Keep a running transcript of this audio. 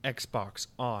Xbox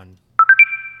On.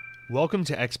 Welcome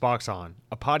to Xbox On,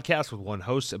 a podcast with one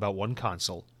host about one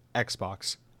console,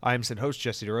 Xbox. I am said host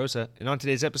Jesse DeRosa, and on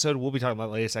today's episode, we'll be talking about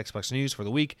the latest Xbox news for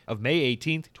the week of May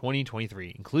 18th,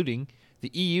 2023, including the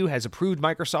EU has approved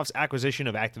Microsoft's acquisition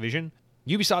of Activision,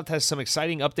 Ubisoft has some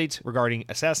exciting updates regarding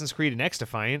Assassin's Creed and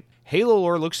X-Defiant, Halo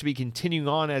lore looks to be continuing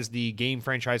on as the game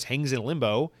franchise hangs in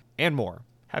limbo, and more.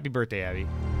 Happy birthday, Abby.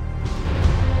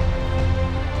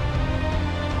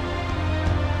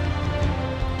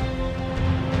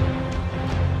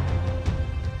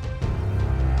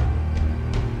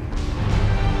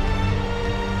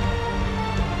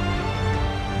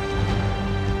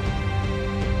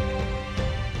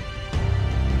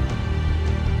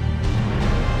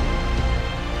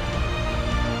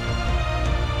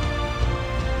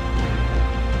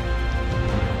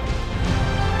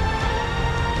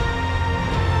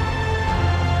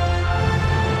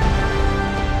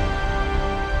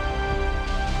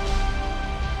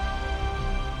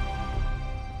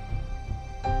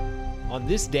 On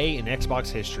this day in Xbox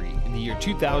history, in the year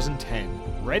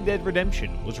 2010, Red Dead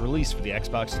Redemption was released for the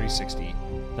Xbox 360.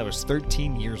 That was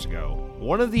 13 years ago.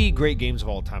 One of the great games of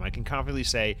all time. I can confidently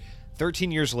say,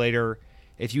 13 years later,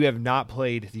 if you have not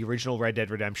played the original Red Dead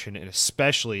Redemption, and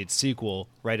especially its sequel,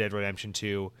 Red Dead Redemption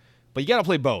 2, but you gotta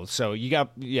play both. So if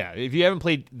you haven't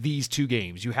played these two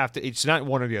games, you have to, it's not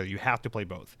one or the other, you have to play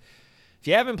both. If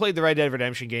you haven't played the Red Dead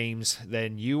Redemption games,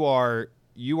 then you are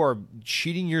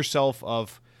cheating yourself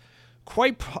of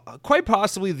quite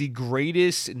possibly the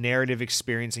greatest narrative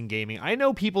experience in gaming. I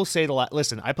know people say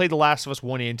listen, I played The Last of Us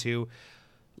 1 and 2.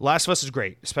 Last of Us is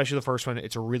great, especially the first one.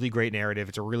 It's a really great narrative.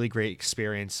 It's a really great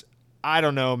experience. I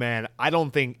don't know, man. I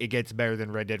don't think it gets better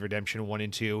than Red Dead Redemption 1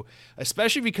 and 2,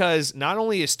 especially because not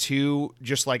only is 2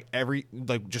 just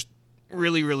just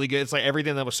really, really good. It's like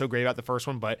everything that was so great about the first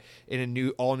one, but in a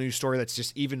all new story that's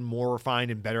just even more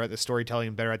refined and better at the storytelling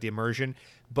and better at the immersion.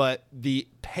 But the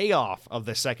payoff of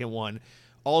the second one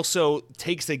also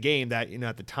takes the game that,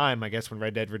 at the time, I guess when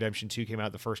Red Dead Redemption 2 came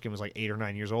out, the first game was like 8 or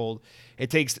 9 years old. It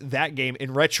takes that game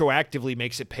and retroactively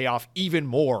makes it pay off even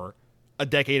more a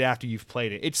decade after you've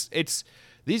played it. It's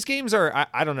these games are,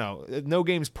 I don't know, no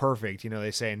game's perfect,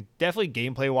 they say, and definitely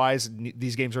gameplay wise,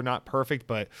 these games are not perfect,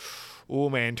 but oh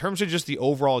man, in terms of just the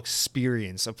overall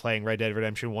experience of playing Red Dead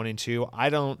Redemption 1 and 2, I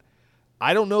don't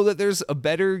know that there's a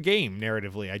better game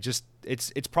narratively.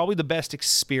 It's probably the best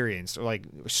experience or like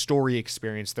story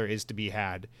experience there is to be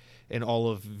had in all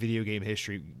of video game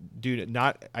history. Dude,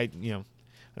 I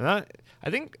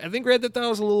think Red Dead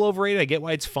was a little overrated. I get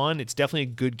why it's fun. It's definitely a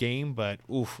good game, but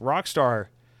Rockstar,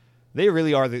 they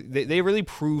really are they really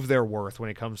prove their worth when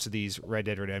it comes to these Red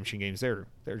Dead Redemption games. They're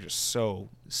just so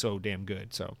damn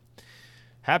good. So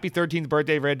happy 13th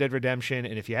birthday, Red Dead Redemption.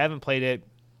 And if you haven't played it,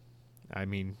 I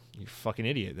mean, you fucking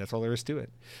idiot. That's all there is to it.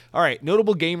 All right,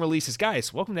 notable game releases.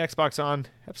 Guys, welcome to Xbox On,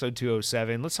 episode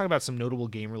 207. Let's talk about some notable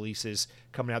game releases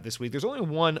coming out this week. There's only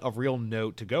one of real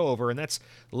note to go over, and that's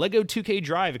LEGO 2K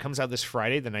Drive. It comes out this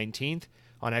Friday, the 19th,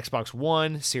 on Xbox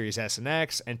One, Series S and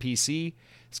X, and PC.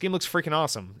 This game looks freaking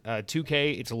awesome.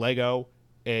 2K, it's Lego.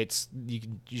 You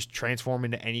can just transform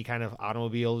into any kind of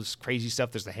automobile. There's crazy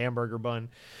stuff. There's the hamburger bun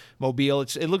mobile.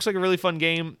 It looks like a really fun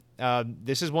game.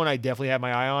 This is one I definitely have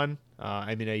my eye on.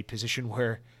 I'm in a position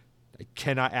where I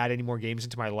cannot add any more games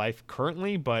into my life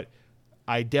currently, but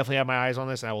I definitely have my eyes on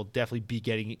this, and I will definitely be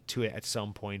getting to it at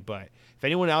some point. But if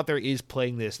anyone out there is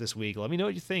playing this week, let me know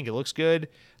what you think. It looks good.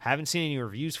 Haven't seen any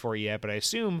reviews for it yet, but I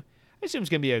assume it's going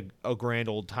to be a grand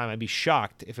old time. I'd be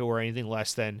shocked if it were anything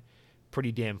less than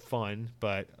pretty damn fun.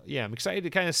 But yeah, I'm excited to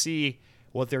kind of see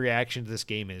what the reaction to this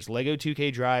game is. LEGO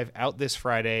 2K Drive out this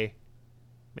Friday.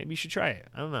 Maybe you should try it.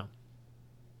 I don't know.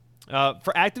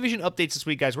 For Activision updates this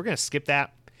week, guys, we're going to skip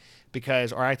that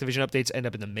because our Activision updates end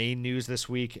up in the main news this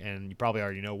week, and you probably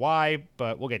already know why,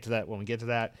 but we'll get to that when we get to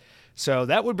that. So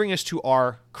that would bring us to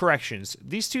our corrections.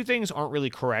 These two things aren't really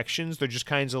corrections. They're just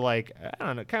kinds of like,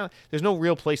 I don't know, there's no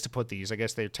real place to put these. I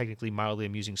guess they're technically mildly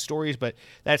amusing stories, but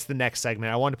that's the next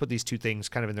segment. I wanted to put these two things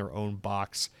kind of in their own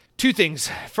box. Two things.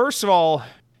 First of all,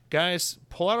 guys,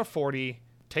 pull out a 40,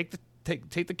 take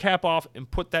the cap off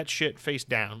and put that shit face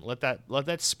down. Let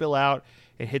that spill out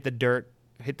and hit the dirt,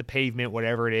 hit the pavement,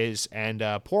 whatever it is, and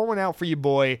pour one out for your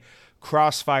boy,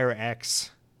 Crossfire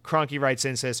X. Cronky writes in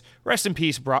and says, rest in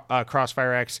peace,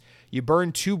 Crossfire X. You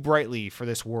burn too brightly for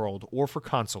this world or for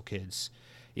console kids.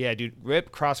 Yeah, dude,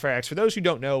 rip Crossfire X. For those who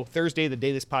don't know, Thursday, the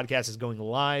day this podcast is going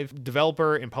live,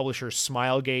 developer and publisher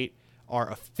Smilegate are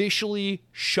officially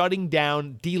shutting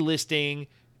down, delisting,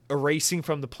 erasing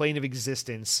from the plane of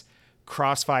existence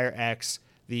Crossfire X,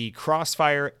 the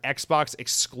Crossfire Xbox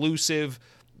exclusive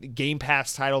Game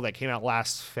Pass title that came out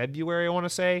last February, I want to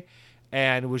say,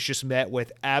 and was just met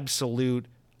with absolute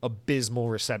abysmal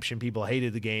reception. People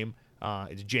hated the game.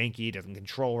 It's janky, it doesn't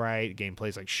control right, the game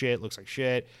plays like shit, looks like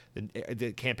shit,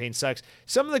 the campaign sucks.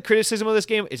 Some of the criticism of this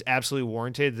game is absolutely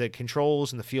warranted. The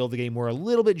controls and the feel of the game were a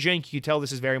little bit janky. You tell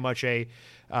this is very much a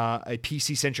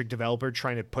PC-centric developer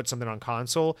trying to put something on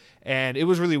console, and it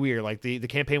was really weird. Like the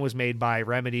campaign was made by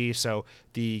Remedy, so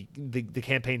the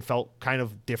campaign felt kind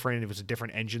of different. It was a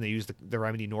different engine. They used the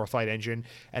Remedy Northlight engine,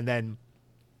 and then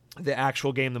the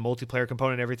actual game, the multiplayer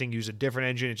component, everything used a different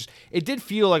engine. It did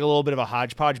feel like a little bit of a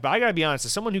hodgepodge, but I gotta be honest,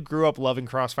 as someone who grew up loving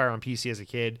Crossfire on PC as a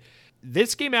kid,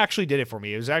 this game actually did it for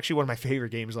me. It was actually one of my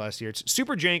favorite games last year. It's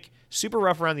super jank, super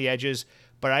rough around the edges,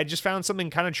 but I just found something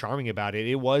kind of charming about it.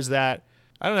 It was that,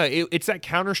 I don't know, it's that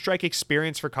Counter-Strike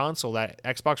experience for console that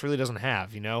Xbox really doesn't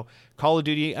have, you know? Call of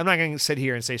Duty, I'm not going to sit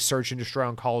here and say Search and Destroy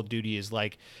on Call of Duty is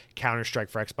like Counter-Strike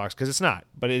for Xbox, because it's not,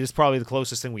 but it is probably the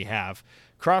closest thing we have.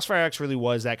 Crossfire X really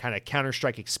was that kind of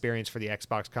Counter-Strike experience for the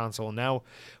Xbox console. And now,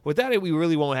 with that, we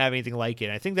really won't have anything like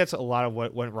it. I think that's a lot of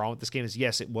what went wrong with this game is,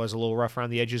 yes, it was a little rough around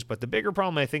the edges, but the bigger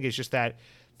problem, I think, is just that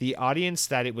the audience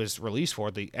that it was released for,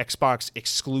 the Xbox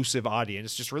exclusive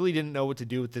audience, just really didn't know what to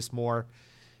do with this more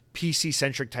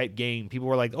PC-centric type game. People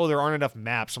were like, oh, there aren't enough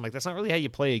maps. I'm like, that's not really how you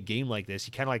play a game like this.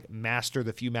 You kind of like master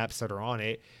the few maps that are on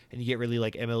it, and you get really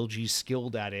like MLG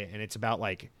skilled at it, and it's about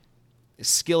like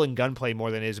skill and gunplay more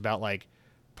than it is about like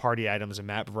party items and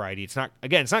map variety. It's not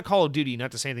Call of Duty,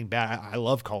 not to say anything bad. I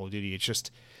love Call of Duty. It's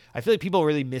just, I feel like people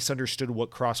really misunderstood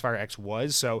what Crossfire X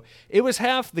was. So it was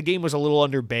half the game was a little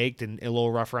underbaked and a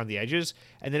little rough around the edges,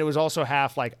 and then it was also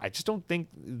half like, I just don't think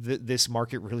this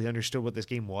market really understood what this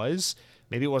game was.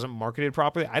 Maybe it wasn't marketed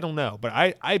properly. I don't know. But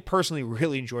I personally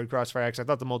really enjoyed Crossfire X. I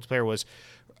thought the multiplayer was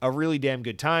a really damn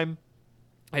good time.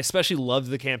 I especially loved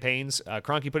the campaigns.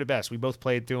 Cronky put it best. We both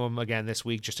played through them again this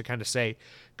week just to kind of say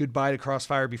goodbye to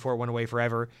Crossfire before it went away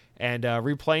forever. And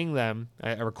replaying them,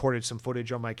 I recorded some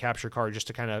footage on my capture card just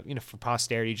to kind of, for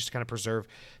posterity, just to kind of preserve,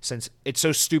 since it's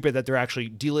so stupid that they're actually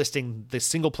delisting the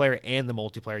single player and the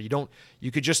multiplayer.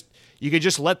 You could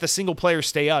just let the single player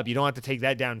stay up. You don't have to take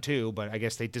that down too, but I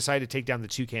guess they decided to take down the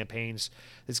two campaigns.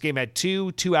 This game had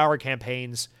two 2-hour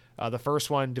campaigns. The first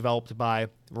one, developed by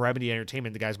Remedy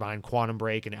Entertainment, the guys behind Quantum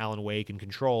Break and Alan Wake and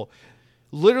Control,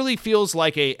 literally feels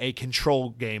like a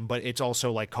Control game, but it's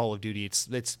also like Call of Duty.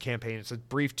 It's campaign. It's a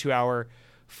brief 2-hour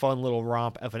fun little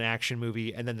romp of an action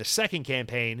movie. And then the second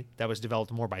campaign that was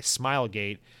developed more by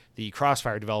Smilegate, the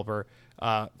Crossfire developer,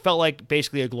 felt like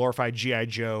basically a glorified G.I.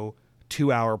 Joe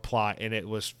 2-hour plot, and it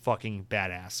was fucking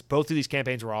badass. Both of these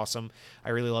campaigns were awesome.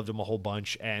 I really loved them a whole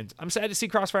bunch, and I'm sad to see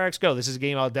Crossfire X go. This is a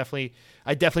game I definitely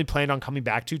planned on coming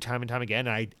back to time and time again,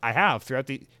 and I have throughout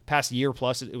the past year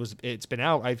plus it's been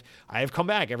out. I have come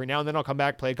back every now and then. I'll come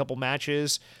back, play a couple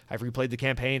matches. I've replayed the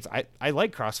campaigns. I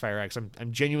like Crossfire X.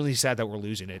 I'm genuinely sad that we're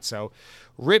losing it. So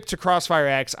rip to Crossfire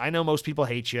X. I know most people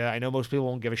hate you. I know most people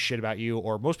won't give a shit about you,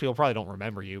 or most people probably don't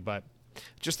remember you, but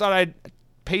just thought I'd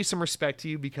pay some respect to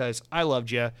you because I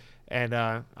loved you, and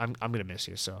I'm gonna miss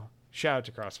you. So shout out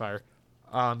to Crossfire.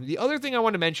 The other thing I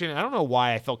want to mention, I don't know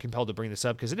why I felt compelled to bring this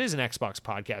up because it is an Xbox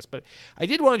podcast, but I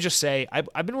did want to just say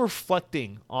I've been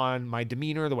reflecting on my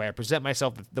demeanor, the way I present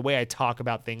myself, the way I talk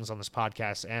about things on this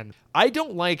podcast, and I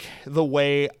don't like the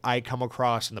way I come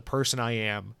across and the person I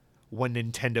am when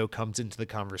Nintendo comes into the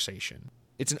conversation.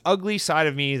 It's an ugly side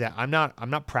of me that I'm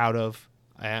not proud of.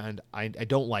 And I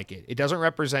don't like it. It doesn't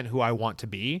represent who I want to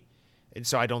be. And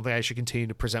so I don't think I should continue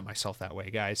to present myself that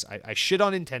way, guys. I shit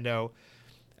on Nintendo.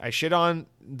 I shit on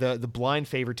the blind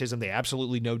favoritism they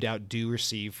absolutely no doubt do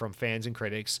receive from fans and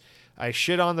critics. I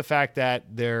shit on the fact that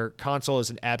their console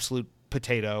is an absolute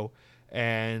potato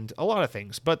and a lot of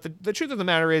things. But the truth of the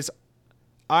matter is,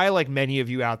 I, like many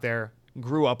of you out there,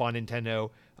 grew up on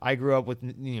Nintendo. I grew up with,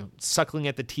 suckling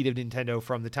at the teat of Nintendo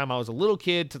from the time I was a little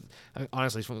kid to,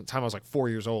 honestly, from the time I was like 4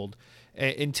 years old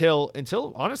until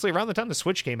honestly around the time the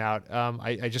Switch came out.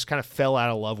 I just kind of fell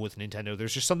out of love with Nintendo.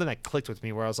 There's just something that clicked with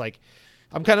me where I was like,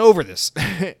 I'm kind of over this.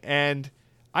 And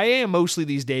I am mostly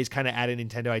these days kind of at a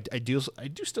Nintendo. I do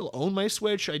still own my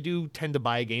Switch. I do tend to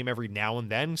buy a game every now and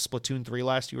then. Splatoon 3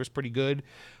 last year was pretty good.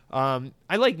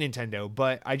 I like Nintendo,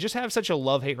 but I just have such a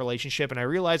love-hate relationship, and I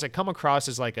realize I come across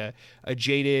as like a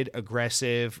jaded,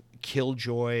 aggressive,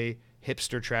 killjoy,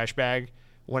 hipster trash bag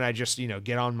when I just,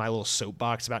 get on my little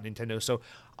soapbox about Nintendo. So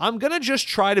I'm going to just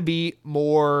try to be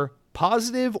more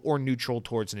positive or neutral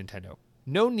towards Nintendo.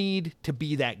 No need to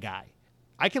be that guy.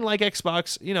 I can like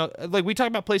Xbox, like we talk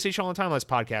about PlayStation all the time on this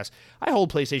podcast. I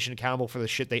hold PlayStation accountable for the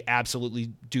shit they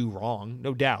absolutely do wrong,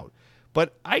 no doubt.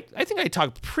 But I think I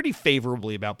talk pretty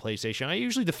favorably about PlayStation. I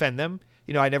usually defend them.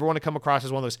 I never want to come across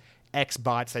as one of those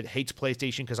X-bots that hates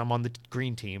PlayStation because I'm on the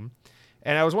green team.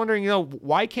 And I was wondering,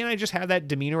 why can't I just have that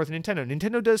demeanor with Nintendo?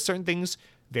 Nintendo does certain things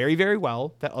very, very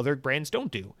well that other brands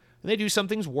don't do. And they do some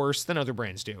things worse than other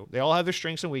brands do. They all have their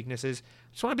strengths and weaknesses.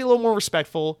 I just want to be a little more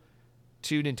respectful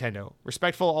to Nintendo.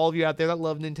 Respectful to all of you out there that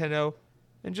love Nintendo.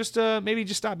 And just maybe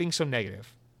just stop being so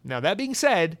negative. Now, that being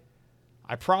said,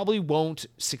 I probably won't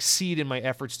succeed in my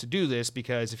efforts to do this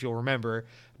because if you'll remember,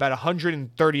 about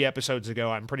 130 episodes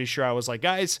ago, I'm pretty sure I was like,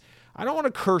 guys, I don't want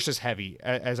to curse as heavy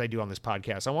as I do on this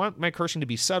podcast. I want my cursing to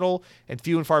be subtle and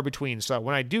few and far between so that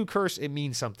when I do curse, it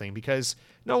means something because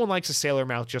no one likes a sailor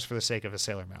mouth just for the sake of a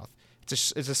sailor mouth.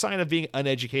 It's a sign of being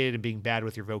uneducated and being bad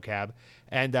with your vocab.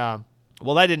 And,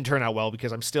 well, that didn't turn out well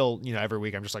because I'm still, every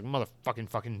week I'm just like,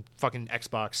 motherfucking fucking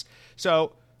Xbox.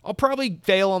 So I'll probably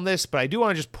fail on this, but I do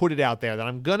want to just put it out there that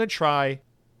I'm going to try,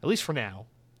 at least for now,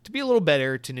 to be a little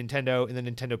better to Nintendo and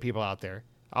the Nintendo people out there.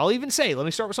 I'll even say, let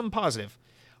me start with something positive.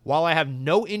 While I have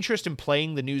no interest in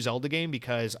playing the new Zelda game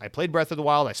because I played Breath of the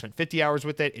Wild, I spent 50 hours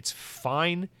with it, it's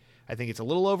fine. I think it's a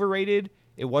little overrated.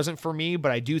 It wasn't for me,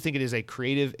 but I do think it is a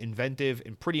creative, inventive,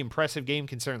 and pretty impressive game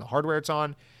considering the hardware it's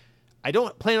on. I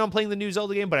don't plan on playing the new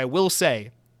Zelda game, but I will say,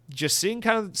 just seeing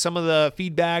kind of some of the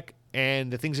feedback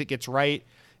and the things it gets right,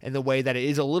 and the way that it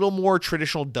is a little more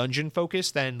traditional dungeon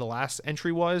focused than the last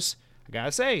entry was, I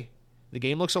gotta say, the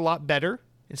game looks a lot better.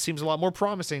 It seems a lot more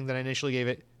promising than I initially gave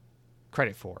it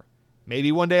credit for.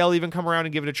 Maybe one day I'll even come around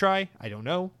and give it a try. I don't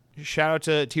know. Shout out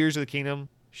to Tears of the Kingdom.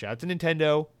 Shout out to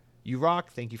Nintendo. You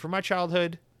rock. Thank you for my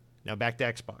childhood. Now back to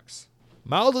Xbox.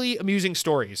 Mildly amusing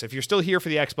stories. If you're still here for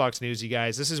the Xbox news, you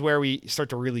guys, this is where we start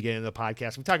to really get into the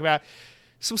podcast. We talk about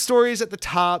some stories at the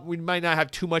top. We might not have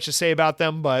too much to say about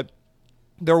them, but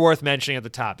they're worth mentioning at the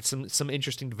top. It's some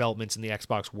interesting developments in the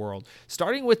Xbox world.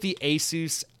 Starting with the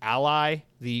Asus Ally,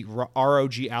 the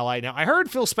ROG Ally. Now, I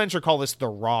heard Phil Spencer call this the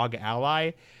ROG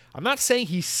Ally. I'm not saying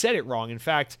he said it wrong. In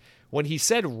fact, when he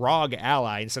said ROG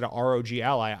Ally instead of ROG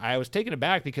Ally, I was taken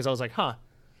aback because I was like, have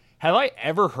I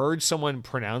ever heard someone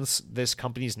pronounce this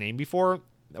company's name before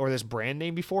or this brand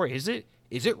name before? Is it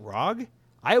ROG?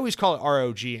 I always call it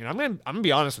ROG, and I'm gonna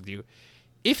be honest with you.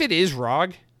 If it is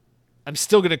ROG, I'm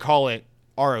still gonna call it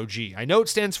ROG. I know it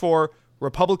stands for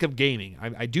Republic of Gaming.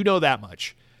 I do know that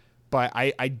much. But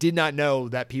I did not know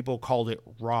that people called it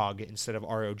ROG instead of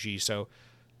ROG. So,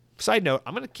 side note,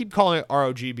 I'm going to keep calling it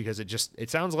ROG because it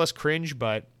sounds less cringe,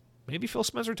 but maybe Phil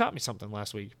Spencer taught me something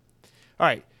last week. All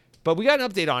right, but we got an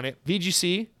update on it.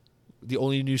 VGC, the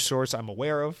only news source I'm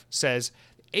aware of, says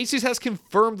Asus has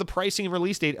confirmed the pricing and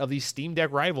release date of the Steam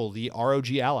Deck rival, the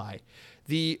ROG Ally.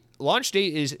 The launch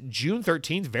date is June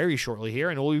 13th, very shortly here,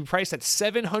 and it will be priced at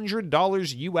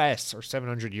 $700 US, or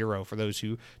 700 euro for those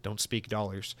who don't speak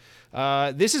dollars.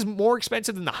 This is more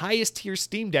expensive than the highest tier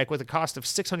Steam Deck with a cost of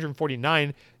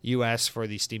 $649 US for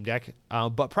the Steam Deck,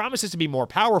 but promises to be more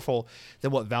powerful than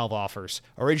what Valve offers.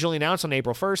 Originally announced on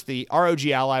April 1st, the ROG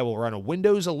Ally will run a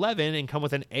Windows 11 and come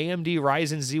with an AMD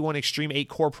Ryzen Z1 Extreme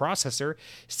 8-core processor,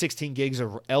 16 gigs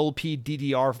of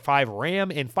LPDDR5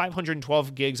 RAM, and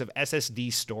 512 gigs of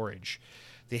SSD storage.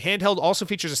 The handheld also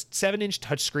features a 7-inch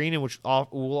touchscreen, in which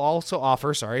will also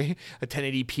offer, a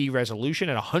 1080p resolution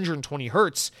at 120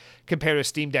 Hz compared to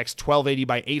Steam Deck's 1280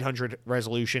 by 800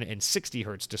 resolution and 60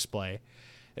 Hz display.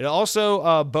 It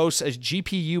also boasts a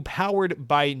GPU powered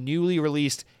by newly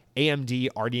released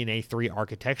AMD RDNA 3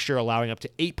 architecture, allowing up to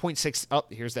 8.6,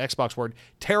 here's the Xbox word,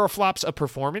 teraflops of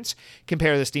performance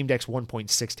compared to the Steam Deck's 1.6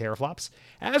 teraflops.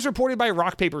 As reported by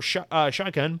Rock Paper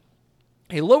Shotgun,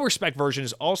 a lower spec version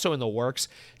is also in the works,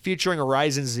 featuring a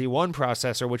Ryzen Z1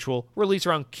 processor, which will release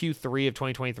around Q3 of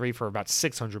 2023 for about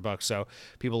 $600. So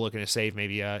people looking to save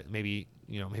maybe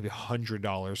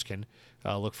 $100 can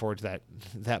look forward to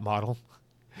that model.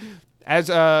 As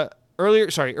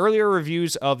earlier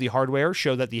reviews of the hardware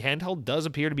show that the handheld does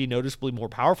appear to be noticeably more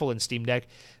powerful than Steam Deck,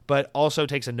 but also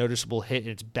takes a noticeable hit in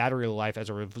its battery life as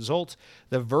a result.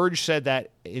 The Verge said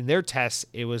that in their tests,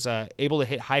 it was able to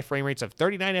hit high frame rates of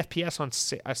 39 FPS on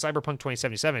Cyberpunk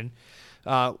 2077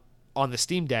 on the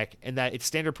Steam Deck, and that its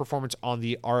standard performance on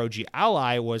the ROG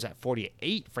Ally was at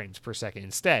 48 frames per second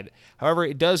instead. However,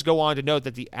 it does go on to note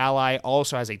that the Ally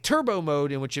also has a turbo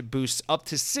mode in which it boosts up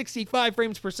to 65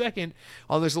 frames per second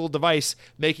on this little device,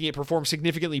 making it perform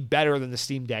significantly better than the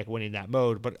Steam Deck when in that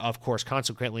mode. But of course,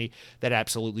 consequently, that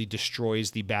absolutely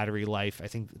destroys the battery life. I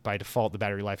think by default, the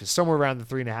battery life is somewhere around the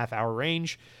 3.5 hour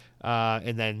range.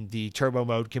 And then the turbo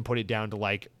mode can put it down to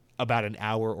like about an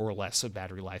hour or less of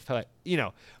battery life. But,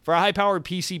 for a high-powered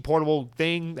PC portable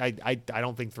thing, I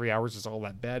don't think 3 hours is all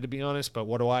that bad, to be honest, but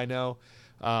what do I know?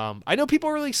 I know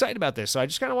people are really excited about this, so I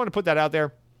just kind of want to put that out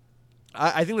there.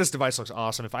 I think this device looks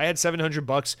awesome. If I had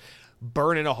 $700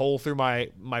 burning a hole through my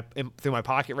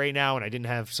pocket right now, and I didn't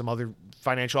have some other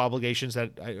financial obligations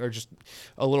that are just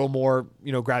a little more,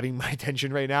 grabbing my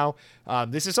attention right now,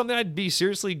 this is something I'd be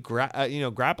seriously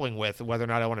grappling with whether or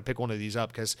not I want to pick one of these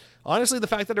up. Because honestly, the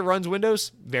fact that it runs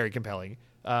Windows, very compelling.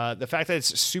 The fact that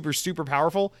it's super, super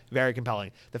powerful, very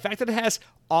compelling. The fact that it has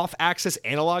off-axis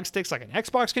analog sticks like an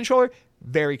Xbox controller,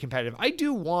 very competitive. I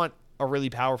do want a really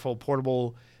powerful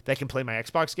portable that can play my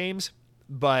Xbox games,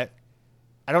 but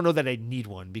I don't know that I need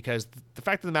one, because the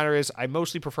fact of the matter is I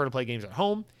mostly prefer to play games at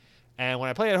home. And when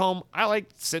I play at home, I like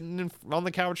sitting on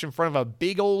the couch in front of a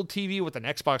big old TV with an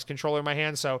Xbox controller in my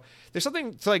hand. So there's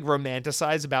something to like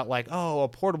romanticize about like, oh, a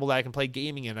portable that I can play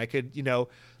gaming in. I could, the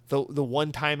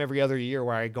one time every other year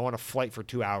where I go on a flight for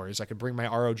 2 hours, I could bring my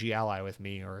ROG Ally with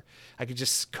me, or I could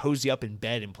just cozy up in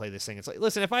bed and play this thing. It's like,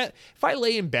 listen, if I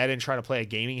lay in bed and try to play a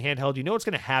gaming handheld, you know what's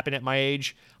going to happen at my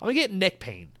age? I'm going to get neck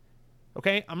pain.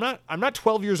 Okay, I'm not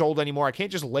 12 years old anymore. I can't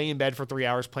just lay in bed for 3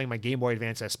 hours playing my Game Boy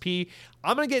Advance SP.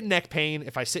 I'm gonna get neck pain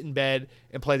if I sit in bed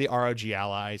and play the ROG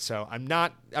Ally. So I'm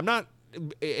not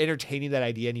entertaining that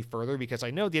idea any further, because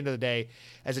I know at the end of the day,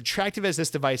 as attractive as this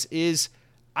device is,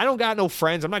 I don't got no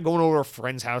friends. I'm not going over to a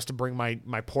friend's house to bring my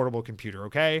portable computer,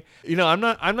 okay? I'm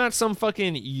not some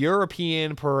fucking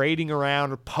European parading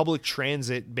around a public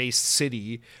transit based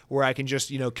city where I can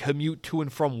just, commute to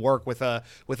and from work with an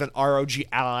ROG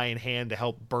Ally in hand to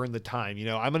help burn the time.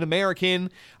 I'm an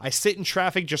American. I sit in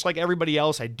traffic just like everybody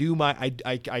else. I do my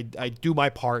do my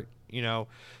part.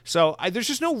 So there's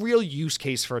just no real use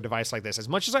case for a device like this. As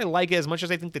much as I like it, as much as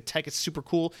I think the tech is super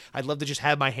cool, I'd love to just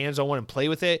have my hands on one and play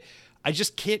with it. I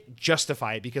just can't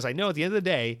justify it, because I know at the end of the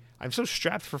day, I'm so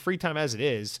strapped for free time as it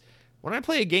is. When I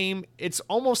play a game, it's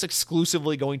almost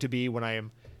exclusively going to be when I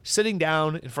am sitting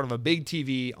down in front of a big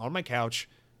TV on my couch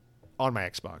on my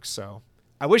Xbox. So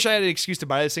I wish I had an excuse to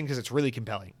buy this thing, because it's really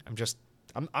compelling. I'm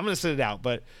going to sit it out.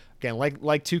 But again, like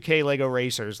 2K Lego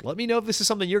Racers, let me know if this is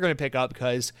something you're going to pick up,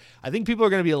 because I think people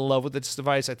are going to be in love with this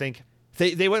device. I think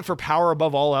they went for power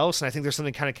above all else, and I think there's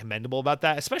something kind of commendable about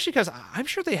that, especially because I'm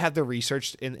sure they have the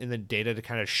research in the data to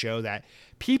kind of show that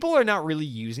people are not really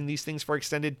using these things for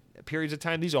extended periods of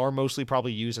time. These are mostly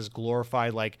probably used as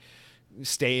glorified, like,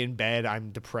 stay in bed,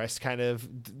 I'm depressed kind of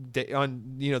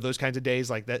on those kinds of days.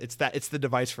 Like that, it's the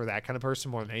device for that kind of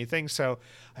person more than anything. So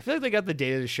I feel like they got the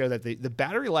data to show that the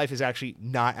battery life is actually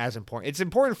not as important. It's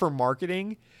important for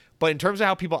marketing, but in terms of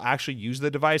how people actually use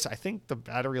the device, I think the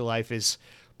battery life is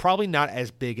probably not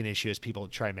as big an issue as people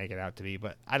try to make it out to be.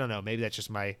 But I don't know, maybe that's just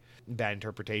my bad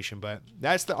interpretation. But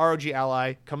that's the ROG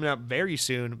Ally coming out very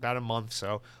soon, about a month. So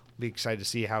I'll be excited to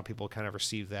see how people kind of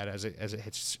receive that as it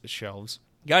hits shelves.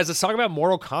 Guys, let's talk about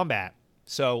Mortal Kombat.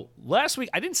 So last week,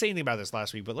 I didn't say anything about this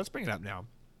last week, but let's bring it up now.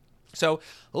 So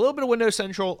a little bit of Windows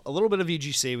Central, a little bit of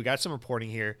VGC. We got some reporting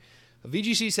here.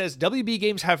 VGC says WB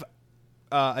Games have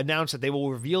announced that they will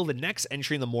reveal the next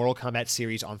entry in the Mortal Kombat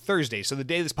series on Thursday. So the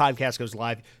day this podcast goes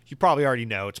live, you probably already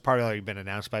know. It's probably already been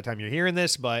announced by the time you're hearing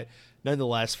this, but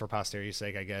nonetheless, for posterity's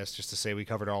sake, I guess, just to say we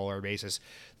covered all our bases.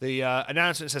 The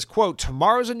announcement says, quote,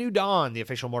 "Tomorrow's a new dawn," the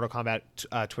official Mortal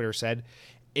Kombat Twitter said.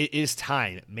 It is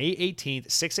time, May 18th,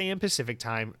 6 a.m. Pacific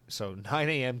time, so 9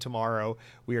 a.m. tomorrow,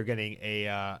 we are getting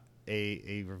a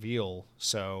reveal.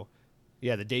 So,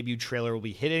 yeah, the debut trailer will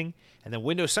be hitting. And then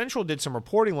Windows Central did some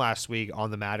reporting last week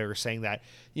on the matter, saying that,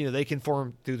 they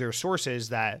confirmed through their sources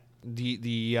that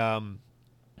the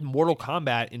Mortal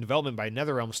Kombat, in development by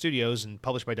NetherRealm Studios and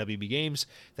published by WB Games,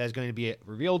 that is going to be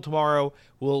revealed tomorrow,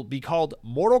 will be called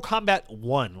Mortal Kombat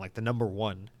 1, like the number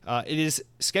 1. It is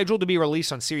scheduled to be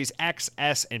released on Series X,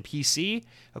 S, and PC,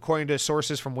 according to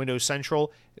sources from Windows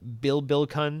Central. Bill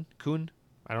Kun,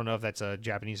 I don't know if that's a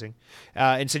Japanese thing,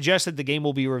 and suggests that the game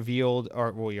will be revealed,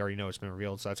 or, well, we already know it's been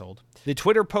revealed, so that's old. The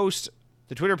Twitter post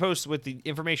with the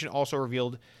information also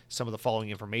revealed some of the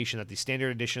following information: that the standard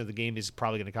edition of the game is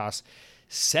probably going to cost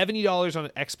 $70 on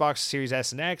Xbox Series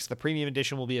S and X. The premium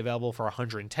edition will be available for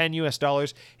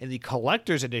 $110, and the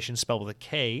collector's edition, spelled with a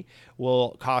K,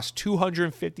 will cost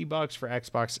 $250 for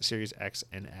Xbox Series X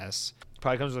and S.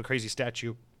 Probably comes with a crazy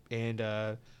statue and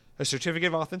a certificate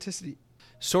of authenticity.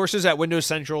 Sources at Windows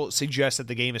Central suggest that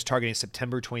the game is targeting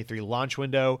September 23 launch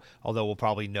window, although we'll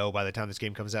probably know by the time this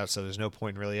game comes out, so there's no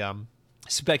point really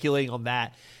speculating on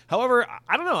that. However,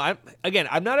 I don't know.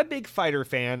 I'm not a big fighter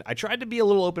fan. I tried to be a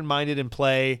little open-minded and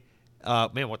play,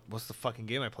 what's the fucking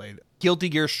game I played? Guilty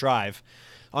Gear Strive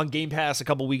on Game Pass a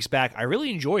couple weeks back. I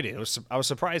really enjoyed it. I was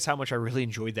surprised how much I really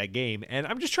enjoyed that game, and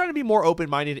I'm just trying to be more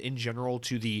open-minded in general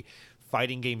to the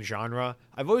fighting game genre.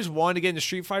 I've always wanted to get into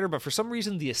Street Fighter, but for some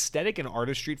reason the aesthetic and art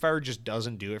of Street Fighter just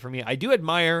doesn't do it for me. I do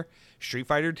admire Street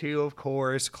Fighter 2, of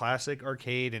course, classic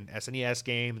arcade and SNES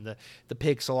game, and the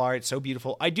pixel art, so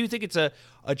beautiful. I do think it's a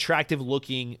attractive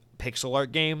looking pixel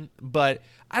art game, but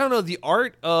I don't know, the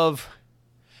art of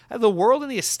the world and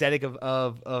the aesthetic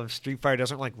of Street Fighter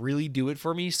doesn't like really do it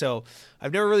for me, so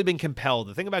I've never really been compelled.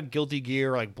 The thing about Guilty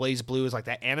Gear, like Blaze Blue, is like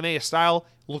that anime style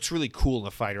looks really cool in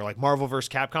a fighter, like Marvel vs.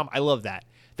 Capcom. I love that.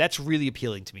 That's really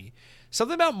appealing to me.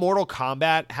 Something about Mortal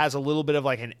Kombat has a little bit of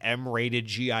like an M-rated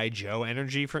G.I. Joe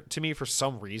energy to me for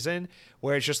some reason,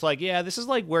 where it's just like, yeah, this is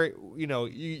like where, you know,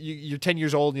 you're 10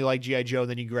 years old and you like G.I. Joe, and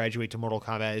then you graduate to Mortal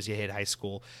Kombat as you hit high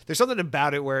school. There's something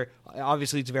about it where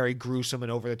obviously it's very gruesome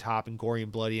and over the top and gory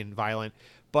and bloody and violent,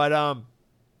 but I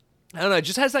don't know, it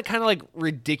just has that kind of like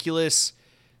ridiculous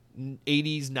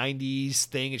 80s, 90s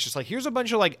thing. It's just like, here's a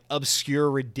bunch of like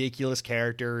obscure, ridiculous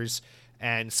characters,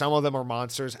 and some of them are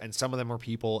monsters and some of them are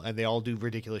people, and they all do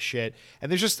ridiculous shit.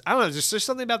 And there's just, I don't know, there's just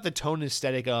something about the tone and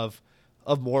aesthetic of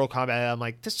Mortal Kombat. I'm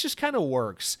like, this just kind of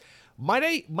works. Might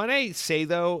I say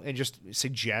though, and just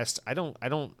suggest, I don't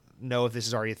know if this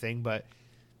is already a thing, but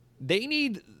they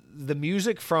need the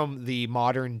music from the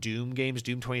modern Doom games,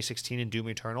 Doom 2016 and Doom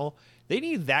Eternal. They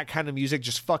need that kind of music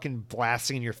just fucking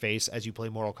blasting in your face as you play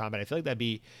Mortal Kombat. I feel like that'd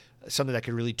be something that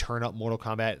could really turn up Mortal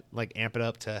Kombat, like amp it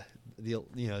up to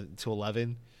to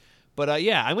 11. But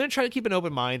yeah, I'm going to try to keep an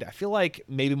open mind. I feel like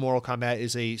maybe Mortal Kombat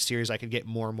is a series I could get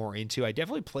more and more into. I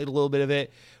definitely played a little bit of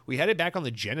it. We had it back on the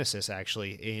Genesis,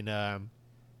 actually, in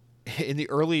the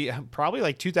early, probably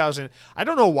like 2000. I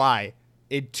don't know why.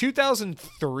 In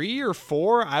 2003 or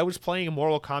 4, I was playing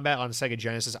Mortal Kombat on Sega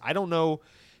Genesis. I don't know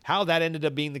how that ended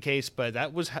up being the case, but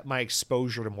that was my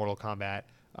exposure to Mortal Kombat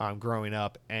growing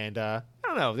up. And I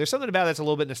don't know, there's something about that's a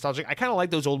little bit nostalgic. I kind of like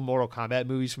those old Mortal Kombat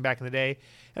movies from back in the day,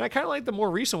 and I kind of like the more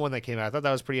recent one that came out. I thought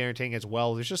that was pretty entertaining as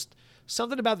well. There's just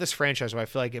something about this franchise where I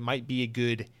feel like it might be a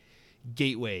good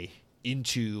gateway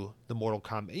into the Mortal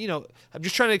Kombat. You know, I'm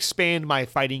just trying to expand my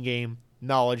fighting game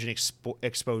knowledge and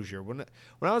exposure. When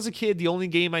I was a kid, the only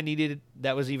game I needed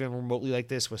that was even remotely like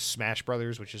this was Smash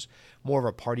Brothers, which is more of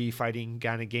a party fighting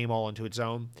kind of game all into its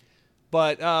own.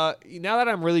 But now that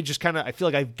I'm really just kind of, I feel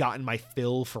like I've gotten my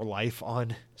fill for life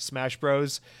on Smash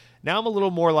Bros. Now I'm a little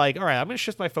more like, all right, I'm going to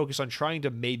shift my focus on trying to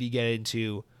maybe get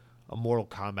into a Mortal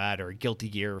Kombat or a Guilty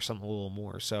Gear or something a little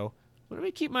more. So let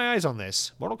me keep my eyes on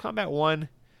this. Mortal Kombat 1,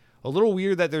 a little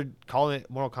weird that they're calling it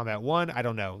Mortal Kombat 1. I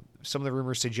don't know. Some of the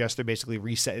rumors suggest they're basically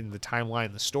resetting the timeline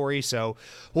and the story. So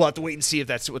we'll have to wait and see if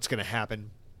that's what's going to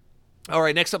happen. All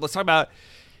right, next up, let's talk about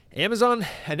Amazon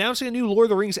announcing a new Lord of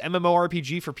the Rings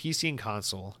MMORPG for PC and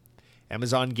console.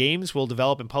 Amazon Games will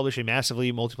develop and publish a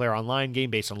massively multiplayer online game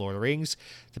based on Lord of the Rings.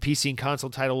 The PC and console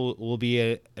title will be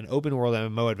an open-world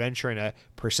MMO adventure in a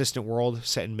persistent world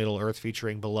set in Middle-earth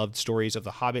featuring beloved stories of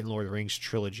the Hobbit and Lord of the Rings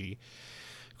trilogy.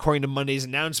 According to Monday's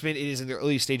announcement, it is in the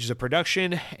early stages of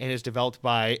production and is developed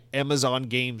by Amazon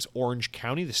Games Orange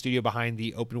County, the studio behind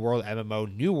the open-world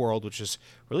MMO New World, which was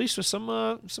released with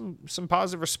some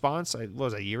positive response. What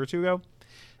was that, a year or two ago?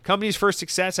 Company's first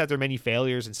success after many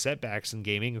failures and setbacks in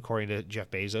gaming, according to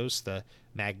Jeff Bezos, the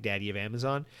Mag Daddy of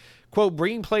Amazon. Quote,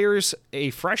 bringing players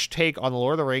a fresh take on The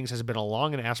Lord of the Rings has been a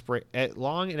long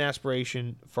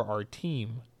aspiration for our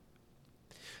team.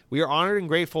 We are honored and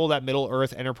grateful that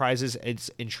Middle-earth Enterprises is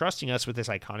entrusting us with this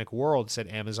iconic world, said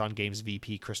Amazon Games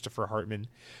VP Christopher Hartman.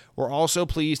 We're also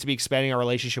pleased to be expanding our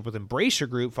relationship with Embracer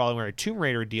Group following our Tomb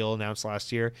Raider deal announced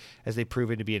last year, as they've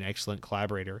proven to be an excellent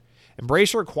collaborator.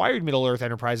 Embracer acquired Middle-earth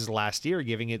Enterprises last year,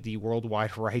 giving it the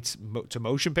worldwide rights to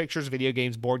motion pictures, video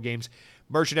games, board games,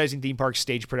 merchandising, theme parks,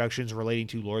 stage productions relating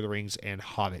to Lord of the Rings and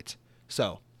Hobbit.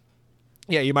 So,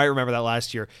 yeah, you might remember that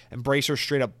last year. Embracer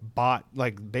straight up bought,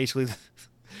 like, basically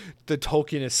the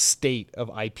Tolkien estate of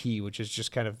IP, which is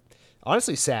just kind of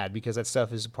honestly sad because that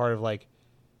stuff is a part of, like,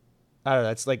 I don't know,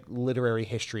 that's like literary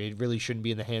history. It really shouldn't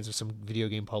be in the hands of some video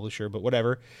game publisher, but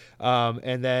whatever.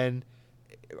 And then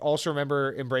also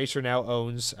remember, Embracer now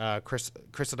owns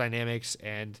Crystal Dynamics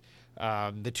and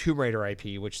the Tomb Raider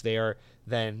IP, which they are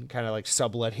then kind of like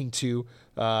subletting to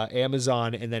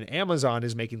Amazon, and then Amazon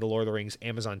is making the Lord of the Rings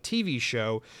Amazon TV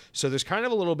show. So there's kind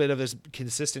of a little bit of this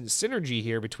consistent synergy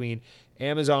here between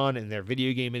Amazon and their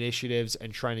video game initiatives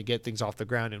and trying to get things off the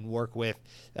ground and work with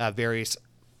various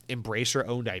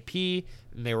Embracer-owned IP,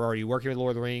 and they were already working with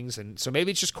Lord of the Rings, and so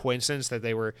maybe it's just coincidence that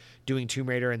they were doing Tomb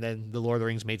Raider, and then the Lord of the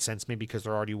Rings made sense maybe because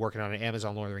they're already working on an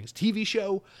Amazon Lord of the Rings TV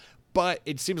show. But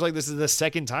it seems like this is the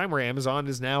second time where Amazon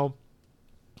has now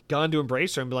gone to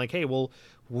Embracer and be like, hey, we'll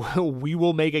we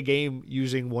will make a game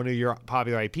using one of your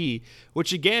popular IP,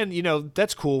 which again,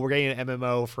 that's cool. We're getting an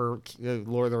MMO for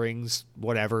Lord of the Rings,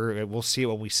 whatever. We'll see it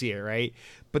when we see it, right?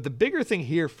 But the bigger thing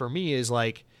here for me is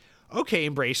like, okay,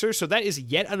 Embracer. So that is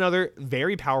yet another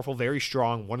very powerful, very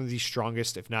strong, one of the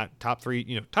strongest, if not top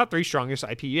three strongest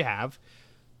IP you have.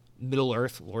 Middle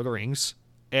Earth, Lord of the Rings,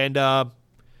 and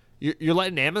you're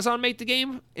letting Amazon make the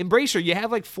game. Embracer, you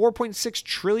have like 4.6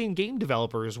 trillion game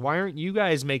developers. Why aren't you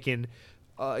guys making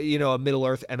a Middle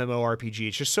Earth MMORPG?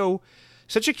 It's just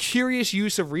such a curious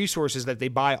use of resources that they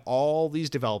buy all these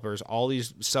developers, all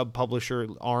these sub-publisher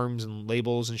arms and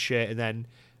labels and shit, and then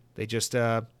they just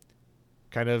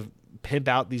kind of pimp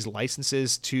out these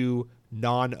licenses to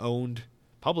non-owned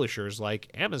publishers like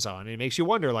Amazon. And it makes you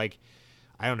wonder, like,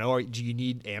 I don't know, do you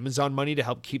need Amazon money to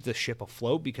help keep the ship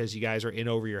afloat because you guys are in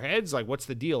over your heads? Like, what's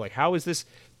the deal? Like, how is this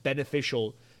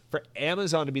beneficial for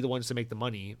Amazon to be the ones to make the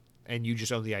money and you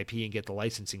just own the IP and get the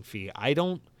licensing fee? I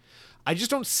just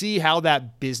don't see how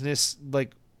that business,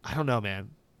 like, I don't know,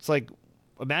 man. It's like,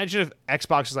 imagine if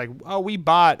Xbox is like, oh, we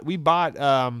bought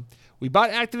Activision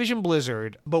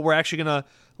Blizzard, but we're actually going to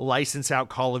license out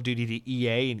Call of Duty to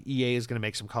EA, and EA is going to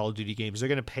make some Call of Duty games. They're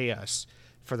going to pay us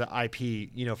for the IP,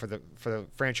 for the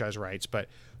franchise rights, but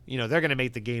they're going to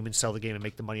make the game and sell the game and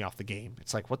make the money off the game.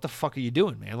 It's like, what the fuck are you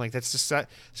doing, man? Like, it's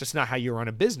just not how you run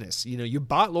a business. You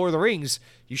bought Lord of the Rings,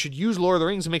 you should use Lord of the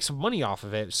Rings and make some money off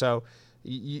of it. So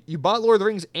you bought Lord of the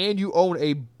Rings and you own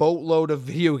a boatload of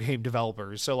video game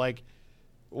developers. So like,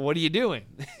 what are you doing?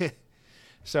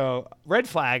 So red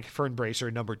flag for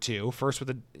Embracer number 2, first with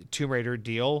the Tomb Raider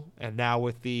deal, and now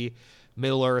with the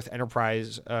Middle Earth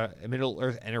Enterprises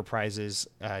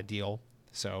deal.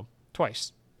 So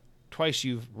twice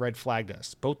you've red flagged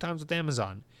us. Both times with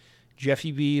Amazon.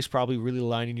 Jeffy B is probably really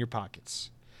lining your pockets.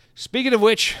 Speaking of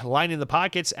which, lining the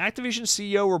pockets, Activision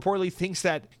CEO reportedly thinks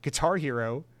that Guitar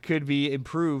Hero could be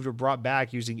improved or brought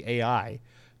back using AI.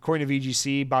 According to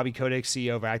VGC, Bobby Kotick,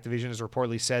 CEO of Activision, has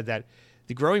reportedly said that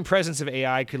the growing presence of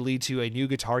AI could lead to a new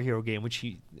Guitar Hero game,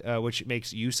 which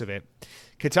makes use of it.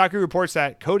 Kotaku reports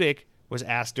that Kotick was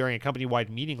asked during a company-wide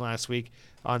meeting last week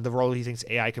on the role he thinks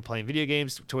AI could play in video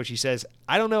games, to which he says,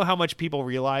 I don't know how much people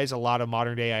realize a lot of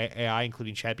modern-day AI,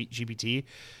 including GPT,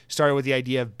 started with the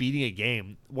idea of beating a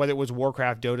game, whether it was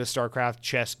Warcraft, Dota, StarCraft,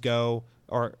 chess, Go,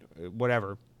 or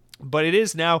whatever. But what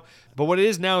it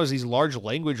is now is these large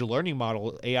language learning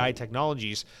model AI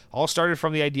technologies all started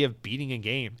from the idea of beating a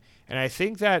game. And I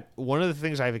think that one of the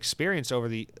things I've experienced over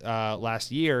the last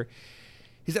year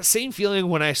is that same feeling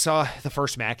when I saw the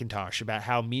first Macintosh, about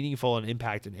how meaningful an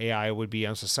impact an AI would be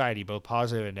on society, both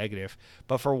positive and negative.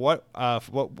 But for what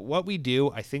we do,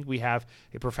 I think we have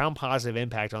a profound positive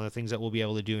impact on the things that we'll be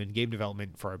able to do in game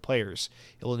development for our players.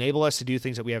 It will enable us to do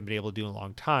things that we haven't been able to do in a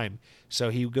long time. So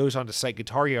he goes on to cite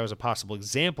Guitar Hero as a possible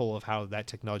example of how that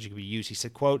technology can be used. He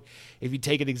said, quote, if you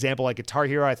take an example like Guitar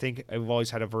Hero, I think I've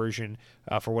always had a vision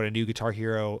for what a new Guitar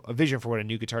Hero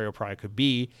product could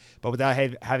be. But without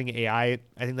having AI,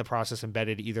 I think the process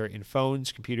embedded either in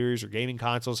phones, computers, or gaming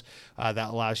consoles that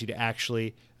allows you to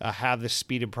actually have the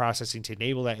speed and processing to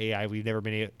enable that AI. We've never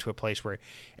been to a place where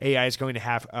AI is going to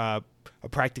have a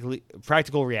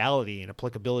practical reality and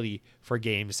applicability for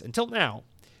games until now.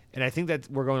 And I think that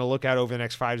we're going to look at over the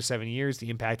next 5 to 7 years, the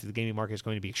impact of the gaming market is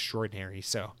going to be extraordinary.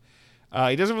 So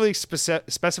he doesn't really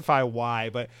specify why,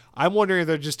 but I'm wondering if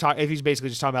if he's basically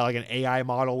just talking about like an AI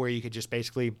model where you could just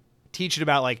basically teach it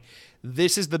about like,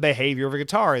 this is the behavior of a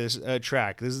guitar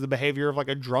track. This is the behavior of like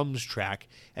a drums track.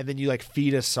 And then you like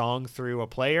feed a song through a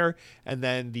player, and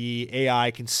then the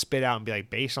AI can spit out and be like,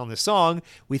 based on this song,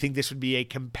 we think this would be a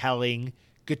compelling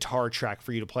guitar track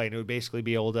for you to play. And it would basically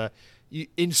be able to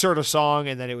insert a song,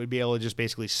 and then it would be able to just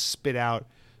basically spit out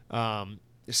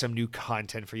some new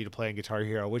content for you to play in Guitar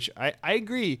Hero, which I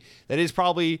agree that is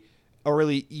probably a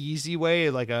really easy way,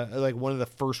 like one of the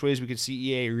first ways we could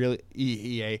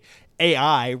see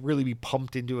AI really be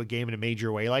pumped into a game in a major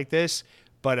way like this.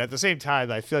 But at the same time,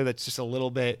 I feel like that's just a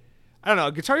little bit, I don't know.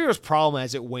 Guitar Hero's problem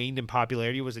as it waned in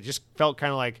popularity was it just felt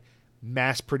kind of like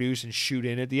mass produced and shoot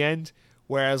in at the end.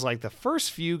 Whereas like the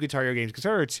first few Guitar Hero games,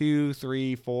 Guitar Hero 2,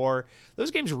 3, 4,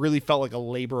 those games really felt like a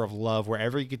labor of love, where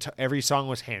every song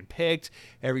was handpicked,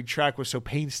 every track was so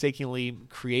painstakingly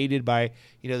created by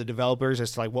the developers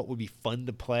as to like what would be fun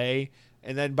to play.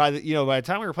 And then by the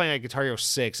time we were playing like Guitar Hero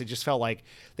 6, it just felt like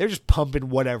they're just pumping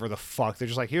whatever the fuck. They're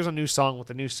just like, here's a new song with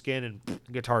a new skin and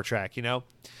guitar track,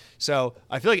 So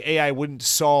I feel like AI wouldn't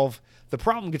solve the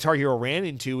problem Guitar Hero ran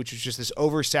into, which was just this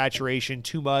oversaturation,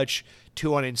 too much,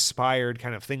 too uninspired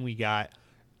kind of thing we got.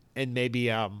 And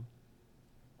maybe, I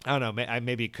don't know,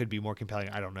 maybe it could be more compelling.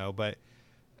 I don't know. But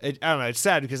I don't know. It's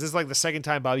sad because this is like the second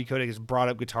time Bobby Kotick has brought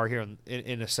up Guitar Hero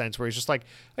in a sense where he's just like,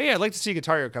 oh yeah, I'd like to see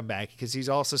Guitar Hero come back, because he's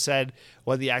also said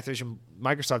when the Activision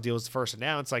Microsoft deal was first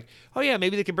announced, like, oh yeah,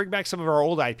 maybe they can bring back some of our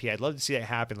old IP. I'd love to see that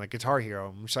happen, like Guitar Hero.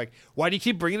 I'm just like, why do you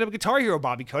keep bringing up Guitar Hero,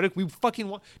 Bobby Kotick? We fucking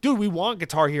want, dude, we want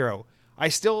Guitar Hero. I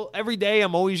still, every day,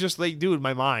 I'm always just like, dude,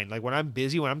 my mind, like when I'm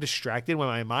busy, when I'm distracted, when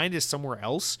my mind is somewhere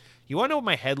else, you want to know what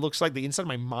my head looks like, the inside of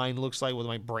my mind looks like, what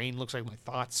my brain looks like, my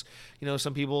thoughts. You know,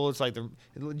 some people, it's like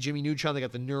Jimmy Neutron, they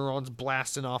got the neurons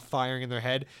blasting off, firing in their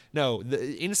head. No,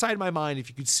 the inside my mind, if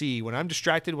you could see, when I'm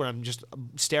distracted, when I'm just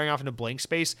staring off into blank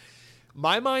space,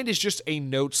 my mind is just a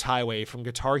notes highway from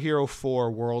Guitar Hero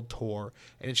 4 World Tour,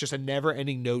 and it's just a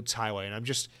never-ending notes highway, and I'm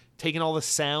just taking all the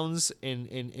sounds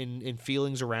and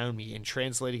feelings around me and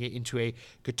translating it into a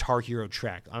Guitar Hero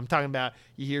track. I'm talking about,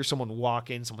 you hear someone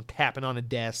walking, someone tapping on a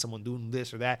desk, someone doing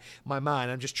this or that. In my mind,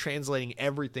 I'm just translating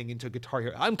everything into Guitar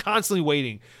Hero. I'm constantly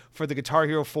waiting for the Guitar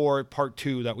Hero 4 Part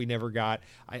 2 that we never got.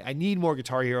 I need more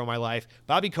Guitar Hero in my life.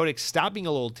 Bobby Kotick, stop being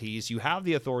a little tease. You have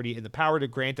the authority and the power to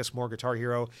grant us more Guitar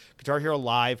Hero. Guitar Hero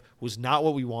Live was not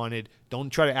what we wanted.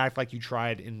 Don't try to act like you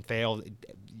tried and failed.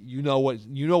 You know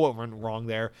what went wrong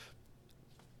there.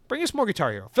 Bring us more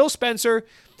Guitar Hero. Phil Spencer,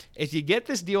 if you get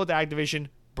this deal with Activision,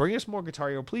 bring us more Guitar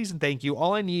Hero, please and thank you.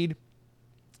 All I need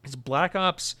is Black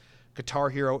Ops, Guitar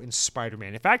Hero, and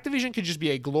Spider-Man. If Activision could just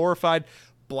be a glorified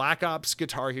Black Ops,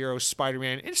 Guitar Hero,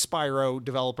 Spider-Man, and Spyro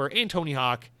developer, and Tony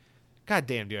Hawk,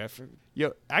 goddamn, dude.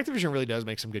 Activision really does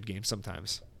make some good games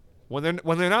sometimes. When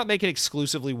they're not making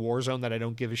exclusively Warzone that I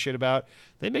don't give a shit about,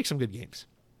 they make some good games.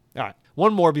 All right,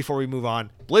 one more before we move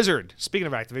on. Blizzard, speaking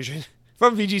of Activision,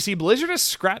 from VGC, Blizzard has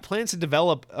scrapped plans to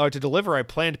deliver a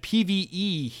planned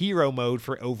PvE hero mode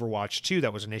for Overwatch 2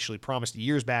 that was initially promised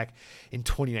years back in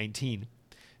 2019.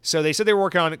 So they said they were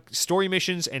working on story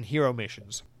missions and hero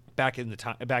missions back in the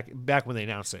time back when they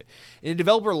announced it. In a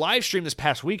developer live stream this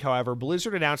past week, however,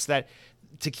 Blizzard announced that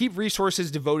to keep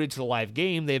resources devoted to the live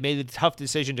game, they made the tough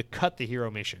decision to cut the hero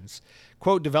missions.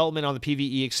 Quote, development on the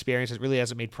PvE experience really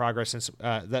hasn't made progress since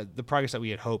the progress that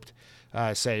we had hoped,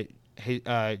 said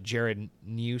Jared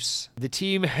Neuse. The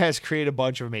team has created a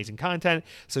bunch of amazing content,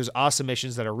 so there's awesome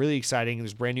missions that are really exciting,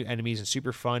 there's brand new enemies and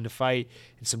super fun to fight,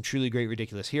 and some truly great,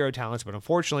 ridiculous hero talents, but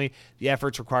unfortunately, the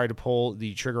efforts required to pull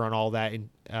the trigger on all that,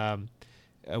 and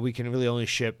we can really only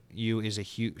ship you is a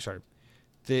huge,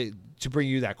 to bring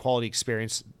you that quality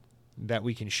experience that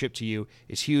we can ship to you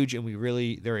is huge, and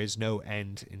there is no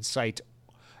end in sight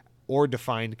or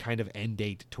defined kind of end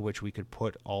date to which we could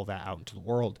put all that out into the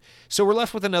world. So we're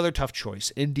left with another tough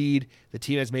choice. Indeed, the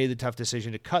team has made the tough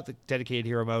decision to cut the dedicated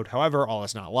hero mode. However, all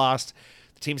is not lost.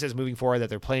 The team says moving forward that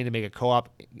they're planning to make a co-op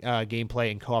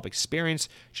gameplay and co-op experience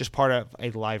just part of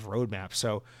a live roadmap.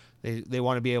 So they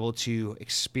want to be able to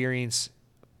experience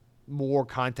more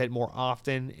content more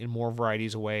often in more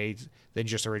varieties of ways than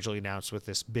just originally announced with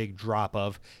this big drop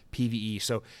of PvE.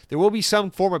 So there will be some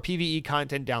form of PvE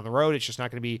content down the road. It's just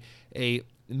not going to be a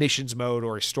missions mode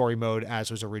or a story mode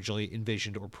as was originally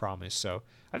envisioned or promised. So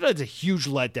I feel like it's a huge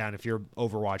letdown if you're an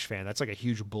Overwatch fan. That's like a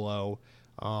huge blow.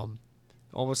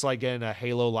 Almost like getting a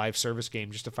Halo live service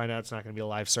game just to find out it's not going to be a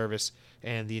live service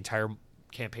and the entire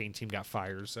campaign team got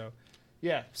fired. So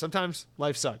yeah, sometimes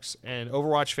life sucks. And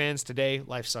Overwatch fans, today,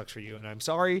 life sucks for you. And I'm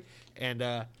sorry. And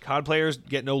COD players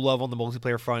get no love on the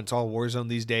multiplayer front. It's all Warzone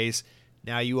these days.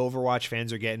 Now you Overwatch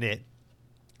fans are getting it.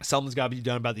 Something's got to be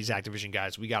done about these Activision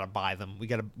guys. We got to buy them. We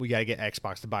got to get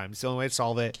Xbox to buy them. It's the only way to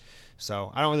solve it.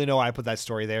 So I don't really know why I put that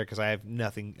story there because I have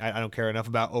nothing. I don't care enough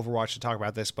about Overwatch to talk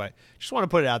about this, but just want to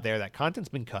put it out there that content's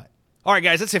been cut. All right,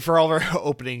 guys, that's it for all of our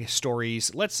opening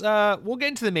stories. We'll get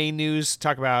into the main news,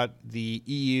 talk about the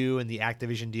EU and the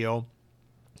Activision deal,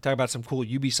 talk about some cool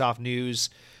Ubisoft news,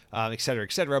 et cetera,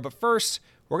 et cetera. But first,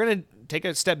 we're going to take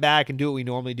a step back and do what we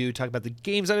normally do, talk about the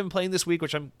games I've been playing this week,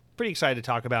 which I'm pretty excited to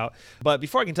talk about. But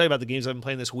before I can tell you about the games I've been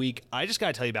playing this week, I just got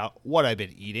to tell you about what I've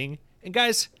been eating. And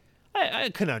guys,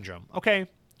 a conundrum, okay?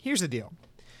 Here's the deal.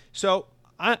 So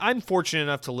I'm fortunate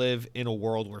enough to live in a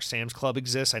world where Sam's Club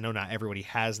exists. I know not everybody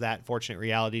has that fortunate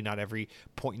reality. Not every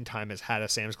point in time has had a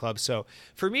Sam's Club. So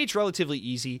for me, it's relatively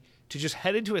easy to just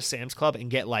head into a Sam's Club and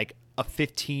get like a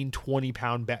 15,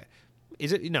 20-pound bag.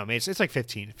 Is it? No, man, it's like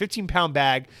 15-pound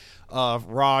bag of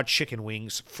raw chicken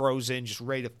wings, frozen, just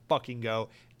ready to fucking go.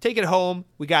 Take it home.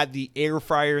 We got the air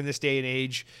fryer in this day and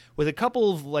age with a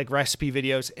couple of like recipe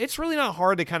videos. It's really not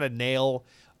hard to kind of nail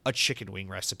a chicken wing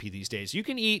recipe these days. You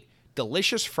can eat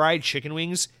delicious fried chicken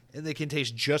wings and they can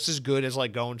taste just as good as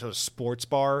like going to a sports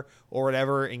bar or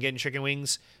whatever and getting chicken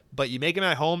wings, but you make them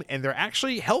at home and they're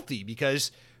actually healthy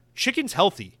because chicken's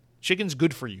healthy. Chicken's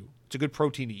good for you. It's a good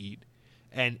protein to eat.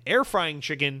 And air frying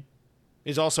chicken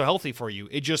is also healthy for you.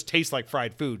 It just tastes like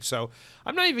fried food. So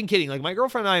I'm not even kidding. Like my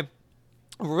girlfriend and I,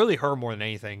 really her more than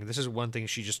anything, this is one thing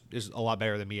she just is a lot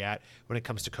better than me at when it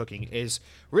comes to cooking, is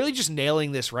really just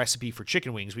nailing this recipe for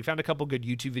chicken wings. We found a couple good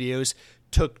YouTube videos,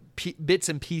 took bits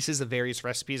and pieces of various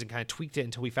recipes and kind of tweaked it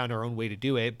until we found our own way to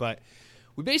do it. But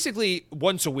we basically,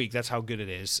 once a week, that's how good it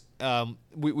is.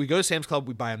 We go to Sam's Club,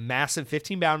 we buy a massive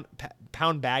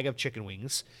 15-pound bag of chicken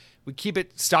wings. We keep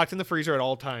it stocked in the freezer at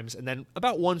all times, and then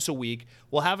about once a week,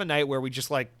 we'll have a night where we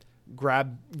just like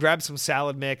grab some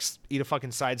salad mix, eat a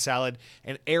fucking side salad,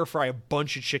 and air fry a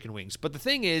bunch of chicken wings. But the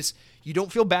thing is, you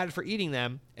don't feel bad for eating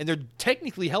them, and they're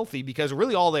technically healthy because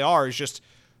really all they are is just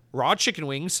raw chicken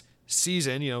wings,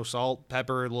 season, salt,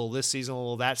 pepper, a little this season, a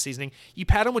little that seasoning. You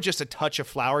pat them with just a touch of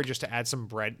flour just to add some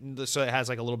bread, so it has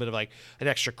like a little bit of like an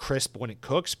extra crisp when it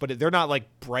cooks, but they're not like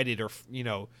breaded or,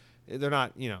 they're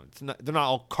not, they're not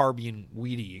all carby and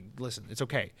weedy. Listen, it's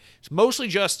okay. It's mostly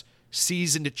just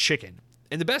seasoned chicken.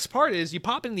 And the best part is you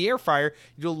pop it in the air fryer,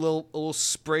 you do a little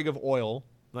sprig of oil.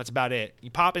 That's about it. You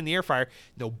pop it in the air fryer,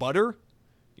 no butter.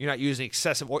 You're not using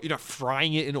excessive oil. You're not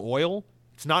frying it in oil.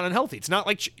 It's not unhealthy. It's not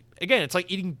like, again, it's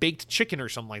like eating baked chicken or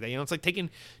something like that. It's like taking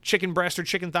chicken breast or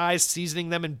chicken thighs, seasoning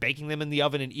them and baking them in the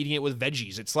oven and eating it with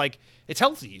veggies. It's like, it's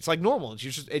healthy. It's like normal. It's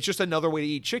just another way to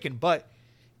eat chicken, but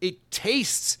it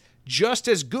tastes just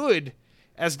as good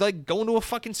as like going to a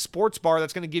fucking sports bar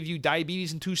that's going to give you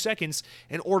diabetes in 2 seconds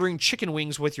and ordering chicken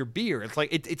wings with your beer. It's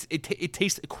like it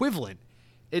tastes equivalent.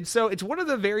 And so it's one of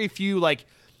the very few like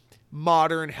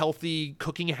modern healthy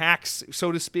cooking hacks,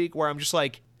 so to speak, where I'm just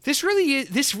like, this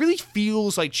really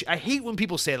feels like, I hate when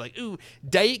people say like, ooh,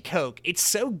 Diet Coke, it's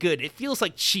so good. It feels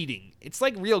like cheating. It's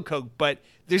like real Coke, but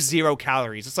there's 0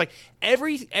 calories. It's like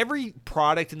every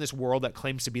product in this world that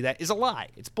claims to be that is a lie.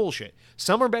 It's bullshit.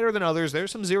 Some are better than others.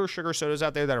 There's some zero sugar sodas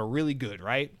out there that are really good,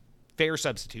 right? Fair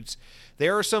substitutes.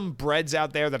 There are some breads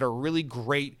out there that are really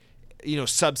great,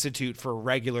 substitute for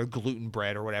regular gluten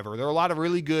bread or whatever. There are a lot of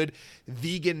really good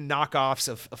vegan knockoffs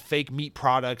of fake meat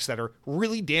products that are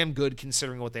really damn good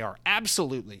considering what they are.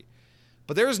 Absolutely.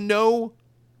 But there's no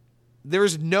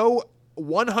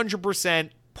 100%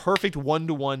 perfect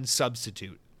one-to-one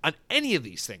substitute on any of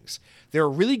these things. There are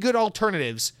really good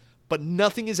alternatives, but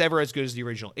nothing is ever as good as the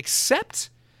original,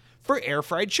 except for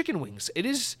air-fried chicken wings. It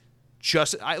is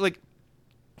just,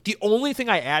 the only thing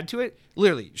I add to it,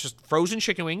 literally, it's just frozen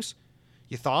chicken wings.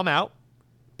 You thaw them out,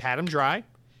 pat them dry,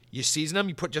 you season them,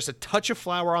 you put just a touch of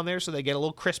flour on there so they get a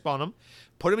little crisp on them,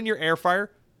 put them in your air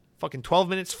fryer, fucking 12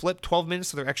 minutes, flip 12 minutes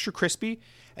so they're extra crispy,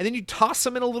 and then you toss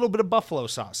them in a little bit of buffalo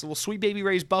sauce, a little Sweet Baby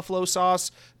Ray's buffalo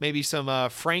sauce, maybe some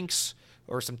Frank's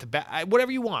or some tobacco,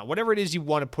 whatever you want, whatever it is you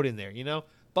want to put in there,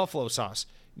 buffalo sauce.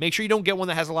 Make sure you don't get one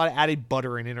that has a lot of added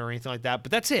butter in it or anything like that.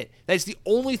 But that's it. That's the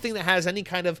only thing that has any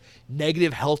kind of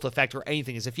negative health effect or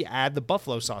anything is if you add the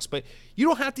buffalo sauce. But you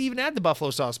don't have to even add the buffalo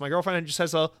sauce. My girlfriend just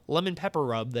has a lemon pepper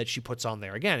rub that she puts on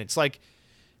there. Again, it's like,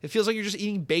 it feels like you're just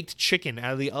eating baked chicken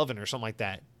out of the oven or something like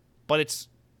that. But it's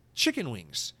chicken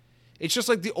wings. It's just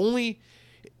like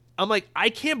I'm like, I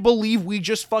can't believe we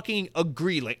just fucking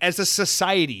agree. Like, as a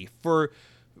society, for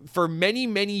many,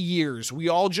 many years, we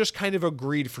all just kind of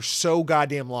agreed for so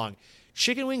goddamn long.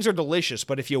 Chicken wings are delicious,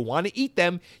 but if you want to eat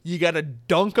them, you got to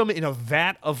dunk them in a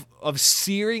vat of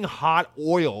searing hot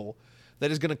oil that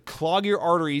is going to clog your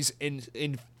arteries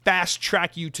and fast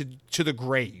track you to the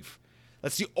grave.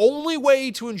 That's the only way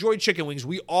to enjoy chicken wings.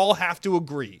 We all have to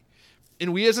agree.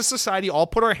 And we as a society all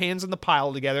put our hands in the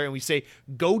pile together and we say,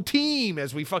 go team,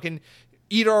 as we fucking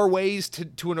eat our ways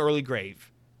to an early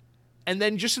grave. And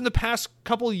then just in the past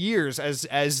couple of years,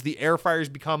 as the air fryers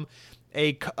become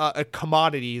a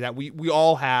commodity that we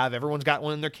all have, everyone's got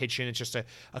one in their kitchen. It's just a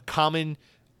common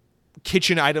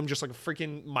kitchen item, just like a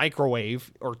freaking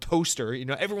microwave or toaster.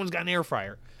 Everyone's got an air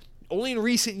fryer. Only in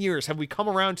recent years have we come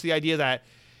around to the idea that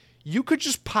you could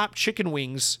just pop chicken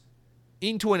wings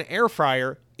into an air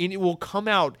fryer and it will come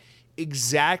out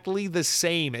exactly the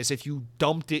same as if you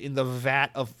dumped it in the vat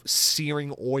of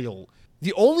searing oil.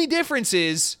 The only difference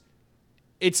is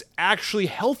it's actually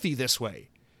healthy this way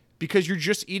because you're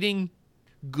just eating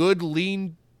good,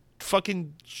 lean,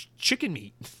 fucking chicken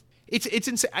meat. It's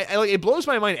insane. It blows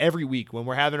my mind every week when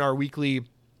we're having our weekly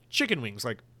chicken wings.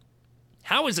 Like,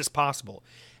 how is this possible?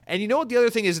 And you know what the other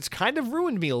thing is? It's kind of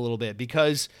ruined me a little bit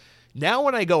because now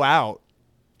when I go out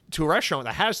to a restaurant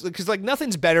that has, because like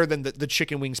nothing's better than the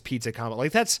chicken wings pizza combo.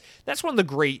 Like that's one of the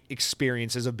great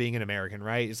experiences of being an American,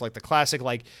 right? It's like the classic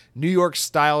like New York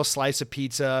style slice of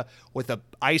pizza with a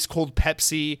ice cold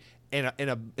Pepsi and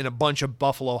a bunch of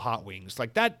buffalo hot wings.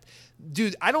 Like that,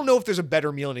 dude, I don't know if there's a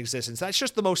better meal in existence. That's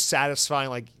just the most satisfying,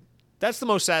 like That's the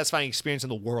most satisfying experience in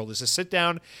the world, is to sit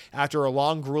down after a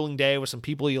long, grueling day with some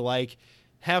people you like,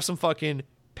 have some fucking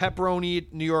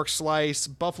pepperoni New York slice,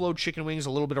 buffalo chicken wings,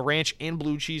 a little bit of ranch and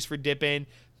blue cheese for dipping,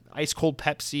 ice cold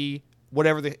Pepsi,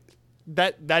 whatever.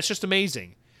 That's just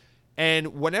amazing.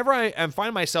 And whenever I'm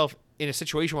finding myself in a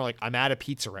situation where, like, I'm at a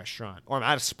pizza restaurant or I'm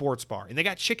at a sports bar and they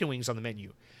got chicken wings on the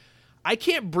menu, I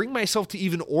can't bring myself to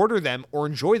even order them or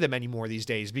enjoy them anymore these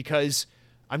days, because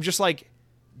I'm just like,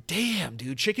 damn,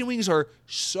 dude, chicken wings are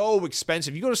so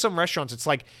expensive. You go to some restaurants, it's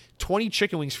like 20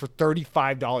 chicken wings for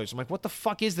 $35. I'm like, what the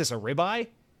fuck is this, a ribeye?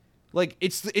 Like,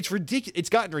 it's ridiculous. It's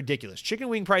gotten ridiculous. Chicken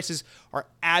wing prices are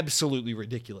absolutely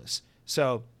ridiculous.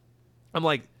 So I'm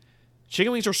like,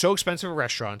 chicken wings are so expensive at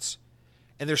restaurants,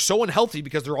 and they're so unhealthy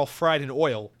because they're all fried in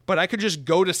oil. But I could just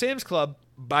go to Sam's Club,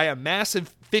 buy a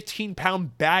massive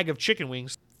 15-pound bag of chicken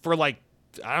wings for, like,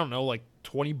 I don't know, like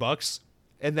 $20,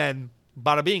 and then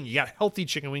bada bing, you got healthy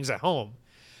chicken wings at home.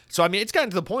 So, I mean, it's gotten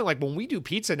to the point, like, when we do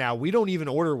pizza now, we don't even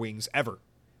order wings ever.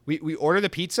 We order the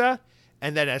pizza,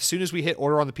 and then as soon as we hit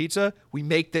order on the pizza, we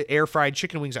make the air-fried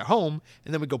chicken wings at home,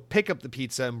 and then we go pick up the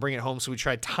pizza and bring it home. So we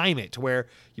try to time it to where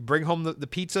you bring home the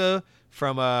pizza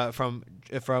from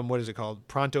what is it called?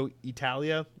 Pronto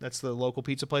Italia. That's the local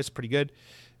pizza place. Pretty good.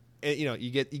 And, you know,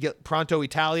 you get Pronto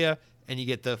Italia, and you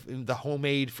get the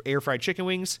homemade air-fried chicken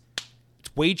wings.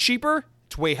 It's way cheaper.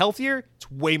 It's way healthier. It's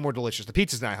way more delicious. The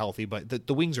pizza's not healthy, but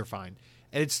the wings are fine.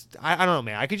 And it's, I don't know,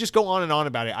 man. I could just go on and on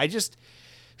about it.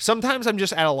 Sometimes I'm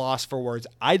just at a loss for words.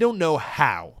 I don't know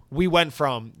how we went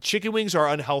from chicken wings are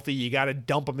unhealthy, you got to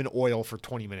dump them in oil for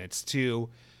 20 minutes, to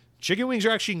chicken wings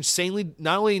are actually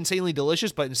not only insanely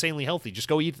delicious, but insanely healthy. Just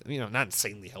go eat, not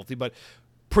insanely healthy, but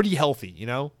pretty healthy,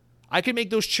 I could make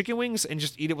those chicken wings and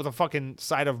just eat it with a fucking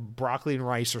side of broccoli and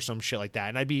rice or some shit like that.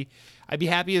 And I'd be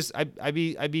happy as, I'd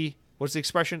be, what's the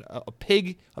expression? A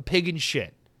pig in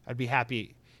shit. I'd be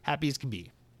happy as can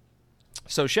be.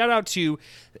 So shout out to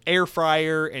air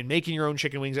fryer and making your own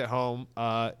chicken wings at home.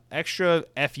 Extra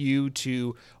FU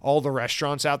to all the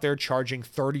restaurants out there charging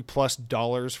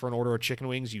 $30+ for an order of chicken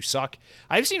wings. You suck.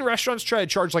 I've seen restaurants try to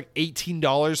charge like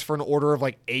 $18 for an order of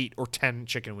like 8 or 10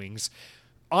 chicken wings.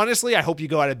 Honestly, I hope you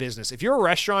go out of business. If you're a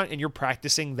restaurant and you're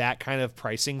practicing that kind of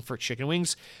pricing for chicken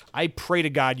wings, I pray to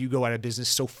God you go out of business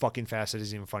so fucking fast it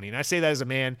isn't even funny. And I say that as a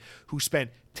man who spent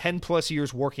 10+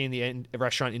 years working in the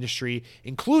restaurant industry,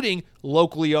 including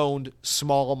locally owned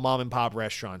small mom and pop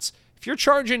restaurants. If you're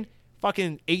charging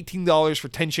fucking $18 for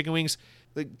 10 chicken wings,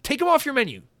 like, take them off your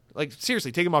menu. Like,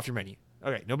 seriously, take them off your menu.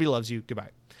 Okay, nobody loves you.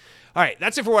 Goodbye. All right,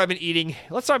 that's it for what I've been eating.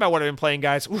 Let's talk about what I've been playing,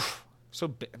 guys. Oof. So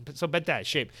bent that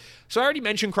shape. So I already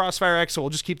mentioned Crossfire X, so we'll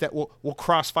just keep that. We'll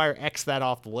Crossfire X that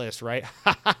off the list, right?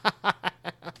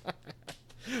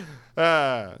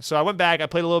 So I went back. I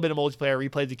played a little bit of multiplayer.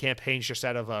 Replayed the campaigns just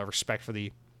out of respect for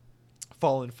the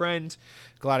fallen friend.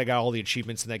 Glad I got all the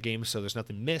achievements in that game, so there's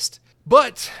nothing missed.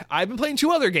 But I've been playing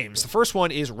 2 other games. The first one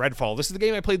is Redfall. This is the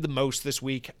game I played the most this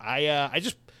week.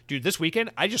 This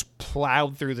weekend, I just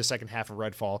plowed through the second half of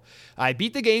Redfall. I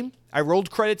beat the game. I rolled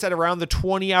credits at around the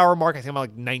 20-hour mark. I think I'm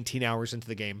like 19 hours into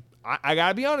the game. I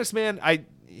gotta be honest, man. I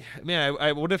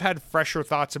would have had fresher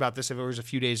thoughts about this if it was a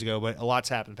few days ago, but a lot's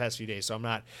happened the past few days, so I'm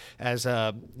not as,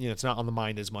 it's not on the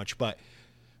mind as much. But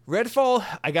Redfall,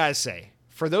 I gotta say,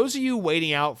 for those of you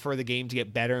waiting out for the game to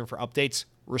get better and for updates,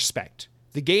 respect.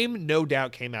 The game, no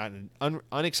doubt, came out in an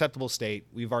unacceptable state.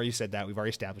 We've already said that. We've already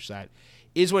established that.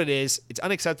 Is what it is. It's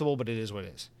unacceptable, but it is what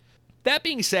it is. That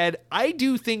being said, I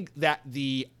do think that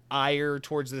the ire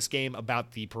towards this game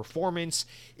about the performance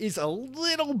is a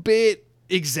little bit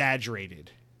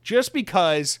exaggerated. Just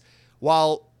because,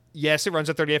 while, yes, it runs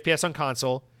at 30 FPS on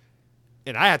console,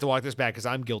 and I have to walk this back because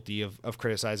I'm guilty of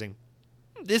criticizing,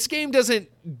 this game doesn't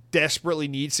desperately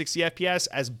need 60 FPS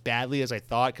as badly as I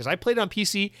thought, because I played on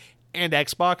PC and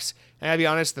Xbox, and I'll be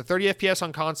honest, the 30 FPS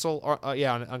on console,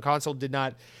 on console did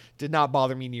not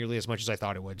bother me nearly as much as I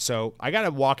thought it would. So I got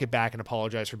to walk it back and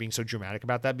apologize for being so dramatic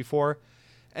about that before.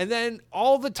 And then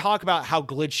all the talk about how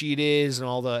glitchy it is and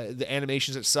all the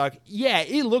animations that suck. Yeah,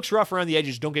 it looks rough around the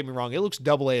edges. Don't get me wrong. It looks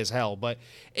AA as hell, but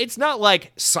it's not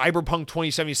like Cyberpunk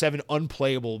 2077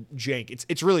 unplayable jank.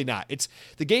 It's really not.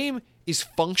 The game is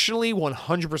functionally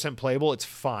 100% playable. It's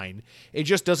fine. It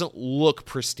just doesn't look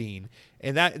pristine.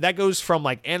 And that goes from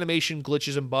like animation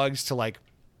glitches and bugs to like,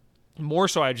 more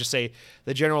so, I'd just say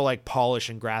the general like polish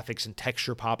and graphics and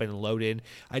texture popping and loading.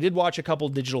 I did watch a couple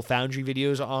Digital Foundry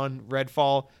videos on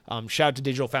Redfall. Shout out to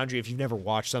Digital Foundry if you've never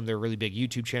watched them. They're a really big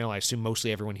YouTube channel. I assume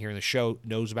mostly everyone here in the show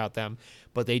knows about them,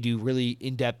 but they do really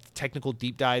in-depth technical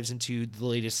deep dives into the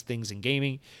latest things in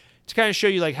gaming. to kind of show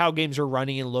you like how games are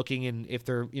running and looking and if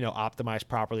they're, optimized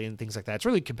properly and things like that. It's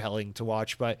really compelling to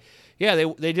watch. But yeah,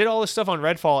 they did all this stuff on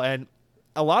Redfall, and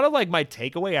a lot of like my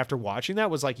takeaway after watching that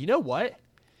was like, you know what?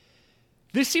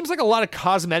 This seems like a lot of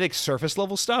cosmetic surface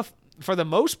level stuff. For the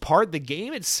most part, the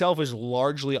game itself is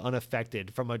largely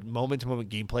unaffected from a moment-to-moment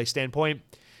gameplay standpoint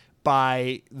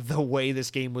by the way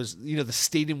this game was, the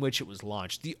state in which it was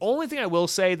launched. The only thing I will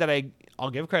say that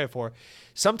I'll give credit for,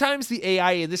 sometimes the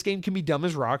AI in this game can be dumb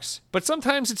as rocks, but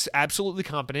sometimes it's absolutely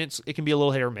competent. It can be a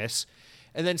little hit or miss.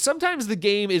 And then sometimes the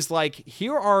game is like,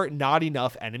 here are not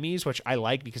enough enemies, which I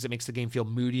like because it makes the game feel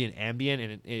moody and ambient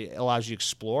and it allows you to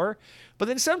explore. But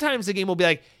then sometimes the game will be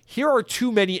like, here are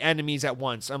too many enemies at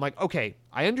once. I'm like, okay,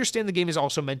 I understand the game is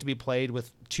also meant to be played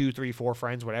with 2, 3, 4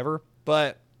 friends, whatever,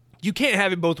 but you can't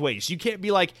have it both ways. You can't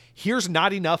be like, here's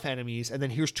not enough enemies and then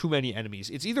here's too many enemies.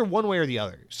 It's either one way or the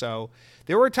other. So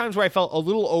there were times where I felt a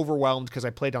little overwhelmed because I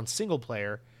played on single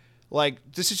player. Like,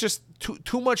 this is just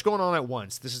too much going on at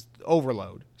once. This is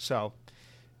overload. So,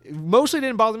 it mostly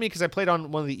didn't bother me because I played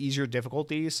on one of the easier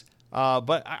difficulties.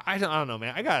 But I don't know,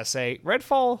 man. I gotta say,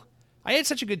 Redfall, I had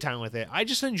such a good time with it. I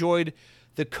just enjoyed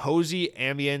the cozy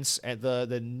ambience at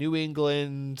the New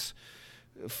England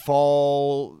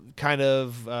fall kind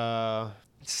of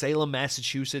Salem,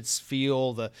 Massachusetts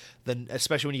feel, the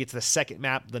especially when you get to the second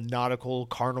map, the nautical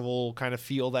carnival kind of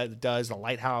feel that it does, the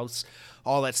lighthouse,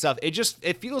 all that stuff.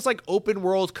 It feels like open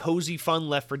world, cozy, fun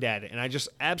Left 4 Dead, and I just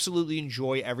absolutely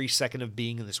enjoy every second of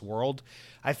being in this world.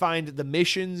 I find the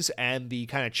missions and the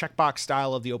kind of checkbox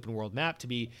style of the open world map to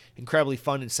be incredibly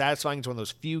fun and satisfying. It's one of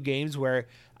those few games where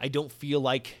I don't feel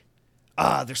like,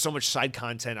 there's so much side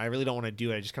content, I really don't want to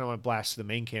do it. I just kind of want to blast through the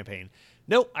main campaign.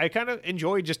 No, I kind of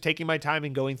enjoyed just taking my time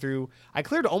and going through. I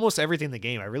cleared almost everything in the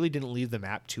game. I really didn't leave the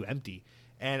map too empty.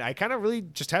 And I kind of really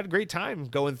just had a great time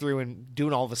going through and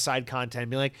doing all the side content.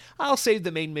 Being like, I'll save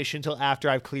the main mission until after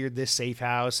I've cleared this safe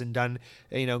house and done,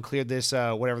 cleared this,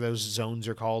 whatever those zones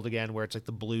are called again, where it's like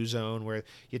the blue zone where you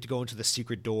have to go into the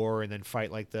secret door and then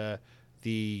fight like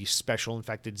the special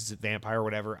infected vampire or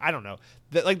whatever. I don't know.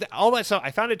 All that stuff,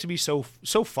 I found it to be so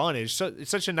fun. It's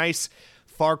such a nice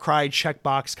Far Cry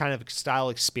checkbox kind of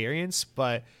style experience,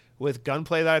 but with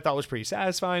gunplay that I thought was pretty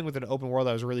satisfying, with an open world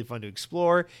that was really fun to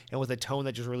explore, and with a tone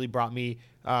that just really brought me,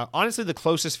 honestly, the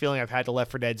closest feeling I've had to Left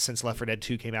 4 Dead since Left 4 Dead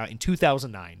 2 came out in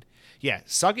 2009. Yeah,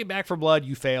 suck it, Back 4 Blood,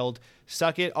 you failed.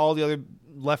 Suck it, all the other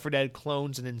Left 4 Dead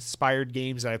clones and inspired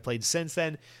games that I've played since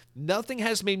then. Nothing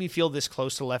has made me feel this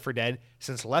close to Left 4 Dead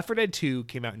since Left 4 Dead 2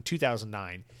 came out in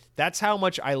 2009. That's how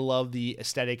much I love the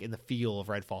aesthetic and the feel of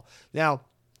Redfall. Now,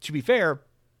 to be fair,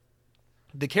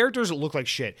 the characters look like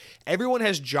shit. Everyone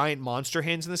has giant monster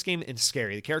hands in this game, and it's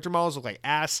scary. The character models look like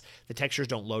ass. The textures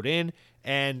don't load in,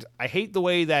 and I hate the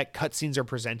way that cutscenes are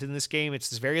presented in this game. It's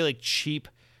this very like cheap,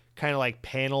 kind of like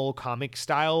panel comic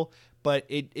style, but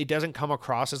it doesn't come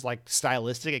across as like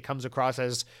stylistic. It comes across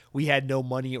as we had no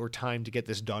money or time to get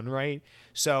this done right.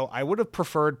 So I would have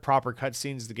preferred proper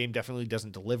cutscenes. The game definitely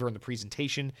doesn't deliver in the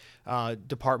presentation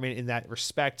department in that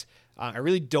respect. I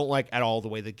really don't like at all the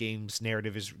way the game's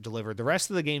narrative is delivered. The rest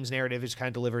of the game's narrative is kind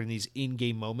of delivered in these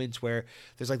in-game moments where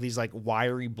there's like these like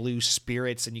wiry blue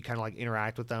spirits and you kind of like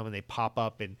interact with them and they pop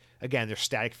up, and again, they're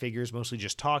static figures, mostly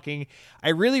just talking. I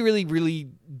really, really, really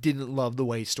didn't love the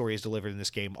way story is delivered in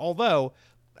this game. Although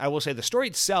I will say the story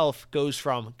itself goes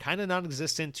from kind of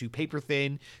non-existent to paper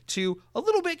thin to a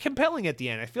little bit compelling at the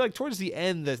end. I feel like towards the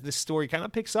end, the story kind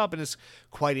of picks up and is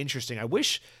quite interesting. I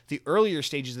wish the earlier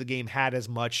stages of the game had as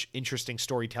much interesting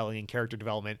storytelling and character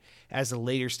development as the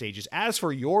later stages. As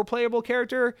for your playable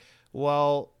character,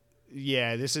 well,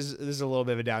 yeah, this is a little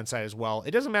bit of a downside as well.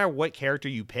 It doesn't matter what character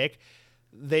you pick.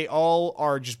 They all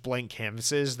are just blank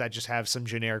canvases that just have some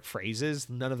generic phrases.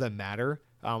 None of them matter.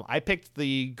 I picked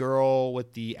the girl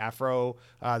with the afro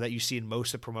that you see in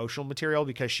most of the promotional material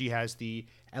because she has the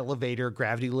elevator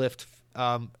gravity lift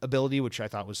ability, which I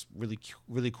thought was really,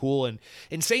 really cool and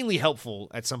insanely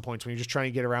helpful at some points when you're just trying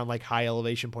to get around like high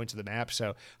elevation points of the map.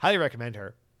 So highly recommend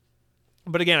her.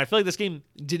 But again, I feel like this game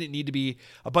didn't need to be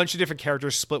a bunch of different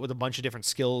characters split with a bunch of different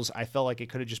skills. I felt like it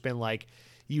could have just been like,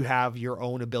 you have your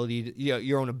own ability,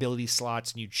 your own ability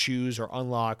slots, and you choose or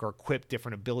unlock or equip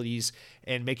different abilities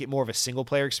and make it more of a single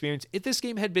player experience. If this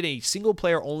game had been a single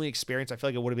player only experience, I feel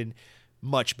like it would have been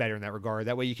much better in that regard.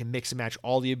 That way you can mix and match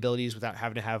all the abilities without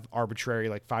having to have arbitrary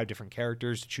like 5 different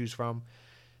characters to choose from.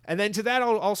 And then to that,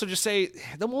 I'll also just say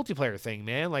the multiplayer thing,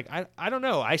 man. Like I don't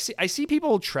know. I see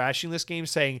people trashing this game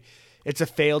saying it's a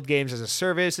failed games as a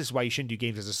service. This is why you shouldn't do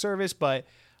games as a service, but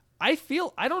I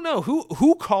don't know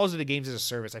who calls it a games as a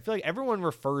service. I feel like everyone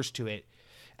refers to it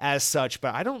as such,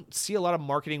 but I don't see a lot of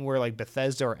marketing where like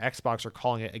Bethesda or Xbox are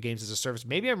calling it a games as a service.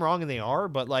 Maybe I'm wrong and they are,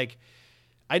 but like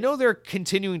I know they're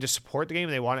continuing to support the game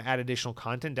and they want to add additional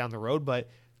content down the road, but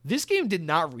this game did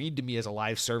not read to me as a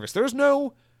live service. There's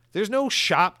no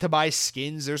shop to buy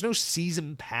skins. There's no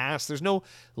season pass. There's no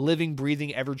living,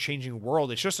 breathing, ever-changing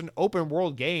world. It's just an open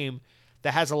world game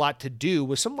that has a lot to do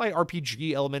with some like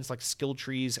RPG elements like skill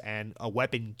trees and a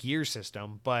weapon gear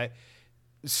system. But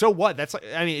so what? That's like,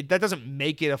 I mean, that doesn't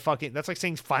make it a fucking, that's like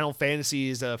saying Final Fantasy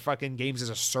is a fucking games as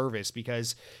a service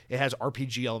because it has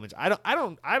RPG elements. I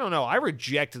don't know. I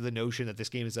reject the notion that this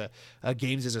game is a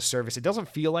games as a service. It doesn't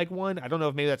feel like one. I don't know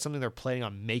if maybe that's something they're planning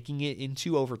on making it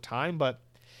into over time, but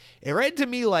it read to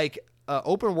me like an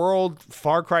open world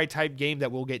Far Cry type game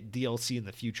that will get DLC in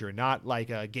the future, not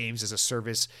like games as a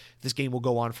service. This game will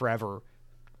go on forever.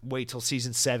 Wait till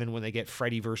season 7 when they get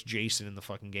Freddy versus Jason in the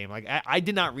fucking game. Like I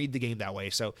did not read the game that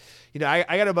way. So,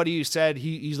 I got a buddy who said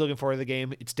he's looking forward to the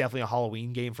game. It's definitely a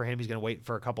Halloween game for him. He's going to wait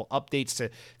for a couple updates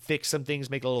to fix some things,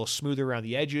 make it a little smoother around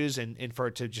the edges, and for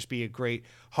it to just be a great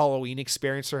Halloween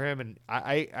experience for him. And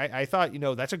I thought,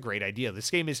 that's a great idea.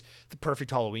 This game is the perfect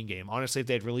Halloween game. Honestly, if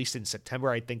they had released it in September,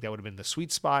 I think that would have been the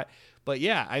sweet spot. But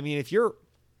yeah, I mean, if you're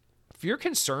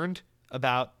concerned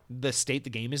about the state the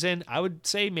game is in, I would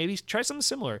say maybe try something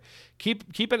similar.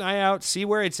 Keep an eye out, see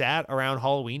where it's at around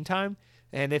Halloween time,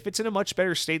 and if it's in a much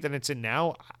better state than it's in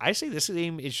now, I say this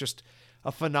game is just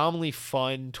a phenomenally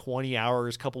fun 20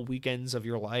 hours, couple weekends of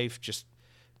your life, just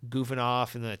goofing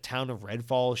off in the town of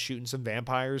Redfall, shooting some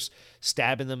vampires,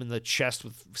 stabbing them in the chest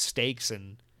with stakes,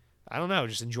 and I don't know,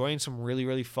 just enjoying some really,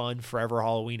 really fun forever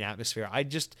Halloween atmosphere. I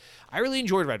really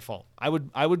enjoyed Redfall. I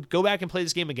would go back and play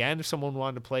this game again if someone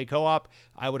wanted to play co-op.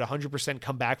 I would 100%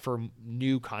 come back for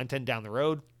new content down the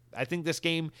road. I think this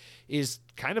game is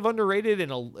kind of underrated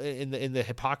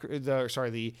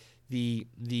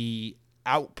the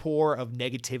outpour of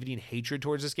negativity and hatred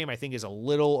towards this game. I think is a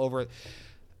little over.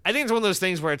 I think it's one of those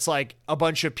things where it's like a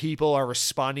bunch of people are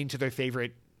responding to their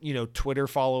favorite Twitter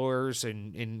followers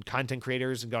and content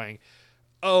creators and going,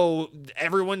 oh,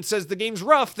 everyone says the game's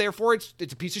rough, therefore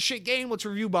it's a piece of shit game. Let's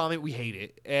review bomb it. We hate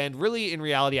it. And really, in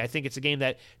reality, I think it's a game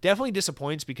that definitely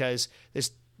disappoints because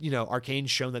this, Arcane's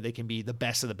shown that they can be the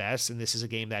best of the best. And this is a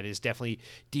game that is definitely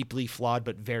deeply flawed,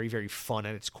 but very, very fun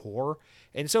at its core.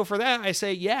 And so for that, I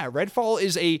say, yeah, Redfall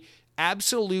is a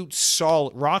absolute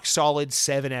rock solid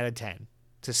 7 out of 10.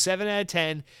 It's a 7 out of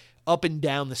 10 up and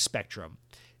down the spectrum.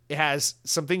 It has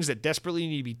some things that desperately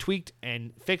need to be tweaked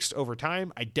and fixed over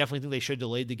time. I definitely think they should have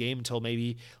delayed the game until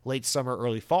maybe late summer,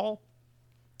 early fall.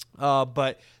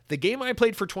 But the game I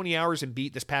played for 20 hours and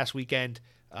beat this past weekend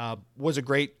was a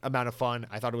great amount of fun.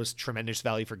 I thought it was tremendous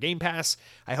value for Game Pass.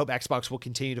 I hope Xbox will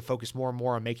continue to focus more and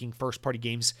more on making first-party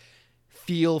games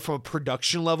feel from a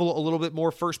production level a little bit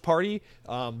more first-party.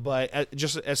 But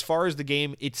just as far as the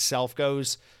game itself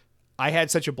goes, I had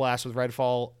such a blast with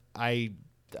Redfall.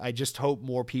 I just hope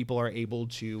more people are able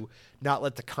to not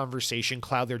let the conversation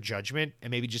cloud their judgment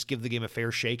and maybe just give the game a fair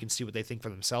shake and see what they think for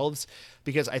themselves.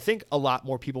 Because I think a lot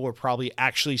more people were probably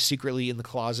actually secretly in the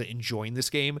closet enjoying this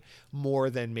game more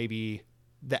than maybe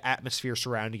the atmosphere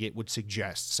surrounding it would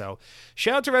suggest. So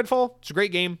shout out to Redfall. It's a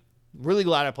great game. Really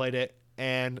glad I played it.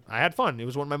 And I had fun. It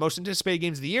was one of my most anticipated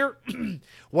games of the year.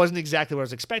 Wasn't exactly what I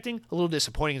was expecting. A little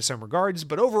disappointing in some regards.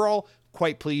 But overall,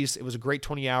 quite pleased. It was a great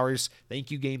 20 hours.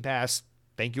 Thank you, Game Pass.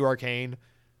 Thank you, Arcane.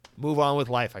 Move on with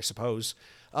life, I suppose.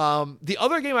 The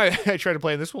other game I tried to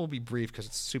play, and this one will be brief because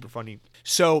it's super funny.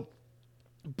 So,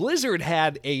 Blizzard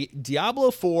had a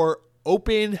Diablo 4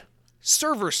 open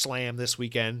server slam this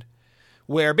weekend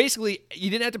where basically you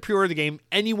didn't have to pre-order the game.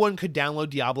 Anyone could download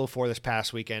Diablo 4 this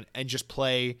past weekend and just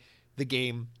play the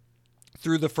game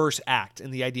through the first act.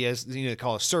 And the idea is, they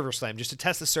call it a server slam, just to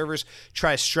test the servers,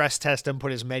 try to stress test them,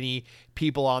 put as many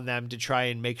people on them to try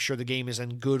and make sure the game is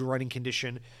in good running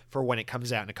condition for when it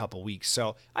comes out in a couple weeks.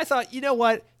 So I thought, you know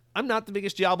what? I'm not the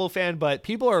biggest Diablo fan, but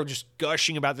people are just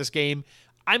gushing about this game.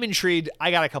 I'm intrigued.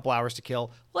 I got a couple hours to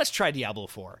kill. Let's try Diablo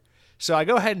 4. So I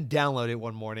go ahead and download it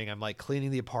one morning. I'm like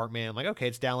cleaning the apartment. I'm like, okay,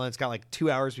 it's downloading. It's got like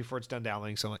 2 hours before it's done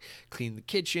downloading. So I'm like cleaning the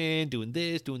kitchen, doing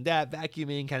this, doing that,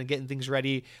 vacuuming, kind of getting things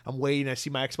ready. I'm waiting. I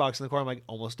see my Xbox in the corner. I'm like,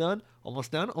 almost done,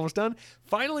 almost done, almost done.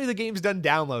 Finally, the game's done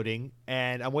downloading,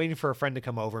 and I'm waiting for a friend to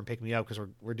come over and pick me up because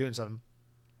we're doing something.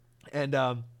 And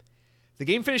the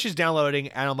game finishes downloading,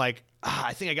 and I'm like,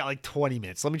 I think I got like 20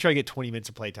 minutes. Let me try to get 20 minutes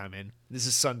of playtime in. This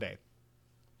is Sunday.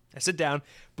 I sit down,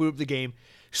 boot up the game.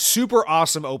 Super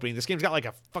awesome opening. This game's got like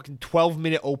a fucking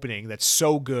 12-minute opening that's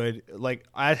so good. Like,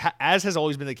 as has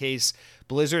always been the case,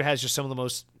 Blizzard has just some of the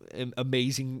most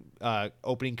amazing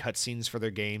opening cutscenes for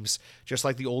their games, just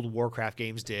like the old Warcraft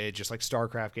games did, just like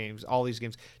StarCraft games, all these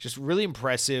games. Just really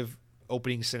impressive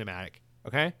opening cinematic.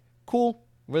 Okay? Cool.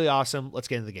 Really awesome. Let's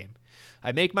get into the game.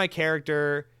 I make my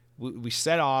character. We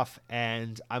set off,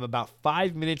 and I'm about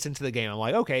 5 minutes into the game. I'm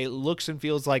like, okay, it looks and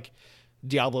feels like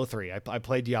Diablo 3. I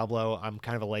played Diablo. I'm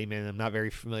kind of a layman. I'm not very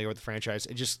familiar with the franchise.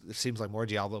 It seems like more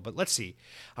Diablo, but let's see.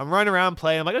 I'm running around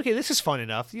playing. I'm like, okay, this is fun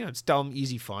enough. You know, it's dumb,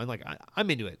 easy fun. Like,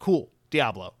 I'm into it. Cool.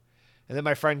 Diablo. And then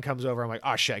my friend comes over. I'm like,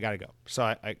 oh, shit, I got to go. So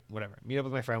I whatever. Meet up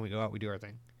with my friend. We go out. We do our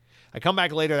thing. I come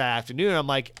back later that afternoon, and I'm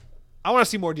like, I want to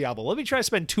see more Diablo. Let me try to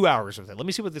spend 2 hours with it. Let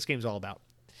me see what this game's all about.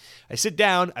 I sit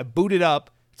down. I boot it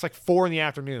up. It's like 4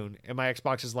 p.m, and my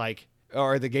Xbox is like,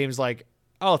 or the game's like,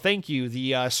 oh, thank you.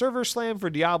 The server slam for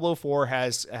Diablo 4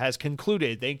 has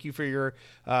concluded. Thank you for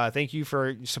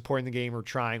supporting the game or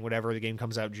trying, whatever. The game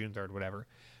comes out June 3rd, whatever.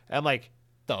 And I'm like,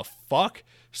 the fuck?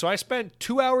 So I spent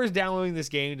 2 hours downloading this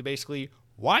game to basically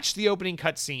watch the opening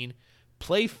cutscene,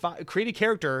 create a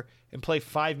character, and play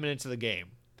 5 minutes of the game.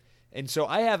 And so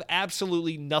I have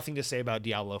absolutely nothing to say about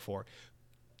Diablo 4.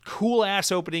 Cool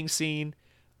ass opening scene.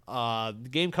 The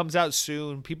game comes out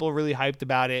soon. People are really hyped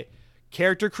about it.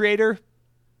 Character creator,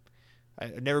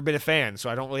 I've never been a fan, so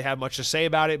I don't really have much to say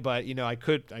about it. But you know, I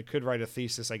could write a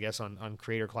thesis, I guess, on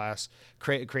created class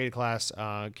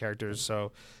characters.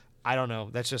 So I don't know.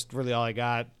 That's just really all I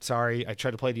got. Sorry, I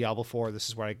tried to play Diablo 4. This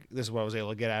is what I was able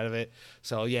to get out of it.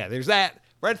 So yeah, there's that.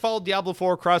 Redfall, Diablo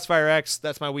 4, Crossfire X.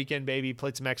 That's my weekend, baby.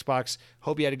 Played some Xbox.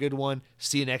 Hope you had a good one.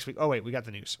 See you next week. Oh wait, we got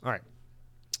the news. All right.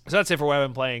 So that's it for what I've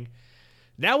been playing.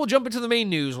 Now we'll jump into the main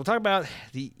news. We'll talk about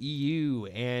the EU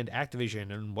and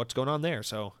Activision and what's going on there.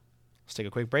 So let's take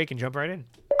a quick break and jump right in.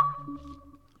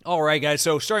 All right, guys.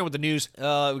 So starting with the news, we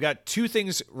got two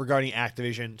things regarding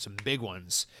Activision, some big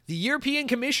ones. The European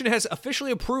Commission has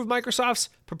officially approved Microsoft's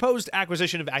proposed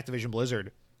acquisition of Activision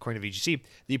Blizzard. According to VGC,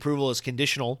 the approval is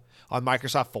conditional on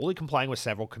Microsoft fully complying with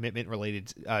several commitments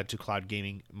related to cloud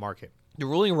gaming market. The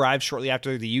ruling arrived shortly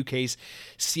after the UK's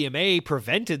CMA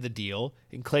prevented the deal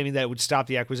in claiming that it would stop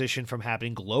the acquisition from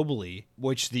happening globally,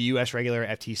 which the US regulator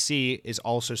FTC is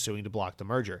also suing to block the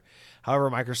merger.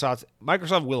 However,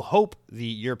 Microsoft will hope the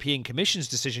European Commission's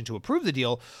decision to approve the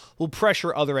deal will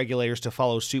pressure other regulators to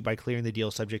follow suit by clearing the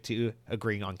deal subject to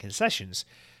agreeing on concessions.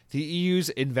 The EU's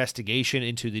investigation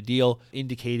into the deal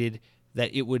indicated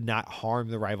that it would not harm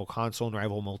the rival console and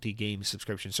rival multi-game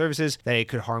subscription services, that it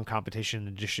could harm competition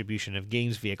and distribution of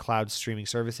games via cloud streaming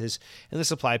services, and the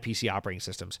supply of PC operating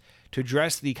systems. To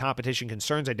address the competition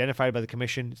concerns identified by the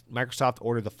Commission, Microsoft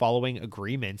ordered the following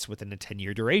agreements within a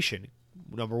 10-year duration.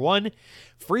 Number one,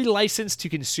 free license to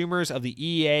consumers of the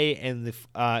EA and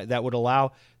that would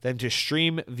allow them to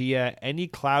stream via any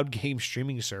cloud game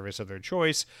streaming service of their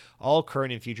choice, all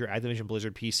current and future Activision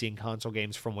Blizzard PC and console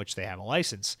games from which they have a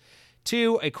license.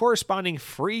 2, a corresponding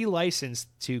free license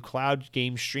to cloud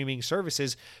game streaming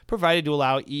services provided to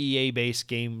allow EA-based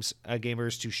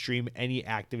gamers to stream any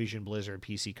Activision Blizzard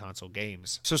PC console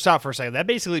games. So stop for a second. That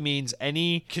basically means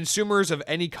any consumers of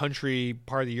any country,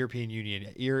 part of the European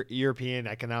Union, European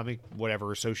Economic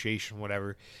whatever, Association,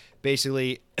 whatever,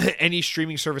 basically any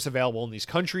streaming service available in these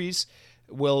countries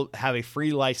will have a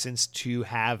free license to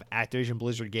have Activision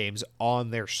Blizzard games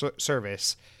on their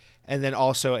service, and then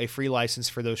also a free license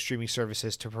for those streaming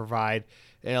services to provide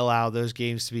and allow those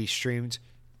games to be streamed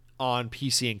on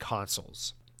PC and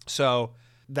consoles. So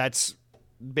that's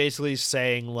basically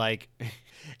saying like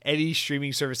any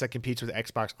streaming service that competes with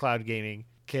Xbox Cloud Gaming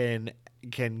can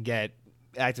get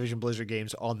Activision Blizzard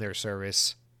games on their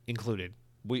service included.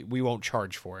 We won't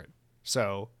charge for it.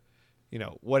 So, you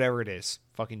know, whatever it is.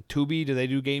 Fucking Tubi, do they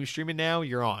do game streaming now?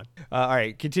 You're on. All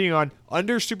right, continuing on.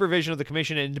 Under supervision of the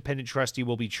Commission, an independent trustee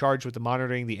will be charged with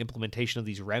monitoring the implementation of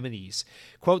these remedies.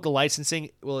 Quote, the licensing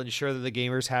will ensure that the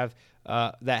gamers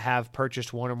have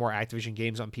purchased one or more Activision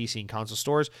games on PC and console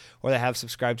stores, or that have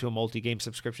subscribed to a multi-game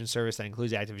subscription service that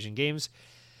includes Activision games,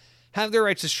 have their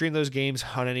rights to stream those games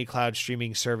on any cloud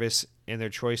streaming service and their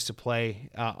choice to play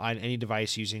on any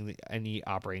device using any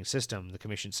operating system, the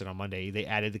Commission said on Monday. They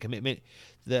added the commitment.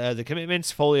 The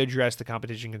commitments fully address the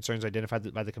competition concerns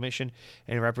identified by the Commission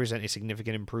and represent a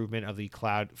significant improvement of the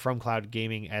cloud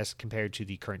gaming as compared to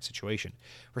the current situation.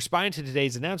 Responding to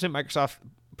today's announcement, Microsoft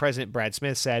President Brad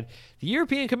Smith said, the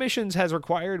European Commission has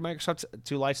required Microsoft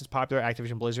to license popular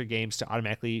Activision Blizzard games to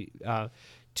automatically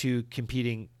to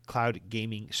competing cloud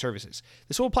gaming services.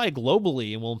 This will apply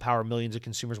globally and will empower millions of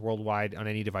consumers worldwide on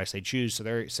any device they choose. So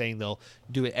they're saying they'll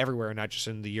do it everywhere, not just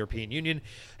in the European Union.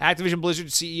 Activision Blizzard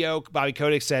CEO Bobby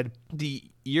Kotick said the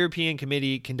European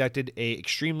Committee conducted an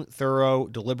extremely thorough,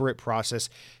 deliberate process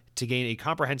to gain a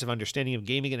comprehensive understanding of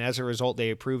gaming, and as a result, they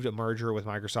approved a merger with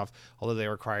Microsoft, although they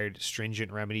required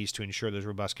stringent remedies to ensure there's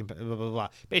robust blah, blah, blah.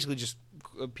 Basically just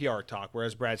PR talk,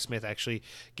 whereas Brad Smith actually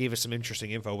gave us some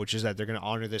interesting info, which is that they're going to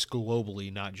honor this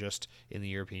globally, not just in the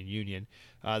European Union.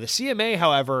 The CMA,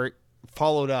 however,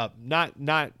 followed up, not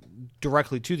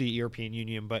directly to the European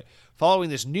Union, but following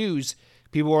this news,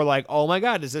 people were like, oh my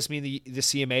God, does this mean the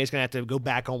CMA is going to have to go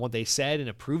back on what they said and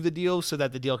approve the deal so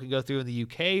that the deal can go through in the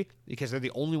UK? Because they're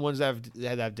the only ones that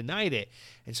have denied it.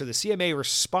 And so the CMA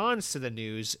responds to the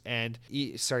news, and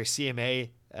CMA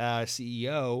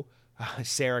CEO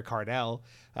Sarah Cardell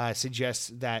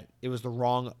suggests that it was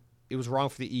wrong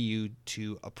for the EU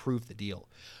to approve the deal.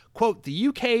 Quote, the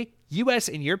UK, US,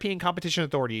 and European competition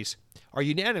authorities are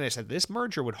unanimous that this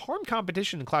merger would harm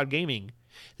competition in cloud gaming.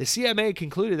 The CMA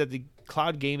concluded that the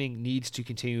cloud gaming needs to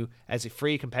continue as a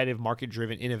free, competitive,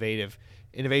 market-driven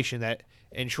innovation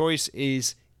and choice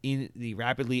is in the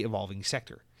rapidly evolving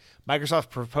sector. Microsoft's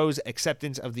proposed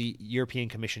acceptance of the European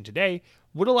Commission today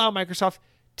would allow Microsoft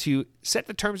to set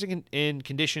the terms and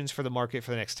conditions for the market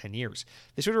for the next 10 years.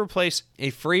 This would replace a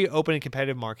free, open, and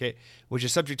competitive market, which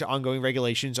is subject to ongoing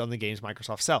regulations on the games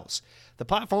Microsoft sells, the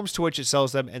platforms to which it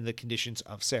sells them, and the conditions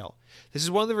of sale. This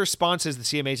is one of the responses the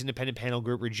CMA's independent panel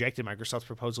group rejected Microsoft's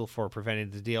proposal for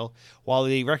preventing the deal. While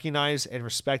they recognize and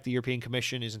respect the European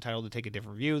Commission is entitled to take a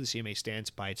different view, the CMA stands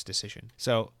by its decision.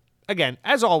 So, again,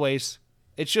 as always,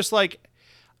 it's just like,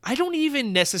 I don't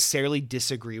even necessarily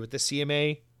disagree with the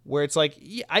CMA, where it's like,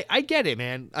 yeah, I get it,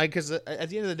 man. Because at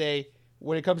the end of the day,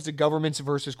 when it comes to governments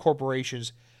versus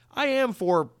corporations, I am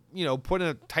for, putting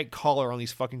a tight collar on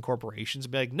these fucking corporations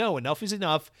and be like, no, enough is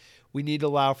enough. We need to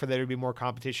allow for there to be more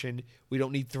competition. We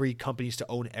don't need 3 companies to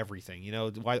own everything.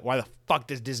 Why the fuck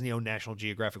does Disney own National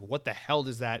Geographic? What the hell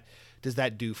does that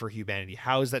do for humanity?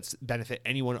 How does that benefit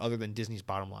anyone other than Disney's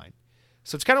bottom line?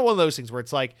 So it's kind of one of those things where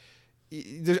it's like,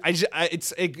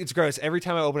 it's gross. Every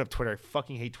time I open up Twitter, I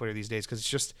fucking hate Twitter these days because it's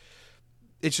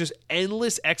just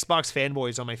endless Xbox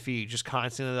fanboys on my feed, just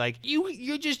constantly like,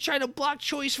 you're just trying to block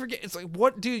choice for It's like,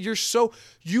 what, dude?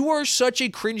 You are such a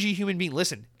cringy human being.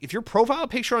 Listen, if your profile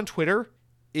picture on Twitter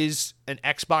is an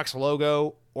Xbox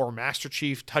logo or Master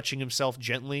Chief touching himself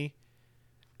gently,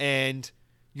 and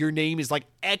your name is like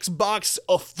Xbox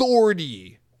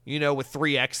Authority, with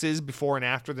 3 X's before and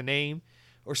after the name,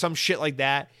 or some shit like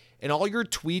that, and all your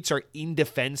tweets are in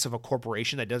defense of a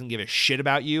corporation that doesn't give a shit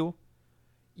about you,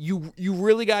 you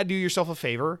really got to do yourself a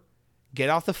favor,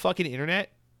 get off the fucking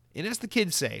internet, and as the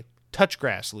kids say, touch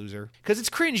grass, loser. Because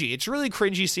it's cringy. It's really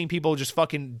cringy seeing people just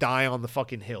fucking die on the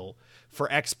fucking hill for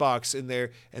Xbox in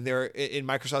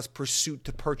Microsoft's pursuit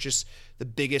to purchase the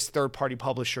biggest third-party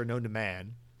publisher known to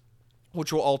man,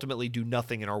 which will ultimately do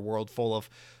nothing in our world full of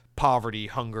poverty,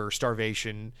 hunger,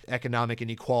 starvation, economic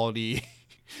inequality,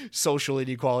 social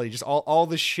inequality, just all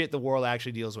the shit the world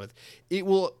actually deals with. It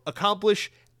will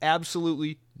accomplish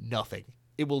absolutely nothing.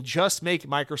 It will just make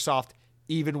Microsoft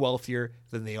even wealthier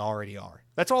than they already are.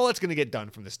 That's all that's going to get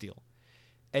done from this deal.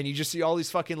 And you just see all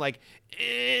these fucking like,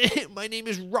 my name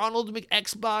is Ronald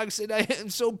McXbox and I am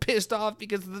so pissed off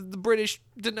because the British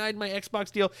denied my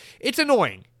Xbox deal. It's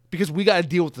annoying because we got to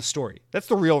deal with the story. That's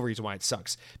the real reason why it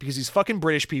sucks. Because these fucking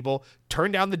British people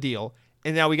turned down the deal,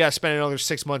 and now we got to spend another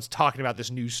 6 months talking about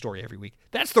this news story every week.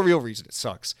 That's the real reason it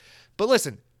sucks. But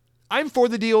listen, I'm for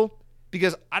the deal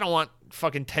because I don't want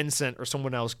fucking Tencent or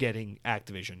someone else getting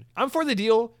Activision. I'm for the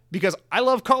deal because I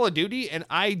love Call of Duty, and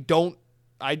I'm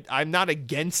not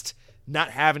against not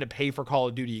having to pay for Call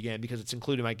of Duty again because it's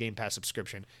included in my Game Pass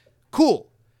subscription.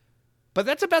 Cool. But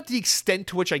that's about the extent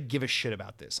to which I give a shit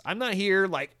about this. I'm not here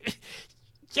like,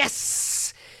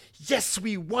 yes,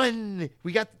 we won.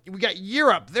 We got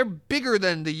Europe. They're bigger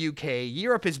than the UK.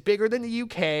 Europe is bigger than the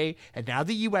UK. And now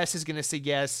the US is going to say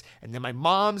yes. And then my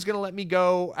mom's going to let me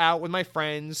go out with my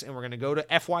friends. And we're going to go to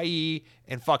FYE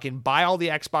and fucking buy all the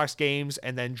Xbox games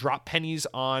and then drop pennies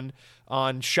on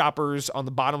shoppers on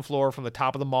the bottom floor from the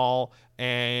top of the mall.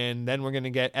 And then we're going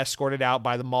to get escorted out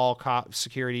by the mall cop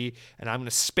security. And I'm going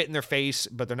to spit in their face,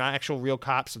 but they're not actual real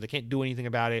cops, so they can't do anything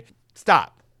about it.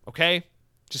 Stop, okay?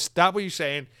 Just stop what you're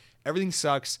saying. Everything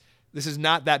sucks. This is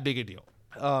not that big a deal.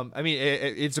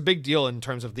 It's a big deal in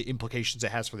terms of the implications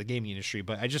it has for the gaming industry,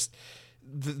 but I just,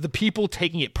 the people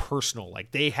taking it personal, like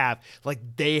they have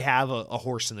a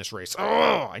horse in this race.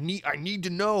 Oh, I need to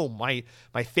know my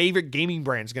favorite gaming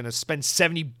brand is going to spend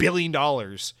 $70 billion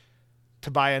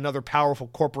to buy another powerful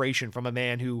corporation from a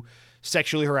man who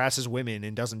sexually harasses women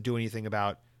and doesn't do anything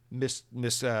about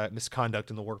misconduct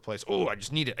in the workplace. Oh, I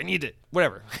just need it. I need it.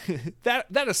 Whatever.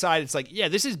 that aside, it's like, yeah,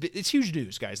 it's huge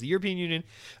news, guys. The European Union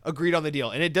agreed on the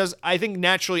deal. And it does, I think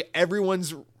naturally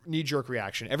everyone's knee-jerk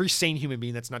reaction, every sane human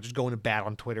being that's not just going to bat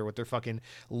on Twitter with their fucking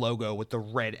logo, with the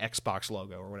red Xbox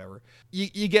logo or whatever.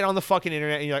 You get on the fucking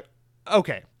internet and you're like,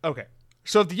 okay.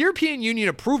 So if the European Union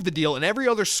approved the deal and every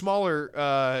other smaller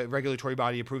regulatory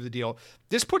body approved the deal,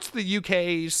 this puts the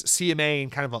UK's CMA in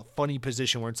kind of a funny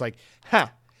position where it's like,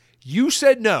 you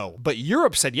said no, but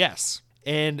Europe said yes.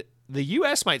 And the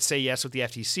US might say yes with the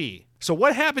FTC. So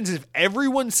what happens if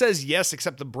everyone says yes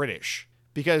except the British?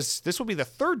 Because this will be the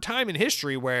third time in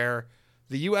history where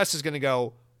the US is going to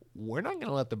go, we're not going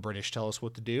to let the British tell us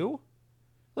what to do.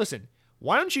 Listen,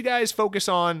 why don't you guys focus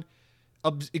on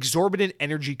exorbitant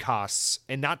energy costs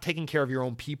and not taking care of your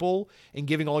own people and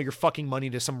giving all your fucking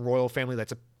money to some royal family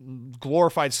that's a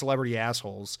glorified celebrity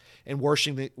assholes and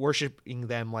worshiping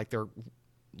them like they're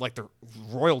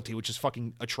royalty, which is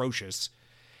fucking atrocious,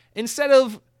 instead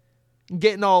of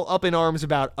getting all up in arms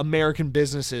about American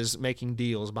businesses making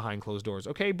deals behind closed doors.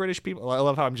 Okay, British people. I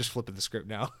love how I'm just flipping the script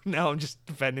now. Now I'm just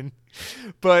defending.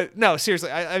 But no,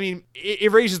 seriously, I mean,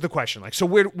 it raises the question, like, so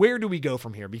where do we go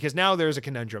from here? Because now there's a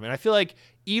conundrum. And I feel like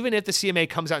even if the CMA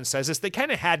comes out and says this, they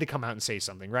kind of had to come out and say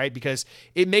something, right? Because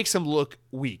it makes them look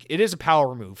weak. It is a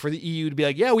power move for the EU to be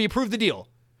like, yeah, we approved the deal.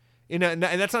 And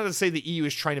that's not to say the EU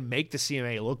is trying to make the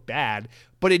CMA look bad,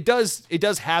 but it does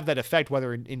have that effect,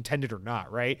 whether intended or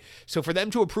not, right? So for them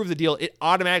to approve the deal, it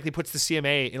automatically puts the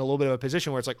CMA in a little bit of a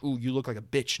position where it's like, ooh, you look like a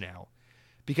bitch now.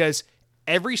 Because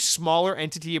every smaller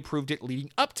entity approved it leading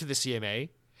up to the CMA.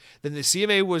 Then the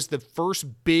CMA was the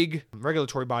first big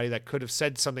regulatory body that could have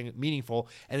said something meaningful,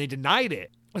 and they denied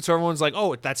it. And so everyone's like,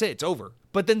 oh, that's it, it's over.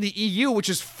 But then the EU, which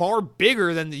is far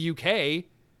bigger than the UK,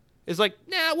 is like,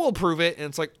 nah, we'll approve it. And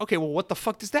it's like, okay, well, what the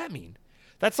fuck does that mean?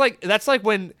 That's like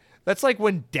when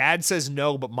dad says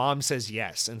no, but mom says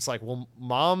yes. And it's like, well,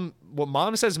 what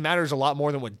mom says matters a lot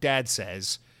more than what dad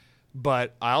says.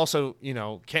 But I also,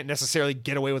 can't necessarily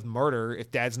get away with murder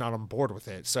if dad's not on board with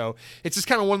it. So it's just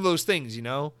kind of one of those things,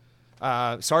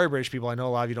 Sorry, British people. I know a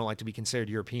lot of you don't like to be considered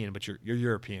European, but you're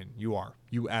European. You are.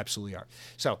 You absolutely are.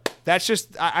 So that's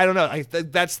just, I don't know.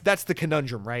 That's the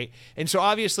conundrum, right? And so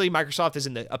obviously Microsoft is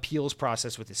in the appeals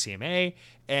process with the CMA,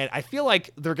 and I feel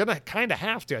like they're going to kind of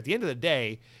have to. At the end of the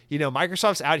day,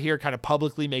 Microsoft's out here kind of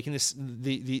publicly making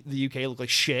the UK look like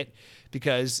shit,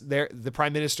 because the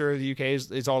Prime Minister of the UK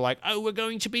is all like, oh, we're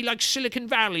going to be like Silicon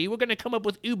Valley. We're going to come up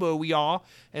with Uber, we are.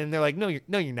 And they're like, no, you're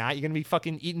not. You're going to be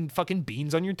fucking eating fucking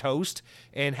beans on your toast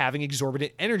and having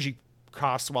exorbitant energy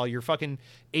costs while your fucking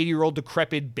 80-year-old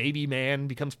decrepit baby man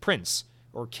becomes prince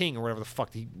or king or whatever the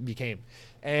fuck he became.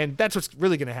 And that's what's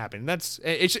really going to happen.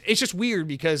 It's just weird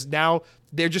because now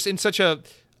they're just in such a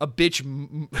bitch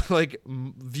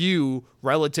view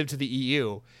relative to the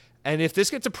EU. And if this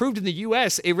gets approved in the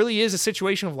US, it really is a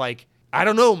situation of like, I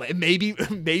don't know, maybe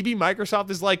Microsoft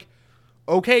is like,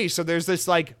 okay, so there's this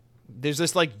UK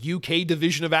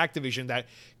division of Activision that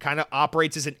kind of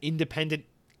operates as an independent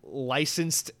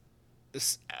licensed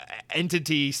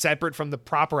entity separate from the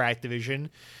proper Activision.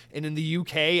 And in the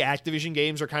UK, Activision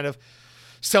games are kind of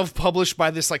self-published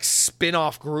by this like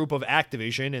spin-off group of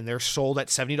Activision, and they're sold at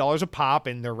 $70 a pop,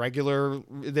 and they're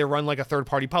run like a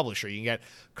third-party publisher. You can get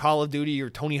Call of Duty or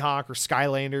Tony Hawk or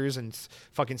Skylanders and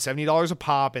fucking $70 a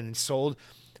pop, and it's sold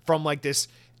from like this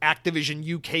Activision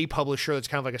UK publisher that's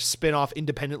kind of like a spin-off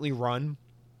independently run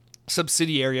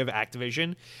subsidiary of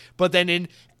Activision. But then in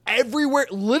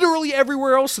literally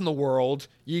everywhere else in the world,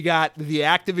 you got the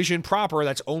Activision proper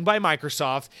that's owned by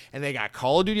Microsoft, and they got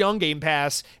Call of Duty on Game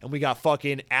Pass, and we got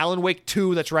fucking Alan Wake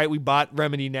 2. That's right, we bought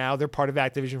Remedy now. They're part of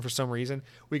Activision for some reason.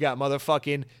 We got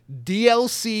motherfucking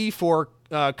DLC for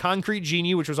Concrete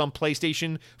Genie, which was on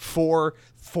PlayStation 4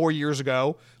 years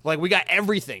ago. Like, we got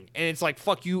everything, and it's like,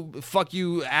 fuck you,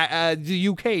 the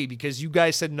UK, because you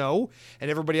guys said no, and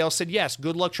everybody else said yes.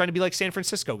 Good luck trying to be like San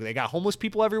Francisco. They got homeless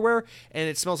people everywhere, and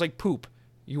it smells like poop.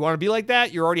 You want to be like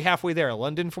that? You're already halfway there.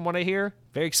 London, from what I hear,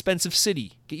 very expensive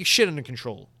city. Get your shit under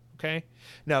control, okay?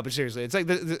 No, but seriously, it's like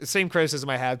the same criticism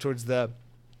I have towards the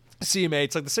CMA.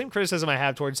 It's like the same criticism I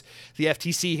have towards the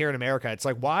FTC here in America. It's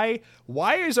like, why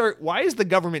is the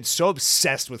government so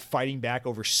obsessed with fighting back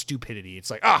over stupidity? It's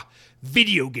like,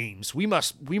 video games. We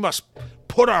must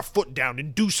put our foot down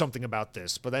and do something about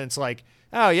this. But then it's like,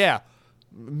 oh yeah,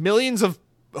 millions of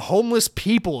homeless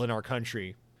people in our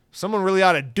country. Someone really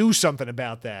ought to do something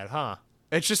about that, huh?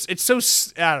 It's so,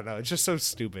 I don't know. It's just so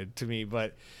stupid to me,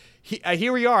 but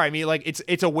here we are. I mean, like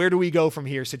it's a where do we go from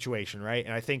here situation, right?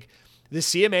 And I think the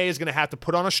CMA is going to have to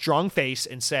put on a strong face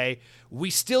and say, we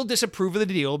still disapprove of the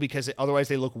deal because otherwise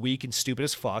they look weak and stupid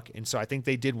as fuck. And so I think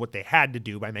they did what they had to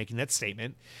do by making that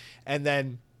statement. And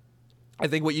then I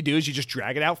think what you do is you just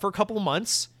drag it out for a couple of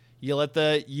months. You let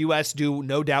the U.S. do,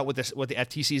 no doubt, what the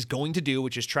FTC is going to do,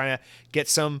 which is trying to get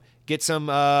some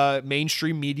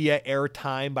mainstream media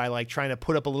airtime by like trying to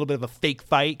put up a little bit of a fake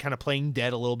fight, kind of playing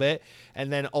dead a little bit,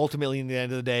 and then ultimately, in the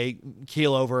end of the day,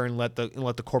 keel over and let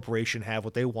the corporation have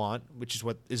what they want, which is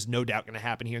what is no doubt going to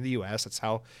happen here in the U.S. That's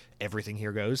how everything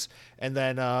here goes, and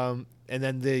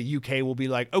then the UK will be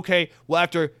like, okay, well,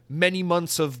 after many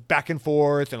months of back and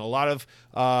forth and a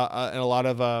lot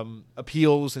of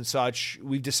appeals and such,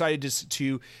 we've decided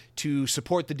to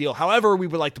support the deal. However, we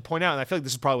would like to point out, and I feel like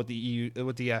this is probably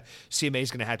what the CMA is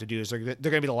going to have to do, is they're going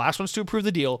to be the last ones to approve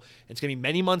the deal. It's going to be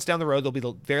many months down the road. They'll be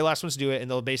the very last ones to do it,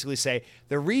 and they'll basically say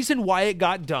the reason why it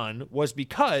got done was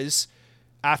because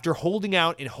after holding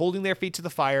out and holding their feet to the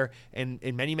fire and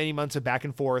in many, many months of back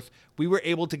and forth, we were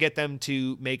able to get them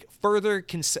to make further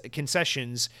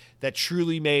concessions that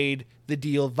truly made the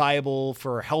deal viable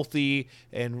for healthy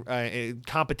and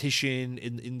competition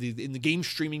in the game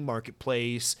streaming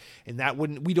marketplace. And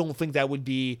we don't think that would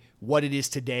be what it is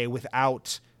today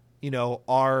without,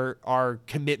 our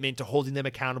commitment to holding them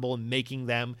accountable and making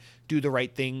them do the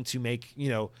right thing to make,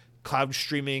 cloud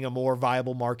streaming a more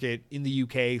viable market in the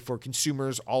UK for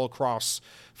consumers all across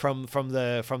from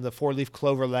the 4-leaf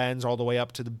clover lands all the way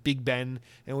up to the Big Ben,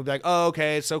 and we'll be like, oh,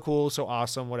 okay, it's so cool, so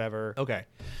awesome, whatever. Okay,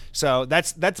 so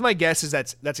that's my guess is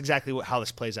that's exactly how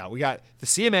this plays out. We got the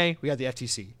CMA, we got the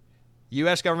FTC.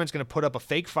 U.S. government's going to put up a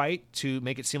fake fight to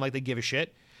make it seem like they give a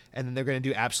shit, and then they're going to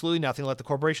do absolutely nothing, let the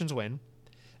corporations win,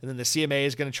 and then the CMA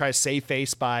is going to try to save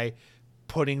face by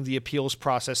putting the appeals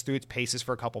process through its paces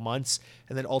for a couple months,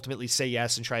 and then ultimately say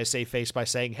yes and try to save face by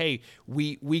saying, hey,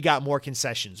 we got more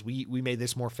concessions. We made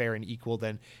this more fair and equal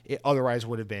than it otherwise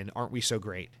would have been. Aren't we so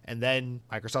great? And then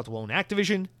Microsoft will own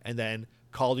Activision, and then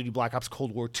Call of Duty Black Ops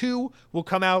Cold War II will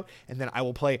come out, and then I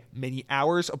will play many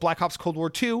hours of Black Ops Cold War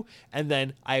II, and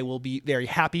then I will be very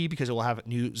happy because it will have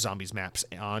new Zombies maps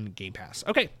on Game Pass.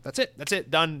 Okay, that's it.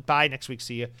 Done. Bye. Next week.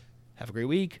 See ya. Have a great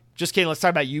week. Just kidding. Let's talk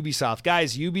about Ubisoft.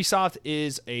 Guys, Ubisoft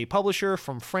is a publisher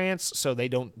from France, so they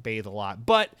don't bathe a lot,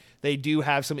 but they do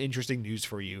have some interesting news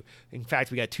for you. In fact,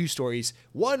 we got two stories,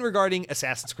 one regarding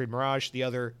Assassin's Creed Mirage, the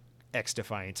other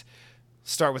X-Defiant.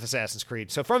 Start with Assassin's Creed.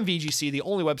 So from VGC, the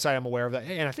only website I'm aware of that,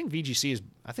 and I think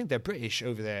they're British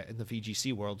over there in the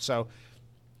VGC world, so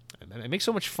I make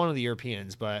so much fun of the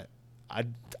Europeans, but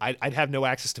I'd have no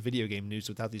access to video game news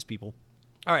without these people.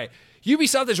 All right,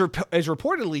 Ubisoft is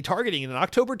reportedly targeting an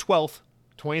October 12th,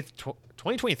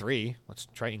 2023, let's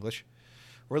try English,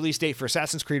 release date for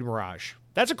Assassin's Creed Mirage.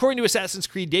 That's according to Assassin's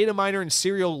Creed data miner and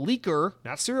serial leaker,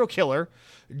 not serial killer,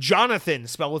 Jonathan,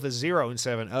 spelled with a 0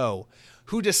 instead of an O,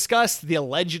 who discussed the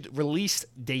alleged release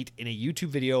date in a YouTube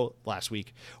video last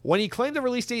week. When he claimed the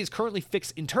release date is currently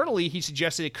fixed internally, he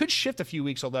suggested it could shift a few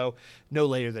weeks, although no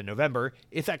later than November,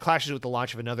 if that clashes with the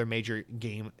launch of another major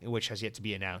game, which has yet to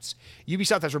be announced.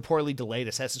 Ubisoft has reportedly delayed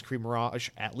Assassin's Creed Mirage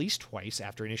at least twice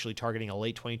after initially targeting a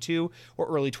late 22 or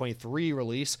early 23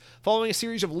 release. Following a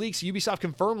series of leaks, Ubisoft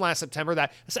confirmed last September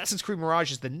that Assassin's Creed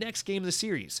Mirage is the next game in the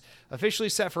series. Officially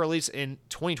set for release in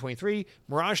 2023,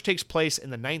 Mirage takes place in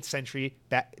the 9th century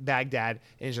Baghdad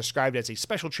and is described as a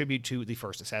special tribute to the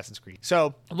first Assassin's Creed.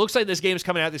 So it looks like this game is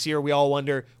coming out this year. We all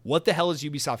wonder, what the hell has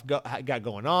Ubisoft got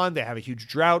going on? They have a huge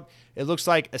drought. It looks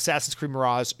like Assassin's Creed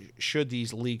Mirage, should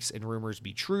these leaks and rumors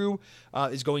be true,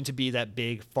 is going to be that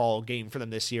big fall game for them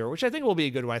this year, which I think will be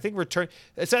a good one. I think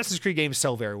Assassin's Creed games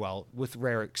sell very well, with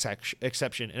rare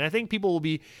exception, and I think people will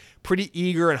be pretty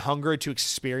eager and hungry to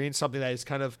experience something that is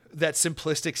kind of that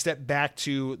simplistic step back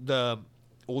to the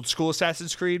old school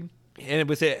Assassin's Creed. And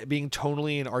with it being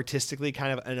tonally and artistically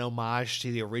kind of an homage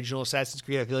to the original Assassin's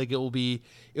Creed, I feel like it'll be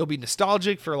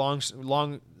nostalgic for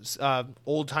long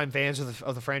old time fans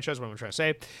of the franchise. What I'm trying to say,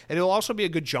 and it'll also be a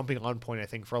good jumping on point, I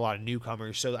think, for a lot of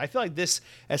newcomers. So I feel like this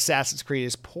Assassin's Creed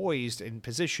is poised and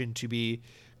positioned to be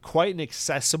quite an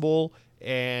accessible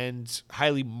and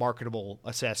highly marketable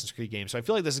Assassin's Creed game. So I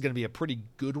feel like this is going to be a pretty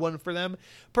good one for them,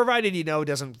 provided, it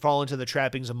doesn't fall into the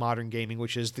trappings of modern gaming,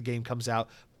 which is the game comes out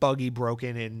buggy,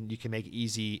 broken, and you can make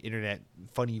easy internet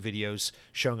funny videos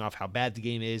showing off how bad the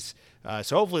game is.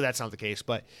 So hopefully that's not the case,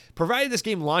 but provided this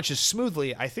game launches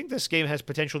smoothly, I think this game has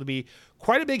potential to be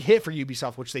quite a big hit for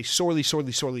Ubisoft, which they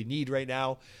sorely need right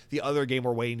now. The other game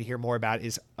we're waiting to hear more about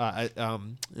is Avatar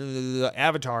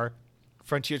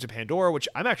Frontiers of Pandora, which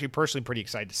I'm actually personally pretty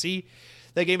excited to see.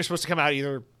 That game is supposed to come out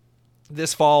either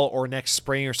this fall or next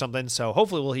spring or something. So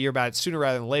hopefully we'll hear about it sooner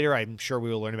rather than later. I'm sure we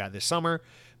will learn about it this summer.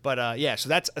 But yeah, so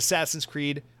that's Assassin's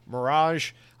Creed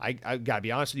Mirage. I got to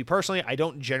be honest with you personally, I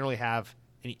don't generally have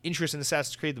any interest in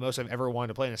Assassin's Creed. The most I've ever wanted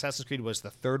to play in Assassin's Creed was the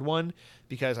third one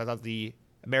because I thought the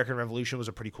American Revolution was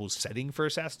a pretty cool setting for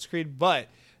Assassin's Creed. But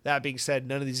that being said,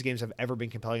 none of these games have ever been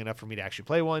compelling enough for me to actually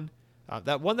play one.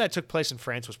 That one that took place in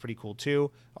France was pretty cool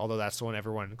too, although that's the one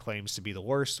everyone claims to be the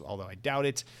worst, although I doubt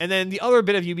it. And then the other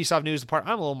bit of Ubisoft news, the part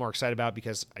I'm a little more excited about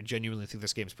because I genuinely think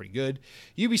this game is pretty good.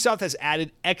 Ubisoft has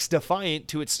added X-Defiant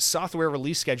to its software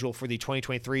release schedule for the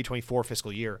 2023-24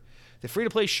 fiscal year. The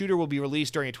free-to-play shooter will be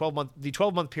released during the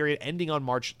 12-month period ending on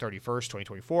March 31st,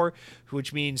 2024,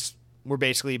 which means we're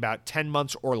basically about 10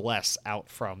 months or less out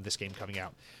from this game coming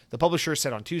out. The publisher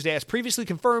said on Tuesday, as previously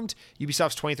confirmed,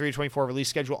 Ubisoft's 23-24 release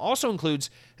schedule also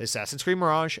includes Assassin's Creed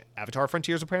Mirage, Avatar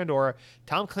Frontiers of Pandora,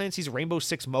 Tom Clancy's Rainbow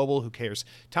Six Mobile, who cares,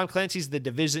 Tom Clancy's The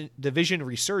Division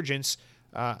Resurgence,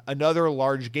 another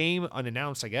large game,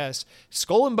 unannounced, I guess,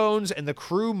 Skull and Bones, and the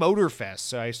Crew Motorfest.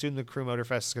 So I assume the Crew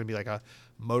Motorfest is going to be like a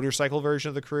motorcycle version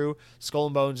of the Crew. Skull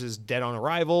and Bones is dead on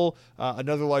arrival.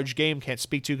 Another large game, can't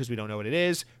speak to because we don't know what it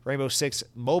is. Rainbow Six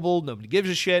Mobile, nobody gives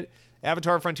a shit.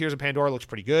 Avatar Frontiers of Pandora looks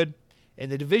pretty good.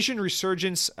 And the Division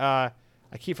Resurgence, I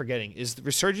keep forgetting, is the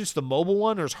Resurgence the mobile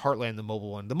one or is Heartland the mobile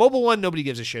one? The mobile one nobody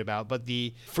gives a shit about, but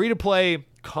the free-to-play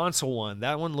console one,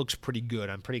 that one looks pretty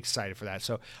good. I'm pretty excited for that.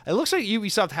 So it looks like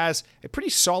Ubisoft has a pretty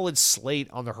solid slate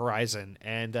on the horizon,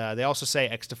 and they also say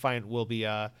X-Defiant will be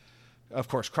of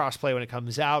course, crossplay when it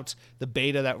comes out. The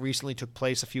beta that recently took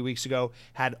place a few weeks ago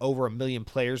had over 1 million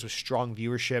players with strong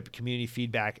viewership, community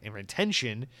feedback, and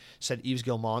retention, said Yves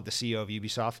Guillemot, the CEO of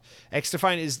Ubisoft.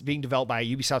 X-Defiant is being developed by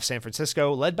Ubisoft San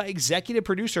Francisco, led by executive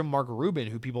producer Mark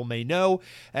Rubin, who people may know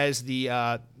as the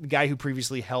guy who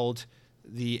previously held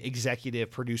the executive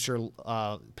producer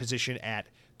position at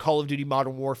Call of Duty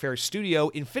Modern Warfare studio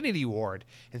Infinity Ward.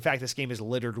 In fact, this game is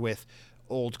littered with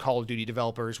old Call of Duty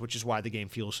developers, which is why the game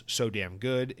feels so damn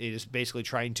good. It is basically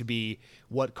trying to be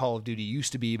what Call of Duty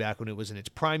used to be back when it was in its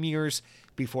prime years,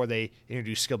 before they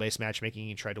introduced skill-based matchmaking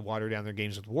and tried to water down their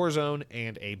games with Warzone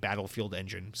and a Battlefield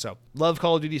engine. So, love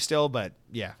Call of Duty still, but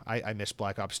yeah, I miss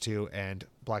Black Ops 2 and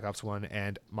Black Ops 1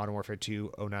 and Modern Warfare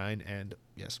 2 09, and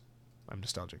yes, I'm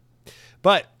nostalgic.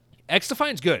 But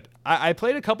X-Defiant's good. I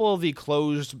played a couple of the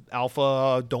closed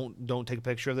alpha, don't take a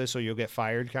picture of this or you'll get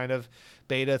fired kind of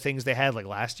beta things they had like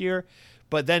last year.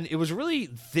 But then it was really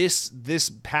this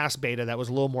past beta that was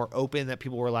a little more open, that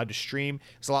people were allowed to stream.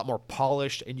 It's a lot more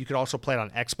polished, and you could also play it on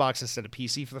Xbox instead of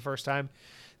PC for the first time,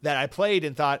 that I played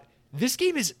and thought, this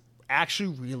game is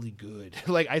actually really good.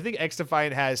 Like, I think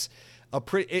X-Defiant has a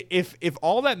pretty, if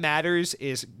all that matters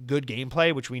is good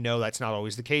gameplay, which we know that's not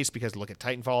always the case because look at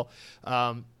Titanfall,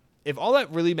 if all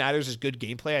that really matters is good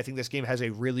gameplay, I think this game has a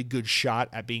really good shot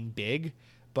at being big.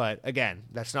 But again,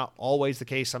 that's not always the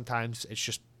case. Sometimes it's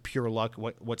just pure luck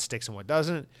what sticks and what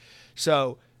doesn't.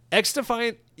 So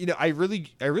X-Defiant, I really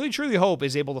truly hope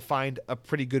is able to find a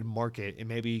pretty good market and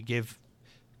maybe give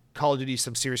Call of Duty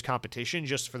some serious competition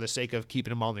just for the sake of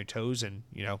keeping them on their toes and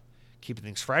keeping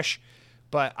things fresh.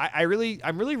 But I'm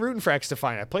really rooting for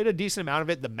X-Defiant. I played a decent amount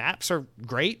of it. The maps are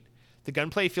great. The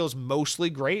gunplay feels mostly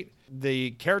great.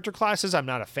 The character classes I'm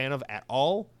not a fan of at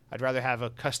all. I'd rather have a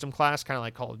custom class, kind of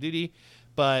like Call of Duty,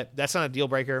 but that's not a deal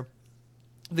breaker.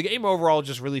 The game overall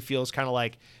just really feels kind of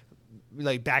like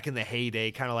back in the heyday,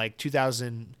 kind of like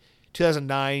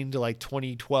 2009 to like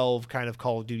 2012 kind of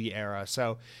Call of Duty era.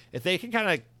 So if they can kind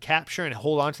of capture and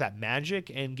hold on to that magic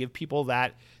and give people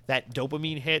that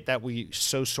dopamine hit that we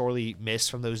so sorely miss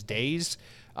from those days,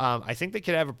 I think they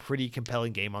could have a pretty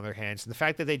compelling game on their hands. And the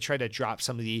fact that they try to drop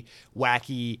some of the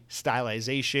wacky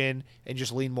stylization and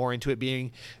just lean more into it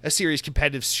being a serious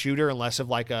competitive shooter and less of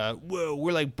like whoa,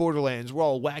 we're like Borderlands, we're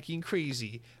all wacky and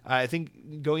crazy. I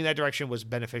think going that direction was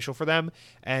beneficial for them,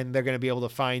 and they're going to be able to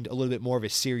find a little bit more of a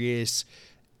serious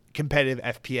competitive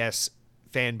FPS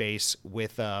fan base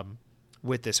with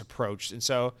this approach. And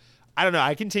so I don't know.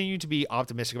 I continue to be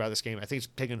optimistic about this game. I think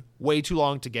it's taken way too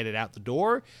long to get it out the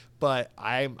door, but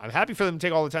I'm happy for them to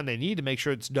take all the time they need to make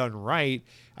sure it's done right.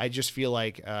 I just feel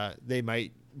like they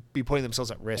might be putting themselves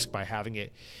at risk by having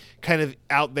it kind of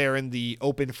out there in the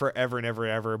open forever and ever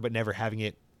and ever, but never having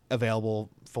it available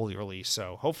fully released.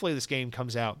 So hopefully this game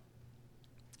comes out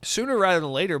sooner rather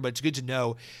than later, but it's good to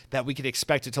know that we could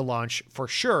expect it to launch for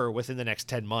sure within the next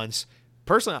 10 months.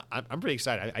 Personally, I'm pretty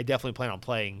excited. I definitely plan on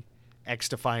playing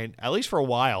X-Defiant, at least for a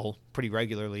while, pretty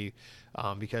regularly,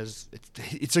 because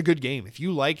it's a good game. If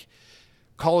you like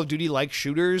Call of Duty like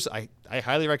shooters, I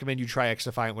highly recommend you try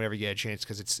X-Defiant whenever you get a chance,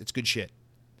 because it's good shit.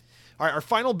 All right, our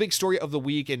final big story of the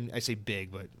week, and I say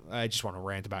big, but I just want to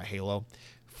rant about Halo.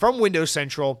 From Windows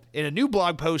Central, in a new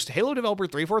blog post, Halo developer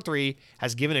 343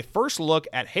 has given a first look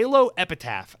at Halo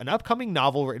Epitaph, an upcoming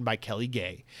novel written by Kelly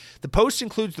Gay. The post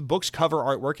includes the book's cover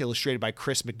artwork illustrated by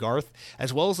Chris McGarth,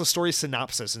 as well as the story's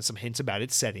synopsis and some hints about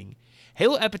its setting.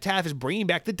 Halo Epitaph is bringing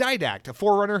back the Didact, a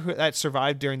Forerunner that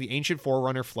survived during the ancient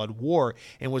Forerunner Flood War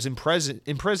and was imprisoned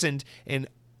and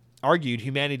arguing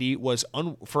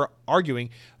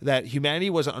that humanity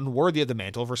was unworthy of the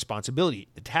mantle of responsibility.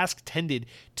 The task tended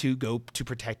to go to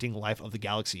protecting life of the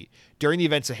galaxy. During the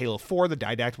events of Halo 4, the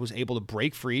Didact was able to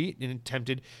break free and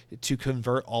attempted to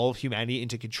convert all of humanity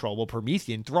into controllable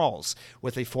Promethean thralls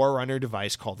with a Forerunner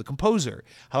device called the Composer.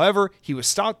 However, he was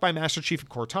stopped by Master Chief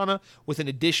Cortana with an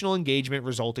additional engagement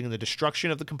resulting in the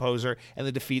destruction of the Composer and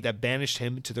the defeat that banished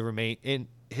him to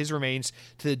his remains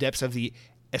to the depths of the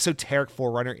esoteric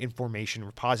Forerunner information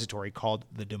repository called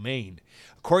the Domain.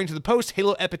 According to the post,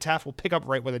 Halo Epitaph will pick up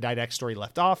right where the Didact story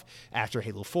left off after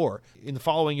Halo 4. In the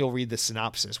following, you'll read the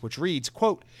synopsis, which reads,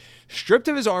 quote, stripped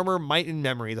of his armor, might, and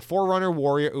memory, the Forerunner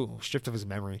warrior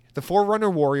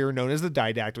known as the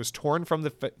Didact was torn from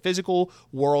the physical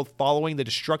world following the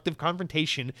destructive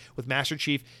confrontation with Master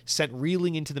Chief, sent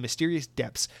reeling into the mysterious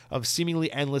depths of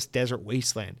seemingly endless desert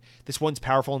wasteland. This once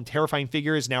powerful and terrifying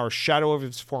figure is now a shadow of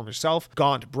his former self,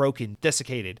 gaunt, broken,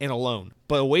 desiccated, and alone.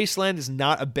 But the wasteland is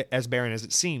not as barren as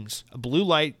it seems. A blue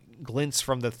light glints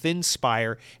from the thin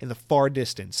spire in the far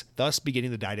distance, thus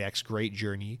beginning the Didact's great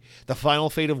journey, the final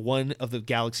fate of one of the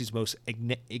galaxy's most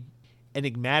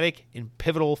enigmatic and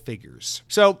pivotal figures.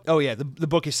 So, the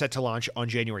book is set to launch on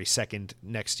January 2nd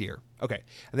next year. Okay,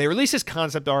 and they released this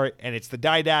concept art, and it's the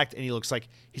Didact, and he looks like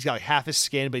he's got like half his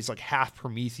skin, but he's like half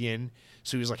Promethean,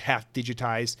 so he's like half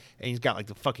digitized, and he's got like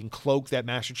the fucking cloak that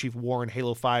Master Chief wore in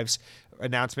Halo 5's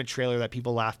announcement trailer that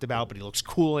people laughed about, but he looks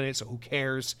cool in it, so who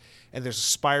cares? And there's a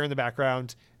spire in the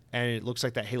background, and it looks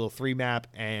like that Halo 3 map,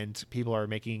 and people are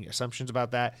making assumptions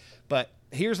about that. But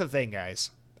here's the thing,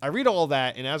 guys. I read all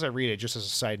that, and as I read it, just as a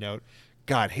side note,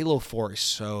 God, Halo 4 is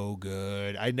so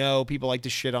good. I know people like to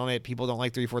shit on it. People don't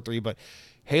like 343, but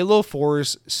Halo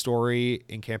 4's story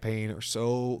and campaign are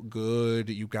so good,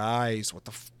 you guys. What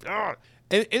the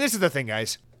and this is the thing,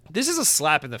 guys. This is a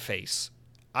slap in the face.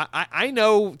 I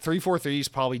know 343 is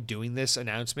probably doing this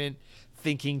announcement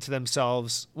thinking to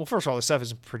themselves, well, first of all, this stuff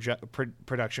is in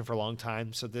production for a long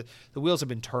time, so the wheels have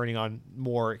been turning on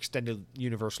more extended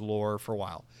universe lore for a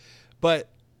while. But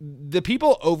the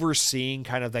people overseeing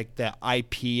kind of like the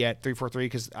IP at 343,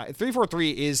 because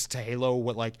 343 is to Halo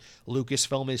what like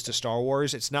Lucasfilm is to Star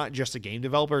Wars. It's not just a game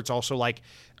developer. It's also like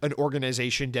an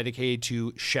organization dedicated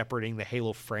to shepherding the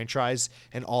Halo franchise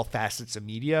and all facets of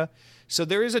media. So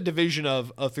there is a division of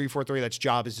 343 that's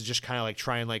job is to just kind of like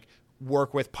try and like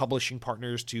work with publishing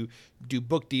partners to do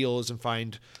book deals and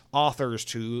find authors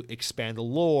to expand the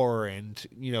lore and,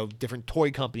 you know, different toy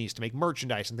companies to make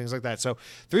merchandise and things like that. So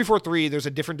 343, there's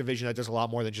a different division that does a lot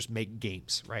more than just make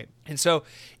games, right? And so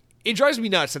it drives me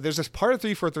nuts that there's this part of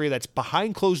 343 that's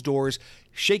behind closed doors,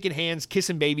 shaking hands,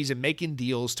 kissing babies, and making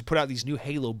deals to put out these new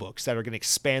Halo books that are going to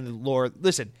expand the lore.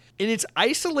 Listen, in its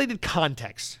isolated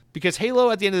context, because Halo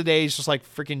at the end of the day is just like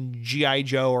freaking G.I.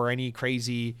 Joe or any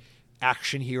crazy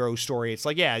action hero story. It's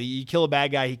like, yeah, you kill a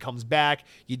bad guy, he comes back,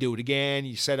 you do it again,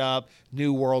 you set up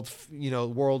new world,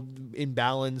 world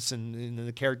imbalance and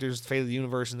the characters, fate of the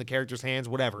universe in the characters' hands,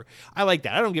 whatever. I like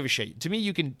that. I don't give a shit. To me,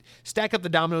 you can stack up the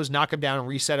dominoes, knock them down, and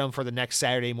reset them for the next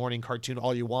Saturday morning cartoon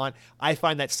all you want. I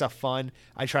find that stuff fun.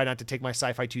 I try not to take my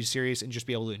sci-fi too serious and just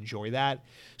be able to enjoy that.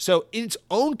 So in its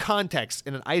own context,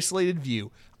 in an isolated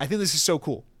view, I think this is so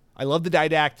cool. I love the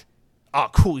Didact. Oh,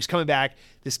 cool, he's coming back.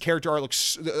 This character art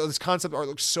this concept art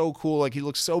looks so cool. Like, he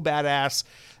looks so badass.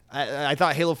 I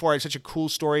thought Halo 4 had such a cool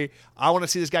story. I want to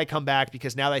see this guy come back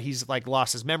because now that he's, like,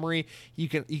 lost his memory, you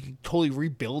can totally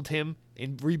rebuild him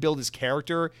and rebuild his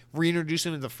character, reintroduce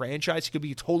him into the franchise. He could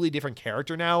be a totally different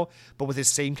character now, but with his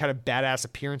same kind of badass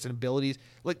appearance and abilities.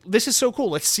 Like, this is so cool.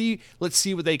 Let's see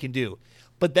what they can do.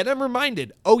 But then I'm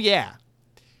reminded, oh, yeah,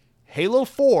 Halo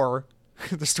 4...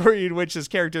 the story in which this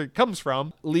character comes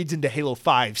from leads into Halo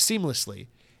 5 seamlessly.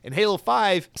 And Halo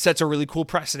 5 sets a really cool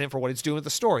precedent for what it's doing with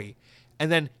the story.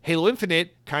 And then Halo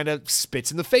Infinite kind of spits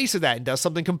in the face of that and does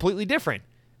something completely different.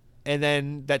 And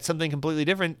then that something completely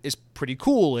different is pretty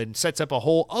cool and sets up a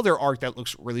whole other arc that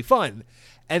looks really fun.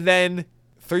 And then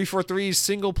 343's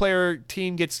single player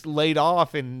team gets laid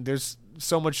off and there's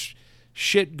so much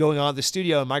shit going on at the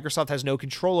studio and Microsoft has no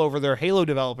control over their Halo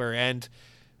developer and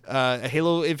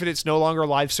Halo Infinite's no longer a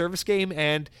live service game,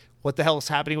 and what the hell is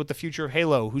happening with the future of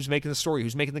Halo? Who's making the story?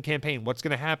 Who's making the campaign? What's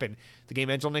going to happen? The game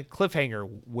ends on a cliffhanger.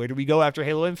 Where do we go after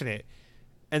Halo Infinite?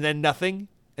 and then nothing,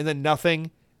 and then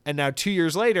nothing, and now 2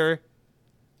 years later,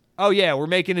 oh yeah, we're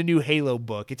making a new Halo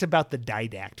book. It's about the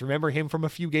Didact. Remember him from a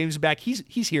few games back?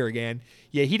 He's here again.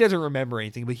 Yeah, he doesn't remember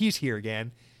anything, but he's here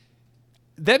again.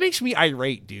 That makes me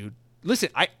irate, dude. Listen,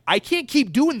 I can't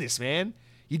keep doing this, man.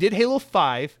 You did Halo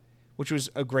 5, which was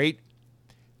a great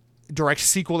direct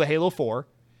sequel to Halo 4.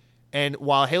 And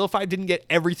while Halo 5 didn't get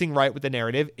everything right with the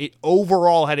narrative, it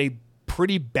overall had a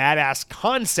pretty badass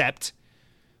concept.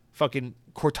 Fucking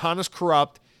Cortana's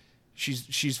corrupt.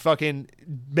 She's fucking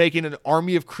making an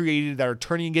army of created that are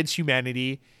turning against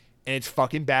humanity, and it's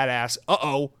fucking badass.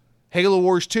 Uh-oh. Halo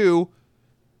Wars 2.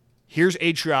 Here's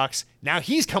Atriox. Now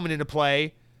he's coming into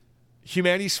play.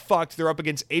 Humanity's fucked. They're up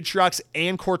against Atriox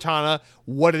and Cortana.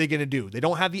 What are they going to do? They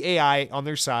don't have the AI on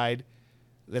their side.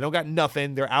 They don't got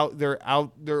nothing. They're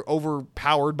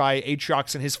overpowered by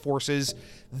Atriox and his forces.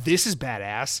 This is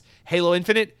badass. Halo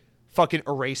Infinite, fucking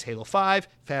erase Halo 5.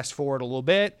 Fast forward a little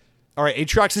bit. All right,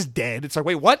 Atriox is dead. It's like,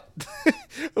 wait, what?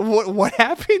 what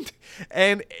happened?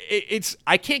 And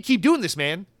I can't keep doing this,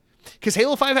 man. Because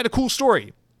Halo 5 had a cool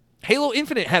story. Halo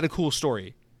Infinite had a cool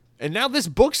story. And now this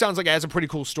book sounds like it has a pretty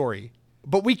cool story.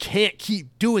 But we can't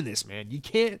keep doing this, man. You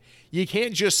can't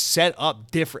just set up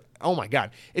different. Oh my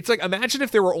God. It's like, imagine if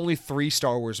there were only 3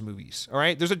 Star Wars movies. All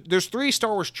right. There's 3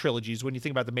 Star Wars trilogies when you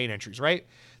think about the main entries, right?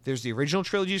 There's the original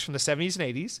trilogies from the 70s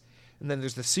and 80s. And then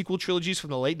there's the sequel trilogies from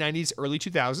the late 90s, early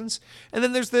 2000s. And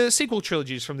then there's the sequel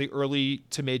trilogies from the early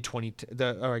to mid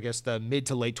the mid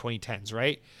to late 2010s,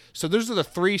 right? So those are the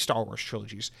 3 Star Wars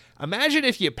trilogies. Imagine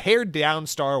if you pared down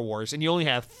Star Wars and you only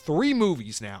have 3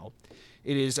 movies now.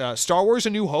 It is Star Wars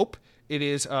A New Hope, it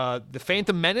is The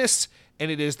Phantom Menace, and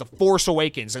it is The Force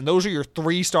Awakens. And those are your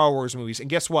 3 Star Wars movies. And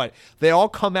guess what? They all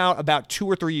come out about 2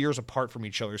 or 3 years apart from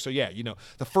each other. So yeah,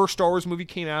 the first Star Wars movie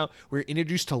came out. We're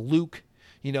introduced to Luke.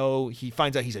 He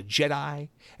finds out he's a Jedi,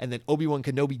 and then Obi-Wan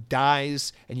Kenobi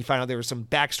dies, and you find out there was some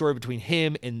backstory between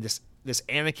him and this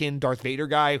Anakin Darth Vader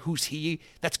guy. Who's he?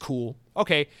 That's cool.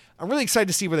 Okay, I'm really excited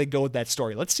to see where they go with that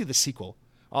story. Let's see the sequel.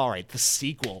 All right, the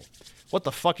sequel. What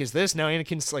the fuck is this? Now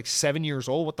Anakin's like 7 years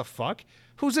old. What the fuck?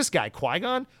 Who's this guy?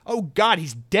 Qui-Gon? Oh God,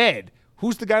 he's dead.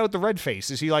 Who's the guy with the red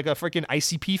face? Is he like a freaking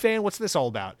ICP fan? What's this all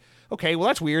about? Okay, well,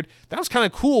 that's weird. That was kind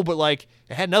of cool, but like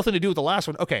it had nothing to do with the last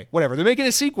one. Okay, whatever. They're making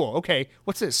a sequel. Okay,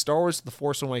 what's this? Star Wars The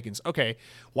Force Awakens. Okay,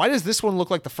 why does this one look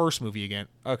like the first movie again?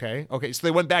 Okay, so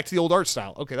they went back to the old art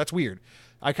style. Okay, that's weird.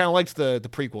 I kind of liked the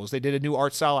prequels. They did a new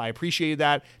art style. I appreciated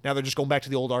that. Now they're just going back to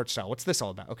the old art style. What's this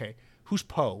all about? Okay, who's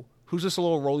Poe? Who's this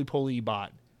little roly-poly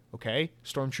bot? Okay,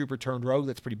 Stormtrooper turned rogue.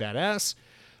 That's pretty badass.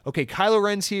 Okay, Kylo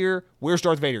Ren's here. Where's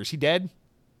Darth Vader? Is he dead?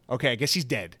 Okay, I guess he's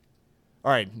dead.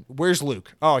 All right, where's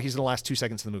Luke? Oh, he's in the last 2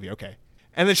 seconds of the movie. Okay.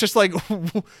 And it's just like,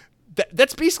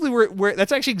 that's basically where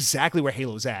that's actually exactly where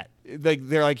Halo's at. Like,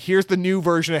 they're like, here's the new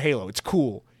version of Halo. It's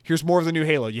cool. Here's more of the new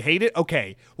Halo. You hate it?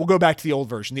 Okay, we'll go back to the old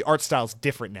version. The art style's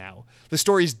different now. The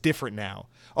story's different now.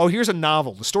 Oh, here's a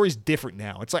novel. The story's different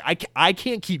now. It's like, I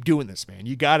can't keep doing this, man.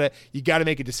 You gotta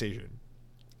make a decision.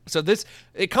 So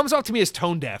it comes off to me as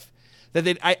tone deaf.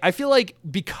 That I feel like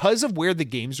because of where the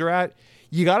games are at,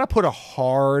 you gotta put a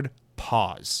hard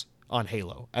pause on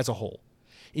Halo as a whole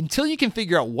until you can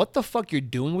figure out what the fuck you're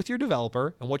doing with your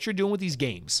developer and what you're doing with these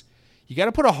games. You got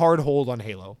to put a hard hold on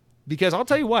Halo, because I'll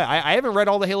tell you what, I haven't read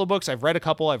all the Halo books. I've read a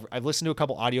couple. I've listened to a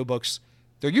couple audiobooks.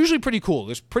 They're usually pretty cool.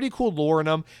 There's pretty cool lore in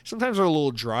them. Sometimes they're a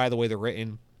little dry the way they're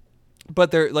written,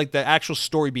 but they're like the actual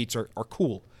story beats are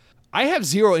cool. I have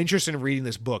zero interest in reading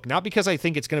this book, not because I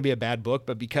think it's going to be a bad book,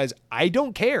 but because I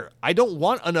don't care. I don't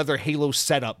want another Halo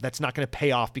setup that's not going to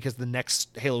pay off because the next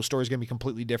Halo story is going to be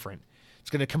completely different. It's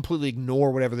going to completely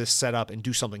ignore whatever this setup and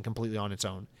do something completely on its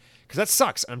own. Because that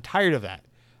sucks. I'm tired of that.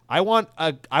 I want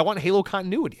Halo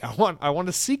continuity. I want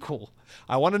a sequel.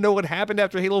 I want to know what happened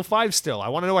after Halo 5 still. I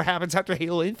want to know what happens after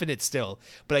Halo Infinite still.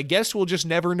 But I guess we'll just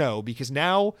never know, because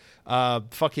now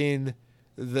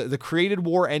The created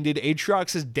war ended,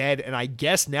 Atriox is dead, and I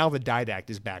guess now the Didact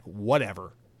is back.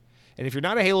 Whatever. And if you're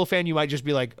not a Halo fan, you might just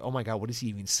be like, oh my God, what is he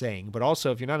even saying? But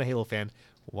also, if you're not a Halo fan,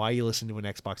 why are you listening to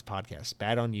an Xbox podcast?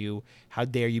 Bad on you. How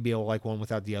dare you be able to like one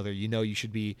without the other? You know you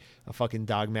should be a fucking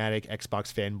dogmatic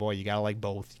Xbox fanboy. You gotta like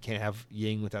both. You can't have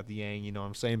yin without the yang, you know what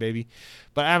I'm saying, baby?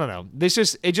 But I don't know.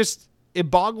 It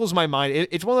boggles my mind.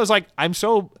 It's one of those, like, I'm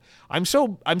so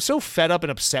fed up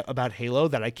and upset about Halo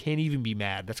that I can't even be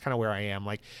mad. That's kind of where I am.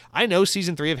 Like, I know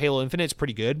Season 3 of Halo Infinite is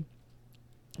pretty good,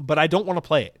 but I don't want to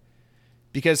play it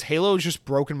because Halo has just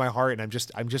broken my heart, and I'm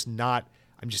just not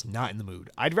in the mood.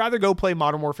 I'd rather go play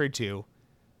Modern Warfare 2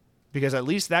 because at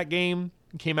least that game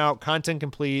came out content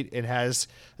complete. It has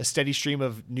a steady stream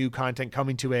of new content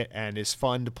coming to it and is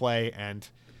fun to play, and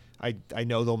I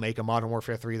know they'll make a Modern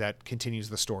Warfare 3 that continues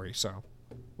the story. So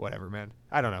whatever, man.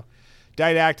 I don't know.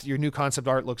 Didact, your new concept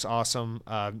art looks awesome.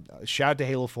 Shout out to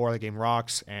Halo 4. The game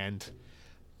rocks. And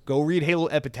go read Halo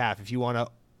Epitaph if you want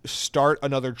to start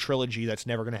another trilogy that's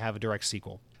never going to have a direct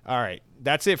sequel. All right,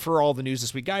 that's it for all the news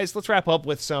this week, guys. Let's wrap up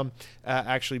with some,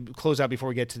 actually close out before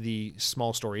we get to the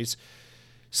small stories.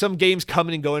 Some games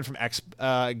coming and going from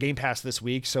Game Pass this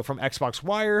week. So from Xbox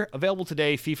Wire, available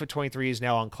today, FIFA 23 is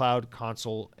now on cloud,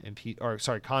 console, and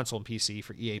console and PC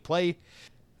for EA Play.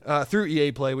 Through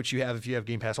EA Play, which you have if you have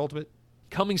Game Pass Ultimate.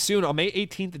 Coming soon on May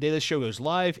 18th, the day this show goes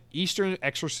live, Eastern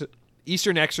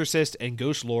Exorcist and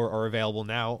Ghost Lore are available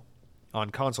now on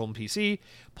console and PC.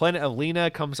 Planet of Lena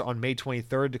comes on May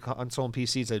 23rd to console and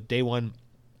PC. It's a day one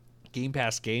Game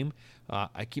Pass game.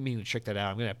 I keep meaning to check that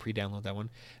out. I'm going to pre-download that one.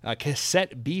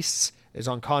 Cassette Beasts is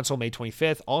on console May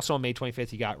 25th. Also on May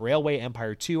 25th, you got Railway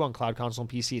Empire 2 on cloud, console, and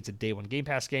PC. It's a day one Game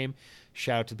Pass game.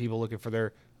 Shout out to people looking for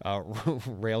their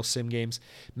rail sim games.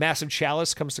 Massive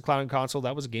Chalice comes to cloud and console.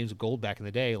 That was a Games of Gold back in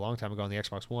the day, a long time ago on the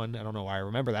Xbox One. I don't know why I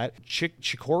remember that.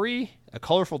 Chicory, A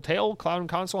Colorful Tale, cloud and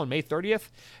console on May 30th.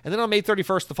 And then on May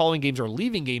 31st, the following games are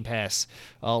leaving Game Pass.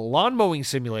 Lawn Mowing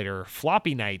Simulator,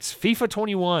 Floppy Nights, FIFA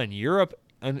 21, Europe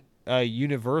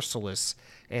Universalis,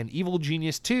 and Evil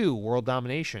Genius 2, World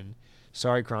Domination.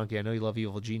 Sorry, Cronky, I know you love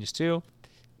Evil Genius 2.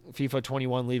 FIFA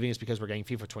 21 leaving is because we're getting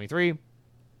FIFA 23.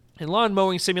 And Lawn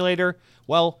Mowing Simulator,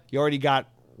 well, you already got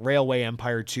Railway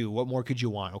Empire 2. What more could you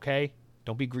want, okay?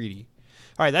 Don't be greedy.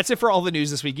 All right, that's it for all the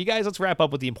news this week. You guys, let's wrap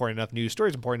up with the important enough news.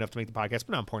 Stories important enough to make the podcast, but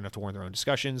not important enough to warrant their own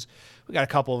discussions. We got a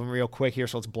couple of them real quick here,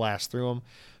 so let's blast through them.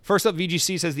 First up,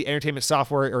 VGC says the Entertainment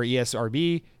Software, or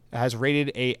ESRB, has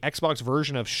rated a Xbox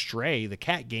version of Stray, the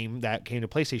cat game that came to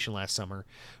PlayStation last summer.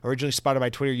 Originally spotted by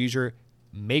Twitter user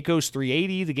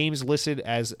Makos380, the game is listed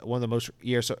as one of the most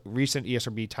recent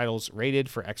ESRB titles rated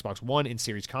for Xbox One and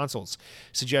Series consoles,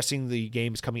 suggesting the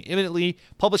game is coming imminently.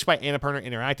 Published by Annapurna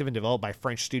Interactive and developed by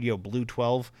French studio Blue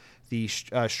 12, the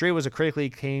Stray was a critically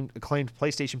acclaimed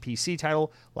PlayStation PC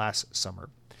title last summer.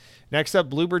 Next up,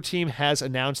 Bloober Team has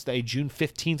announced a June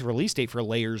 15th release date for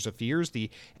Layers of Fears, the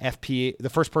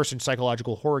first-person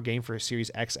psychological horror game for Series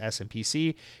X, S, and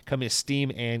PC, coming to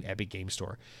Steam and Epic Game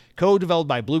Store. Co-developed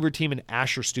by Bloober Team and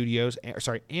Anshar Studios,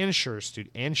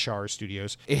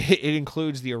 it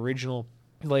includes the original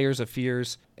Layers of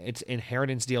Fears, its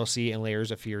Inheritance DLC, and Layers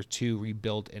of Fears 2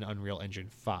 rebuilt in Unreal Engine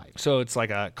 5. So it's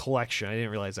like a collection. I didn't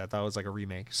realize that. That was like a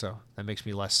remake, so that makes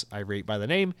me less irate by the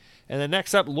name. And then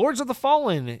next up, Lords of the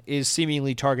Fallen is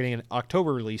seemingly targeting an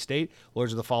October release date.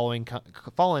 Lords of the Fallen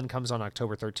comes on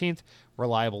October 13th.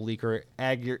 Reliable leaker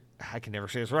I can never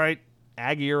say this right.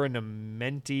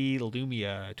 Aggiornamenti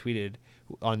Lumia tweeted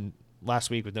on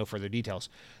last week with no further details.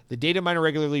 The data miner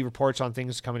regularly reports on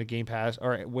things coming to Game Pass,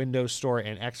 or Windows Store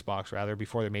and Xbox, rather,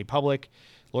 before they're made public.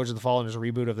 Lords of the Fallen is a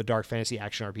reboot of the dark fantasy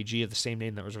action RPG of the same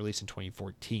name that was released in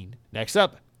 2014. Next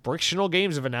up, Frictional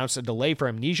Games have announced a delay for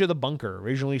Amnesia the Bunker.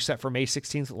 Originally set for May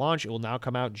 16th launch, it will now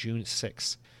come out June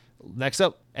 6th. Next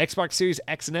up, Xbox Series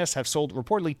X and S have sold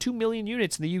reportedly 2 million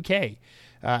units in the UK.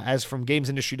 As from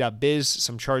GamesIndustry.biz,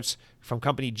 some charts from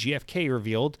company GFK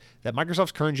revealed that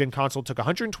Microsoft's current-gen console took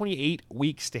 128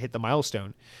 weeks to hit the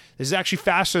milestone. This is actually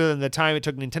faster than the time it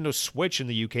took Nintendo Switch in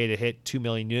the UK to hit 2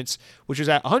 million units, which was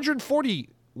at 140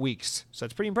 weeks. So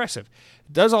that's pretty impressive.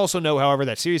 It does also know, however,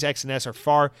 that Series X and S are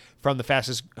far from the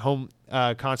fastest home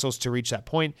consoles to reach that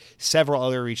point. Several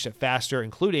other reached it faster,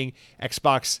 including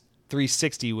Xbox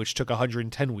 360, which took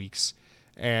 110 weeks.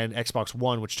 And Xbox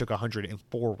One, which took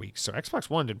 104 weeks. So Xbox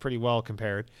One did pretty well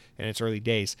compared in its early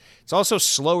days. It's also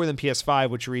slower than PS5,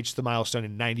 which reached the milestone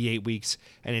in 98 weeks,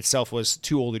 and itself was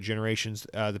two older generations,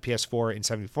 the PS4 in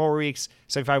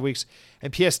 75 weeks,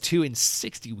 and PS2 in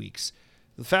 60 weeks.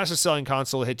 The fastest selling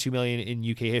console to hit 2 million in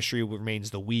UK history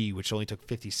remains the Wii, which only took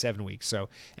 57 weeks. So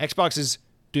Xbox is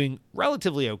doing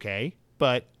relatively okay,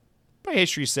 but by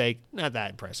history's sake, not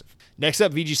that impressive. Next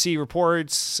up, VGC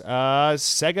reports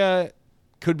Sega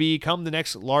could become the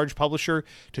next large publisher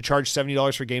to charge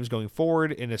 $70 for games going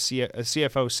forward. And CEO and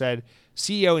CFO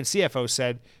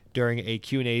said during a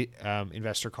Q&A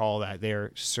investor call that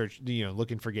they're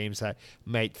looking for games that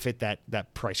might fit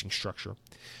that pricing structure.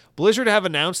 Blizzard have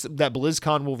announced that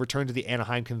BlizzCon will return to the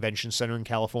Anaheim Convention Center in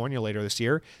California later this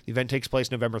year. The event takes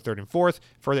place November 3rd and 4th.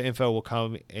 Further info will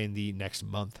come in the next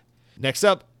month. Next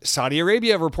up, Saudi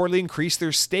Arabia reportedly increased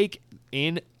their stake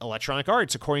in Electronic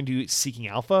Arts, according to Seeking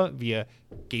Alpha via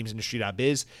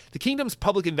GamesIndustry.biz. The kingdom's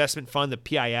public investment fund, the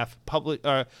PIF,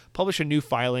 published a new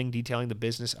filing detailing the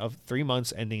business of 3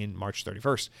 months ending in March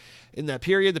 31st. In that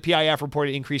period, the PIF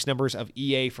reported increased numbers of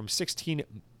EA from 16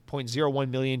 $28.01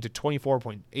 million to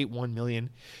 $24.81 million.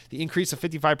 The increase of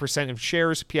 55% of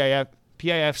shares,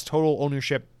 PIF's total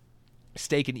ownership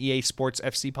stake in EA Sports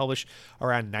FC published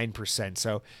around 9%.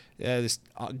 So this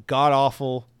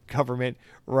god-awful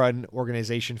government-run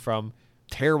organization from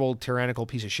terrible, tyrannical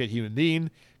piece of shit human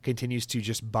being continues to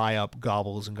just buy up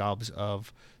gobbles and gobs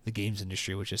of the games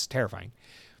industry, which is terrifying.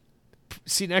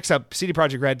 Next up, CD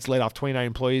Projekt Red's laid off 29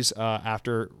 employees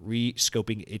after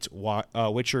re-scoping its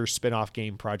Witcher spin-off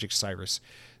game Project Cyrus.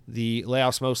 The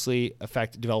layoffs mostly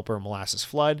affect developer Molasses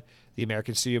Flood, the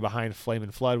American studio behind Flame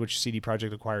and Flood, which CD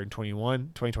Projekt acquired in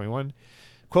 2021.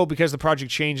 Quote, because the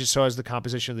project changes, so has the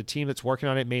composition of the team that's working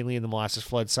on it, mainly in the Molasses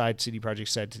Flood side, CD Projekt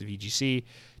said to the VGC.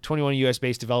 21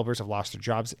 U.S.-based developers have lost their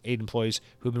jobs, 8 employees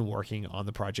who have been working on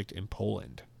the project in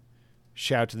Poland.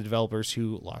 Shout out to the developers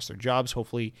who lost their jobs.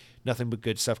 Hopefully nothing but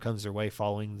good stuff comes their way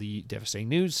following the devastating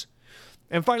news.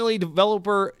 And finally,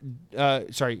 Devolver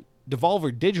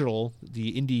Digital,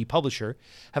 the indie publisher,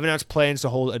 have announced plans to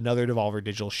hold another Devolver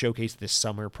Digital showcase this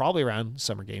summer, probably around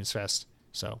Summer Games Fest.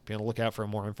 So be on the lookout for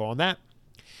more info on that.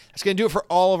 That's going to do it for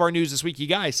all of our news this week, you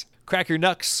guys. Crack your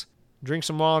knucks, drink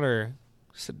some water,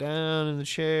 sit down in the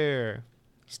chair.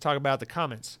 Let's talk about the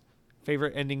comments.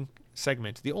 Favorite ending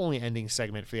segment, the only ending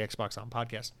segment for the Xbox On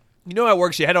Podcast. You know how it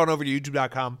works. You head on over to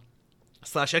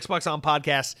youtube.com/Xbox On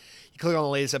Podcast. You click on the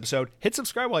latest episode. Hit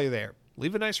subscribe while you're there.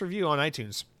 Leave a nice review on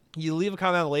iTunes. You leave a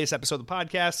comment on the latest episode of the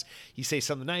podcast. You say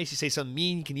something nice. You say something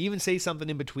mean. You can even say something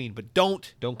in between. But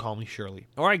don't call me Shirley.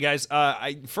 All right, guys.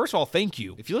 First of all, thank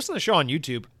you. If you listen to the show on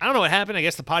YouTube, I don't know what happened. I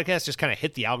guess the podcast just kind of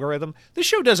hit the algorithm. This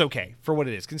show does okay for what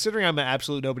it is, considering I'm an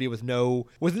absolute nobody with no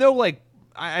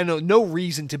no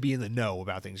reason to be in the know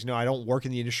about things. I don't work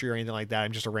in the industry or anything like that.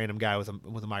 I'm just a random guy with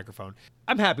a microphone.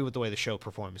 I'm happy with the way the show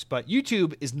performs, but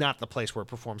YouTube is not the place where it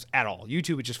performs at all.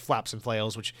 YouTube, it just flaps and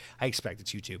flails, which I expect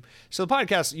it's YouTube. So the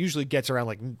podcast usually gets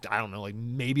around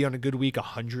maybe on a good week,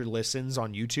 100 listens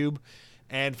on YouTube.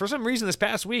 And for some reason, this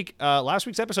past week, last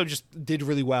week's episode just did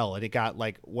really well, and it got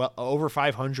over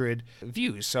 500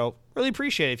 views. So really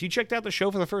appreciate it. If you checked out the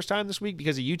show for the first time this week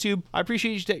because of YouTube, I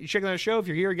appreciate you checking out the show. If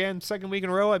you're here again, second week in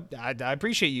a row, I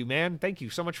appreciate you, man. Thank you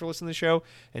so much for listening to the show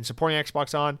and supporting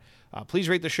Xbox On. Please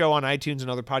rate the show on iTunes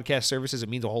and other podcast services. It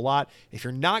means a whole lot. If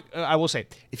you're not, I will say,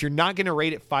 if you're not going to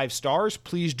rate it 5 stars,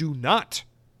 please do not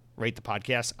rate the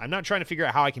podcast. I'm not trying to figure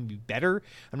out how I can be better.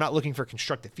 I'm not looking for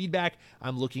constructive feedback.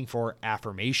 I'm looking for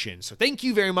affirmation. So thank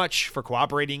you very much for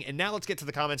cooperating. And now let's get to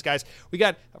the comments, guys. We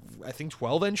got, I think,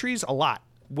 12 entries, a lot.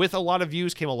 With a lot of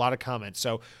views came a lot of comments.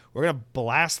 So we're going to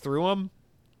blast through them,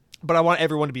 but I want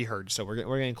everyone to be heard. So we're going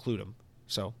to include them.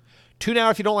 So tune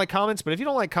out if you don't like comments, but if you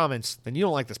don't like comments, then you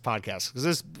don't like this podcast because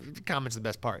this comment's the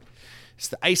best part. It's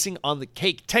the icing on the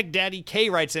cake. Tech Daddy K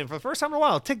writes in for the first time in a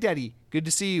while. Tech Daddy, good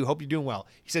to see you. Hope you're doing well.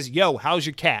 He says, yo, how's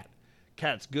your cat?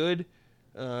 Cat's good.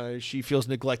 She feels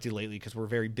neglected lately because we're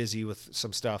very busy with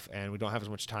some stuff and we don't have as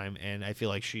much time. And I feel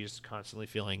like she's constantly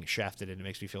feeling shafted and it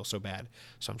makes me feel so bad.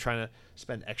 So I'm trying to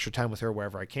spend extra time with her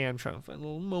wherever I can. I'm trying to find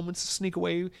little moments to sneak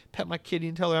away, pet my kitty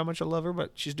and tell her how much I love her.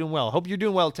 But she's doing well. Hope you're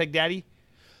doing well, Tech Daddy.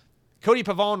 Cody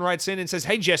Pavone writes in and says,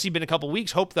 hey, Jesse, been a couple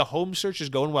weeks. Hope the home search is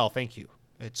going well. Thank you.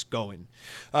 It's going.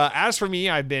 As for me,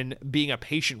 I've been being a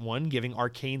patient one, giving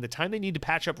Arcane the time they need to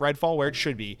patch up Redfall where it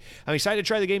should be. I'm excited to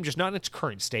try the game, just not in its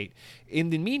current state. In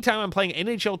the meantime, I'm playing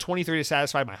NHL 23 to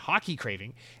satisfy my hockey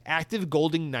craving. Active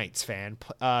Golden Knights fan,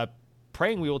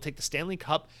 praying we will take the Stanley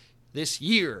Cup this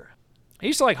year. I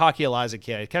used to like hockey a lot as a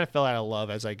kid. I kind of fell out of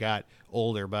love as I got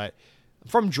older, but I'm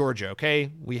from Georgia, okay?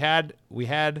 We had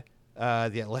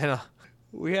the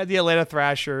Atlanta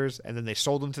Thrashers, and then they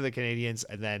sold them to the Canadians,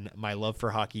 and then my love for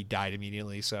hockey died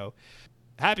immediately. So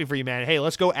happy for you, man. Hey,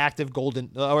 let's go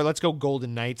let's go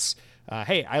Golden Knights.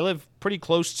 Hey, I live pretty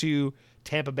close to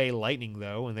Tampa Bay Lightning,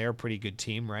 though, and they're a pretty good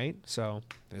team, right? So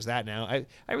there's that now.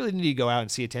 I really need to go out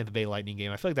and see a Tampa Bay Lightning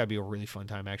game. I feel like that'd be a really fun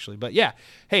time, actually. But yeah,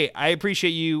 hey, I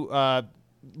appreciate you.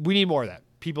 We need more of that.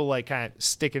 People like kind of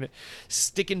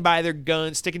sticking by their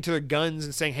guns, sticking to their guns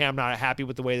and saying, hey, I'm not happy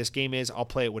with the way this game is. I'll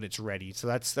play it when it's ready. So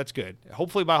that's good.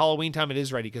 Hopefully by Halloween time it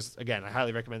is ready because, again, I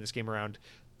highly recommend this game around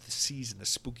the season, the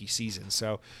spooky season.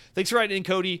 So thanks for writing in,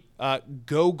 Cody.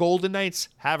 Go Golden Knights.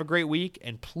 Have a great week.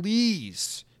 And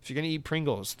please, if you're going to eat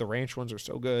Pringles, the ranch ones are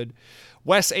so good.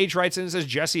 Wes H. writes in and says,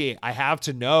 Jesse, I have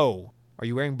to know. Are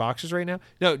you wearing boxers right now?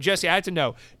 No, Jesse, I had to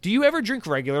know. Do you ever drink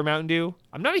regular Mountain Dew?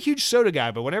 I'm not a huge soda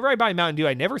guy, but whenever I buy Mountain Dew,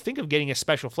 I never think of getting a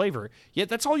special flavor. Yet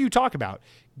that's all you talk about.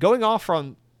 Going off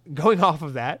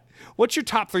of that, what's your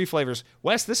top 3 flavors?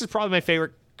 Wes, this is probably my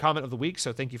favorite comment of the week,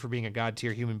 so thank you for being a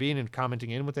god-tier human being and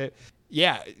commenting in with it.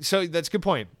 Yeah, so that's a good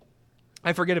point.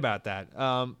 I forget about that.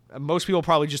 Most people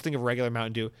probably just think of regular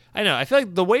Mountain Dew. I know. I feel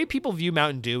like the way people view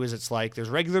Mountain Dew is it's like there's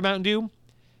regular Mountain Dew,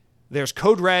 there's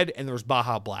Code Red, and there's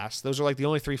Baja Blast. Those are like the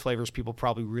only three flavors people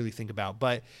probably really think about.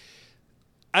 But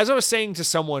as I was saying to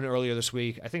someone earlier this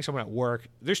week, I think someone at work,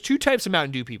 there's two types of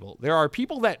Mountain Dew people. There are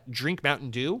people that drink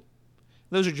Mountain Dew.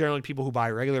 Those are generally people who buy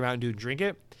regular Mountain Dew and drink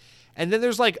it. And then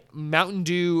there's like Mountain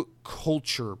Dew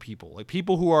culture people, like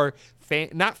people who are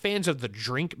not fans of the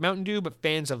drink Mountain Dew, but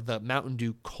fans of the Mountain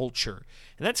Dew culture.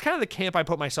 And that's kind of the camp I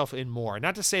put myself in more.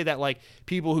 Not to say that like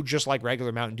people who just like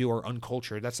regular Mountain Dew are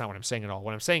uncultured. That's not what I'm saying at all.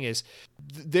 What I'm saying is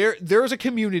there's a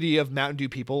community of Mountain Dew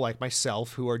people like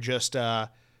myself who are just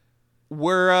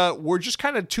we're just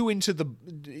kind of too into the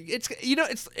it's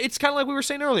kind of like we were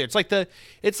saying earlier. It's like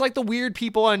the weird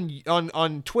people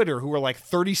on Twitter who are like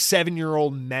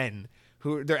 37-year-old men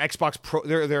who their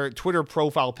their Twitter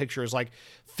profile picture is like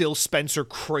Phil Spencer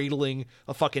cradling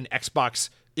a fucking Xbox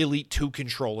Elite 2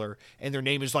 controller, and their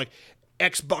name is like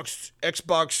Xbox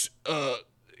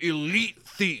Elite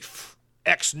Thief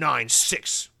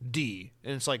X96D,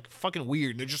 and it's like fucking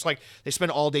weird. And they're just like, they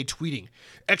spend all day tweeting,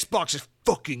 Xbox is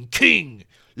fucking king.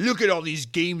 Look at all these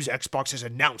games Xbox has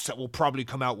announced that will probably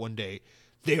come out one day.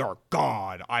 They are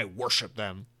God. I worship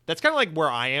them. That's kind of like where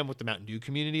I am with the Mountain Dew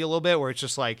community a little bit, where it's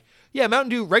just like, yeah, Mountain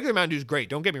Dew, regular Mountain Dew is great.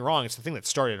 Don't get me wrong. It's the thing that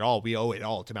started it all. We owe it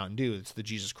all to Mountain Dew. It's the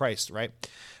Jesus Christ, right?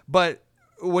 But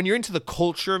when you're into the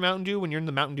culture of Mountain Dew, when you're in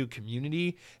the Mountain Dew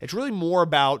community, it's really more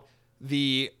about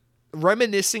the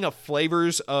reminiscing of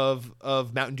flavors of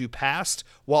Mountain Dew past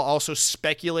while also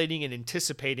speculating and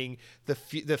anticipating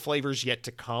the flavors yet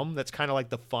to come. That's kind of like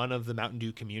the fun of the Mountain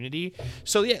Dew community.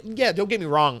 So yeah, don't get me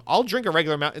wrong. I'll drink a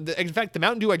regular Mountain. In fact, the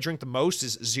Mountain Dew I drink the most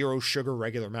is zero sugar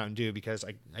regular Mountain Dew because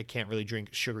I can't really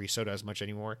drink sugary soda as much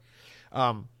anymore.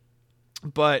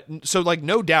 But so like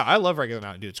no doubt, I love regular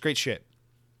Mountain Dew. It's great shit.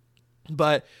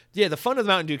 But yeah, the fun of the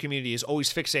Mountain Dew community is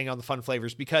always fixating on the fun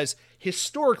flavors because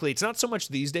historically, it's not so much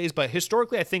these days, but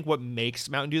historically, I think what makes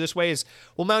Mountain Dew this way is,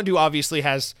 well, Mountain Dew obviously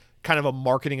has kind of a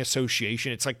marketing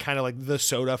association. It's like kind of like the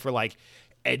soda for like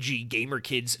edgy gamer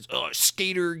kids,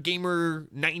 skater, gamer,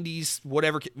 90s,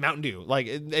 whatever, Mountain Dew. Like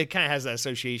it kind of has that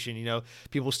association, you know,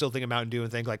 people still think of Mountain Dew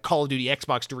and think like Call of Duty,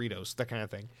 Xbox, Doritos, that kind of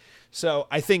thing. So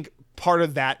I think part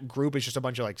of that group is just a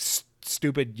bunch of like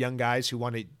stupid young guys who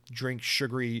want to drink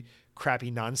sugary,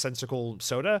 crappy, nonsensical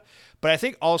soda. But I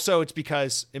think also it's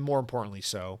because, and more importantly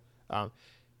so,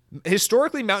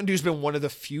 historically Mountain Dew's been one of the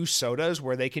few sodas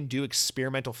where they can do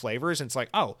experimental flavors and it's like,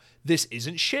 oh, this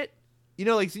isn't shit. You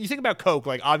know, like you think about Coke,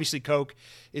 like obviously Coke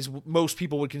is most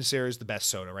people would consider as the best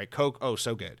soda, right? Coke, oh,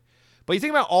 so good. But you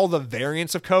think about all the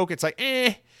variants of Coke, it's like,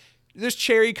 there's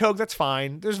cherry Coke, that's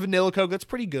fine. There's vanilla Coke, that's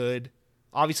pretty good.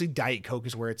 Obviously Diet Coke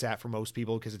is where it's at for most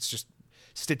people because it's just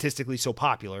statistically so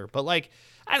popular. But like,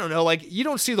 I don't know, like you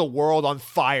don't see the world on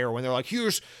fire when they're like,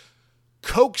 here's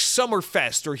Coke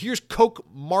Summerfest, or here's Coke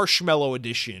Marshmallow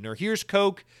Edition, or here's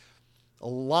Coke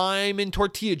Lime and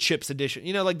Tortilla Chips Edition.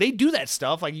 You know, like they do that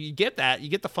stuff. Like you get that, you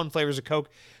get the fun flavors of Coke,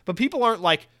 but people aren't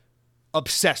like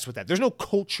obsessed with that. There's no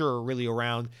culture really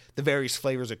around the various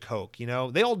flavors of Coke. You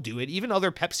know, they all do it. Even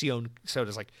other Pepsi-owned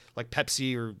sodas like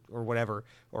Pepsi or whatever,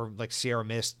 or like Sierra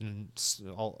Mist and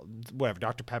all whatever,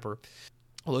 Dr. Pepper.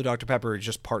 Although Dr. Pepper is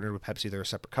just partnered with Pepsi, they're a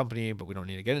separate company, but we don't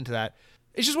need to get into that.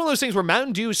 It's just one of those things where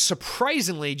Mountain Dew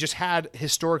surprisingly just had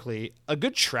historically a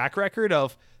good track record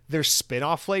of their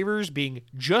spin-off flavors being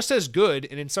just as good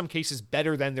and in some cases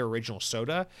better than their original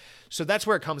soda. So that's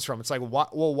where it comes from. It's like,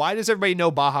 why does everybody know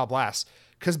Baja Blast?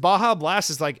 Because Baja Blast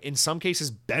is like in some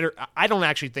cases better. I don't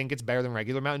actually think it's better than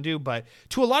regular Mountain Dew, but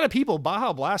to a lot of people,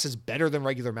 Baja Blast is better than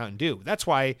regular Mountain Dew. That's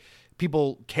why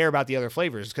people care about the other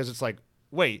flavors, because it's like,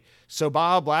 wait, so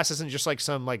Baja Blast isn't just like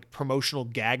some like promotional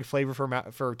gag flavor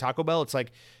for Taco Bell. It's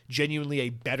like genuinely a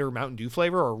better Mountain Dew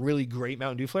flavor or a really great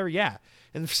Mountain Dew flavor. Yeah.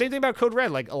 And the same thing about Code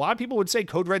Red. Like a lot of people would say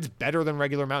Code Red's better than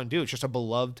regular Mountain Dew. It's just a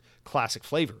beloved classic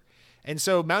flavor. And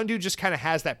so Mountain Dew just kind of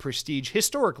has that prestige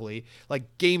historically,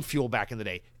 like Game Fuel back in the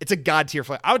day. It's a god tier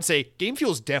flavor. I would say Game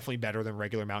Fuel is definitely better than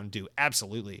regular Mountain Dew.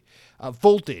 Absolutely.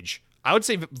 Voltage. I would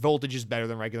say Voltage is better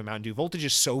than regular Mountain Dew. Voltage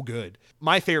is so good.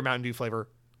 My favorite Mountain Dew flavor,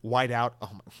 Whiteout.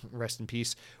 Oh, rest in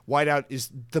peace. Whiteout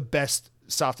is the best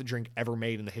soft drink ever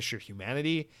made in the history of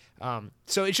humanity.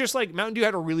 So it's just like Mountain Dew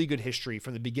had a really good history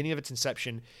from the beginning of its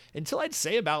inception until I'd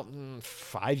say about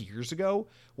 5 years ago,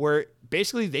 where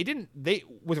basically they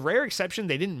with rare exception,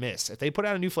 they didn't miss. If they put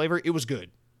out a new flavor, it was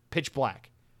good. Pitch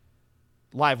Black,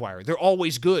 Livewire, they're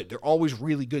always good. They're always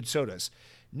really good sodas.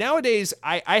 Nowadays,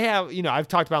 I have, I've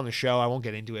talked about on the show, I won't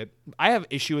get into it. I have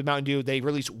issue with Mountain Dew. They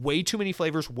release way too many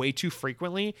flavors way too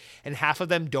frequently, and half of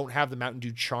them don't have the Mountain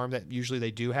Dew charm that usually they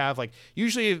do have. Like,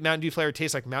 usually a Mountain Dew flavor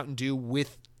tastes like Mountain Dew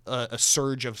with a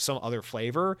surge of some other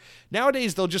flavor.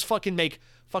 Nowadays, they'll just fucking make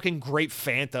fucking grape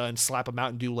Fanta and slap a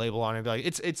Mountain Dew label on it and be like,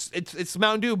 it's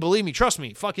Mountain Dew, believe me, trust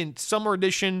me, fucking summer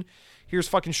edition, here's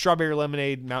fucking strawberry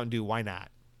lemonade, Mountain Dew, why not?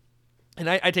 And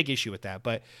I take issue with that,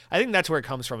 but I think that's where it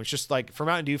comes from. It's just like, for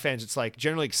Mountain Dew fans, it's like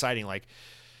generally exciting. Like,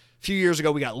 a few years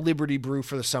ago, we got Liberty Brew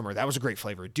for the summer. That was a great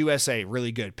flavor. Dew SA,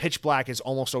 really good. Pitch Black is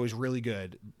almost always really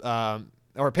good.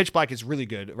 Or Pitch Black is really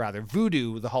good, rather.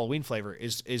 Voodoo, the Halloween flavor,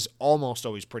 is almost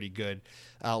always pretty good.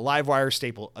 Livewire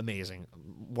staple, amazing.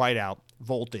 Whiteout,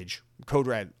 Voltage, Code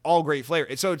Red, all great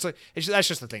flavor. So it's like, that's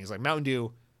just the thing. It's like Mountain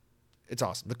Dew, it's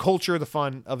awesome. The culture, the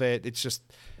fun of it, it's just...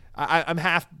 I'm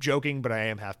half joking, but I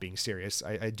am half being serious.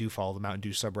 I do follow the Mountain Dew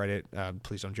subreddit.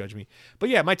 Please don't judge me. But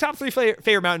yeah, my top 3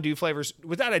 favorite Mountain Dew flavors,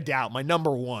 without a doubt, my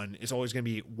number 1 is always going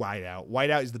to be Whiteout.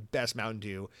 Whiteout is the best Mountain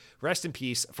Dew. Rest in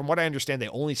peace. From what I understand, they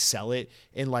only sell it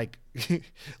in like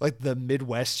the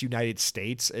Midwest United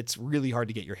States. It's really hard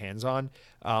to get your hands on.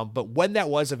 But when that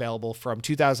was available from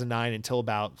 2009 until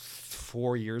about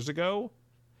 4 years ago,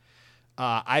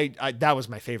 that was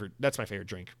my favorite. That's my favorite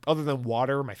drink. Other than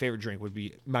water, my favorite drink would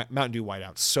be Mountain Dew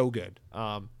Whiteout. So good.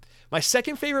 My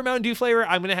second favorite Mountain Dew flavor,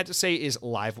 I'm gonna have to say, is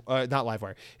not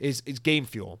Livewire. Is Game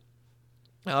Fuel.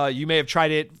 You may have tried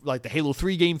it, like the Halo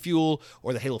 3 Game Fuel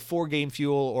or the Halo 4 Game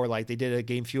Fuel, or like they did a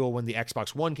Game Fuel when the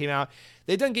Xbox One came out.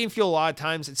 They've done Game Fuel a lot of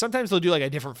times, and sometimes they'll do like a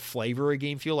different flavor of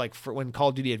Game Fuel. Like for when Call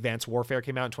of Duty Advanced Warfare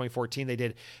came out in 2014, they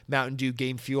did Mountain Dew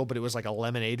Game Fuel, but it was like a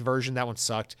lemonade version. That one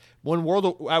sucked.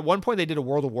 At one point they did a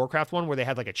World of Warcraft one where they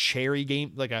had like a cherry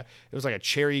game, it was like a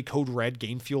cherry Code Red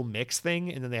Game Fuel mix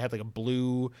thing, and then they had like a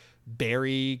blue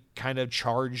berry kind of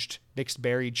mixed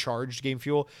berry charged Game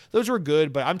Fuel. Those were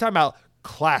good, but I'm talking about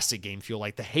classic Game Fuel,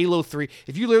 like the Halo 3.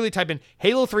 If you literally type in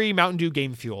Halo 3 Mountain Dew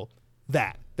Game Fuel,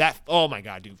 that, oh my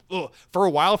God, dude. Ugh. For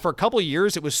a couple of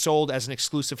years, it was sold as an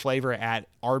exclusive flavor at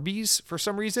Arby's for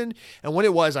some reason. And when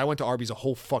it was, I went to Arby's a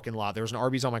whole fucking lot. There was an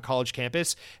Arby's on my college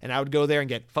campus, and I would go there and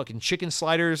get fucking chicken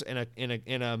sliders and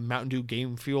a Mountain Dew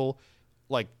Game Fuel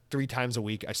like 3 times a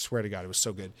week. I swear to God, it was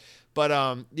so good. But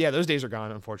yeah, those days are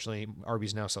gone, unfortunately.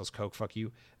 Arby's now sells Coke, fuck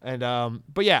you. And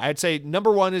but yeah, I'd say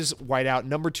number 1 is Whiteout.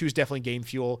 Number 2 is definitely Game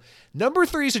Fuel. Number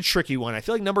 3 is a tricky one. I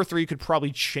feel like number 3 could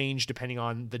probably change depending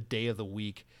on the day of the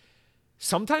week.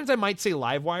 Sometimes I might say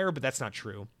Livewire, but that's not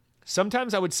true.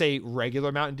 Sometimes I would say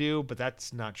regular Mountain Dew, but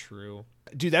that's not true.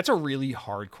 Dude, that's a really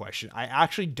hard question. I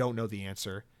actually don't know the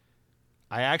answer.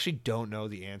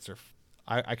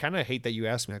 I kind of hate that you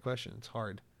asked me that question. It's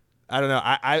hard. I don't know.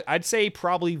 I'd say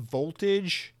probably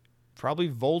Voltage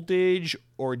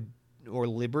or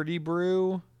Liberty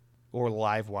Brew or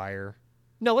Livewire.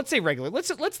 No, let's say regular.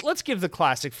 Let's give the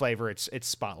classic flavor its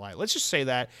spotlight. Let's just say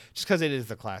that just because it is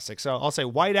the classic. So I'll say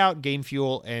Whiteout, Game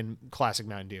Fuel, and classic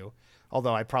Mountain Dew.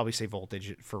 Although I'd probably say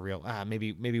Voltage for real.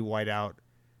 Maybe Whiteout,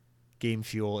 Game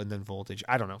Fuel, and then Voltage.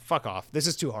 I don't know. Fuck off. This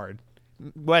is too hard.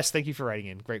 Wes, thank you for writing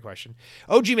in. Great question.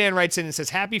 OG Man writes in and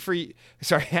says, happy for you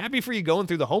going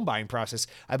through the home buying process.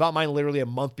 I bought mine literally a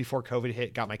month before COVID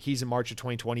hit, got my keys in March of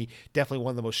 2020. Definitely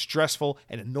one of the most stressful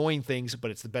and annoying things, but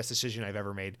it's the best decision I've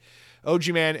ever made. OG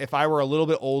Man, if I were a little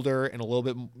bit older and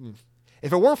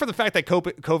if it weren't for the fact that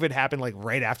COVID happened like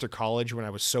right after college when I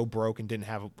was so broke and didn't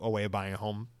have a way of buying a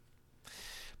home.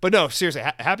 But no, seriously,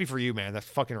 happy for you, man. That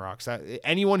fucking rocks.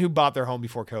 Anyone who bought their home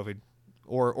before COVID,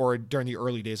 or during the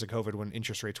early days of COVID when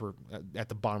interest rates were at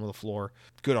the bottom of the floor,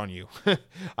 good on you.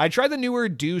 I tried the newer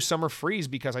Dew Summer Freeze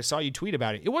because I saw you tweet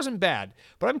about it. It wasn't bad,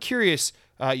 but I'm curious,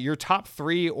 your top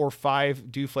 3 or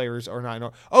 5 Dew flavors are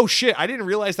not. Oh shit, I didn't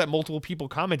realize that multiple people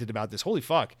commented about this. Holy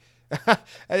fuck.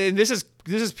 And this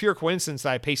is pure coincidence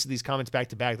that I pasted these comments back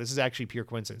to back. This is actually pure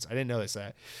coincidence. I didn't know this.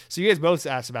 So you guys both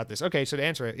asked about this. Okay, so to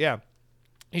answer it, yeah.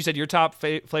 You said your top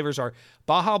flavors are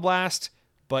Baja Blast,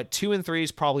 but 2 and 3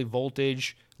 is probably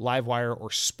Voltage, Livewire,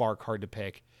 or Spark. Hard to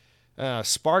pick.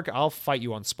 Spark, I'll fight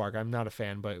you on Spark. I'm not a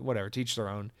fan, but whatever. To each their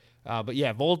own. But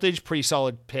yeah, Voltage, pretty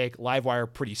solid pick.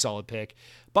 Livewire, pretty solid pick.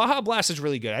 Baja Blast is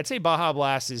really good. I'd say Baja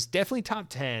Blast is definitely top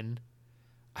 10.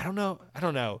 I don't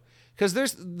know. Because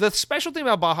there's the special thing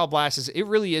about Baja Blast is it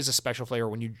really is a special flavor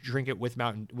when you drink it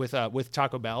with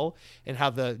Taco Bell, and how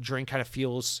the drink kind of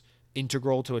feels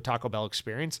integral to a Taco Bell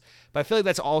experience. But I feel like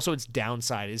that's also its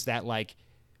downside, is that like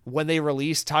when they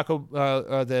release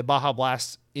the Baja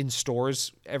Blast in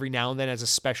stores every now and then as a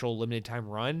special limited time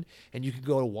run, and you can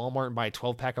go to Walmart and buy a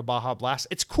 12-pack of Baja Blast,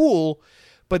 it's cool.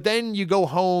 But then you go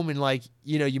home and like,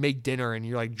 you make dinner and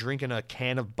you're like drinking a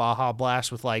can of Baja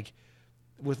Blast with like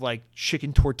like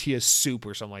chicken tortilla soup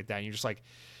or something like that. And you're just like,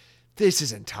 this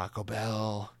isn't Taco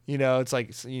Bell. It's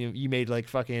like, you made like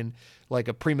fucking like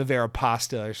a primavera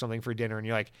pasta or something for dinner. And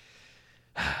you're like,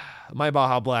 my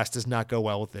Baja Blast does not go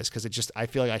well with this because I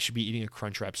feel like I should be eating a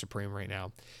Crunchwrap Supreme right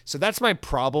now. So that's my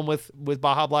problem with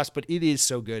Baja Blast, but it is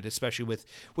so good, especially with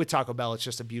Taco Bell. It's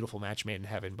just a beautiful match made in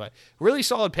heaven. But really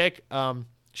solid pick. Shout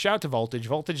out to Voltage.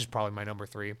 Voltage is probably my number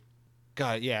 3.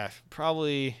 God, yeah,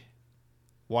 probably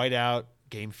Whiteout,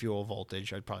 Game Fuel,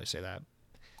 Voltage. I'd probably say that.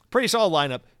 Pretty solid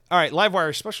lineup. All right,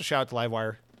 Livewire. Special shout out to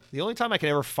Livewire. The only time I can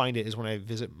ever find it is when I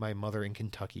visit my mother in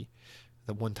Kentucky.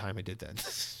 The one time I did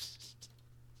that.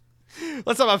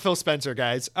 Let's talk about Phil Spencer,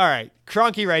 guys. All right.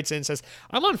 Cronky writes in and says,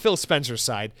 I'm on Phil Spencer's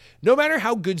side. No matter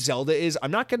how good Zelda is,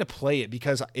 I'm not going to play it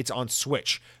because it's on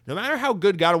Switch. No matter how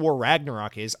good God of War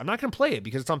Ragnarok is, I'm not going to play it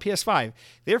because it's on PS5.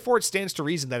 Therefore, it stands to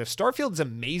reason that if Starfield's an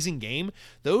amazing game,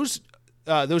 those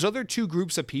other two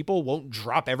groups of people won't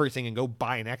drop everything and go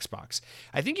buy an Xbox.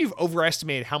 I think you've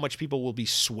overestimated how much people will be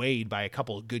swayed by a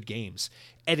couple of good games.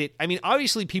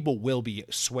 Obviously people will be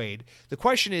swayed. The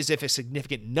question is if a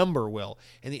significant number will.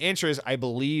 And the answer is, I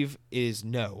believe, is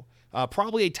no.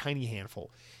 Probably a tiny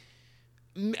handful.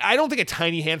 I don't think a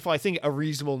tiny handful. I think a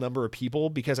reasonable number of people,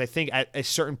 because I think at a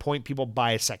certain point people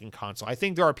buy a second console. I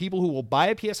think there are people who will buy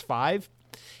a PS5,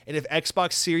 and if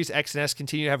Xbox Series X and S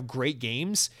continue to have great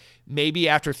games, maybe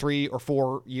after 3 or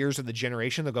 4 years of the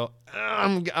generation, they'll go,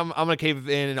 I'm going to cave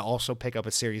in and also pick up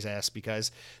a Series S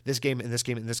because this game and this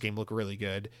game and this game look really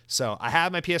good. So I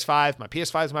have my PS5. My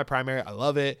PS5 is my primary. I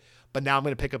love it. But now I'm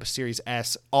going to pick up a Series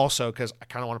S also because I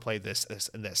kind of want to play this,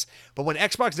 and this. But when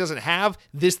Xbox doesn't have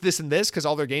this, and this, because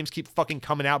all their games keep fucking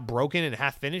coming out broken and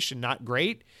half finished and not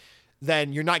great,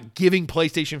 then you're not giving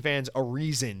PlayStation fans a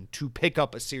reason to pick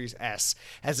up a Series S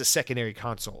as a secondary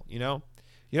console, You're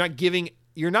not giving,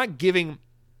 and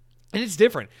it's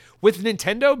different. With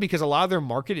Nintendo, because a lot of their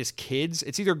market is kids,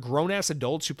 it's either grown-ass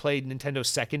adults who play Nintendo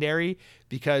secondary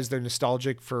because they're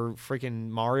nostalgic for freaking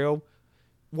Mario,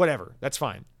 whatever, that's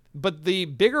fine. But the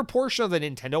bigger portion of the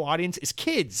Nintendo audience is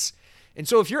kids. And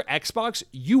so if you're Xbox,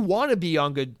 you want to be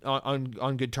on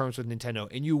good terms with Nintendo,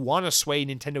 and you want to sway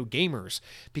Nintendo gamers,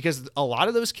 because a lot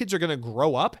of those kids are going to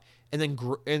grow up and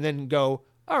then go,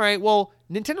 all right, well,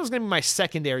 Nintendo's going to be my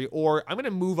secondary, or I'm going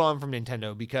to move on from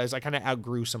Nintendo because I kind of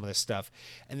outgrew some of this stuff.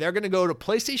 And they're going to go to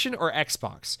PlayStation or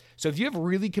Xbox. So if you have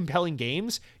really compelling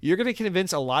games, you're going to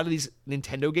convince a lot of these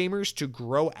Nintendo gamers to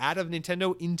grow out of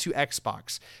Nintendo into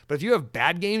Xbox. But if you have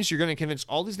bad games, you're going to convince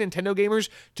all these Nintendo gamers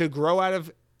to grow out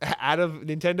of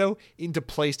Nintendo into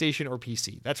PlayStation or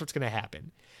PC. That's what's going to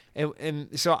happen.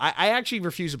 And so I actually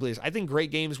refuse to believe this. I think great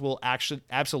games will actually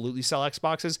absolutely sell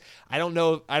Xboxes. I don't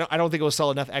think it will sell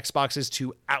enough Xboxes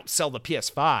to outsell the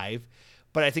PS5,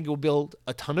 but I think it will build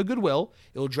a ton of goodwill.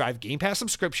 It will drive Game Pass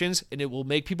subscriptions, and it will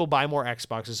make people buy more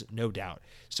Xboxes, no doubt.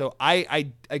 So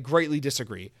I greatly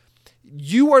disagree.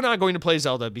 You are not going to play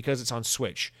Zelda because it's on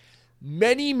Switch.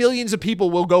 Many millions of people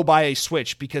will go buy a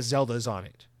Switch because Zelda is on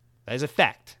it. That is a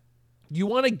fact. You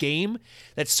want a game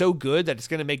that's so good that it's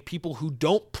going to make people who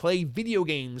don't play video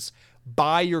games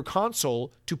buy your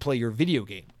console to play your video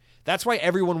game. That's why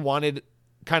everyone wanted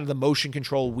kind of the motion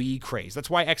control Wii craze. That's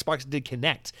why Xbox did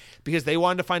Kinect, because they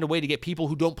wanted to find a way to get people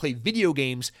who don't play video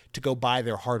games to go buy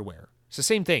their hardware. It's the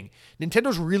same thing.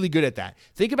 Nintendo's really good at that.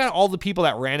 Think about all the people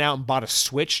that ran out and bought a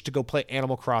Switch to go play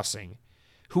Animal Crossing,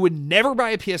 who would never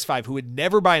buy a PS5, who would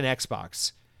never buy an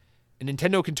Xbox. And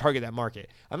Nintendo can target that market.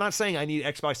 I'm not saying I need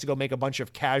Xbox to go make a bunch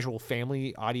of casual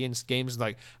family audience games.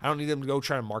 Like, I don't need them to go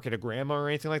try to market a grandma or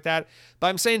anything like that. But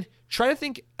I'm saying try to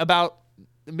think about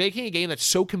making a game that's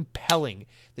so compelling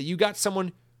that you got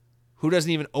someone who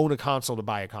doesn't even own a console to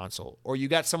buy a console. Or you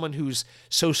got someone who's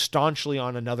so staunchly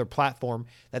on another platform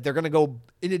that they're going to go,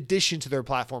 in addition to their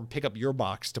platform, pick up your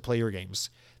box to play your games.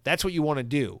 That's what you want to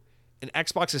do. And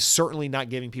Xbox is certainly not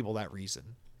giving people that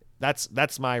reason.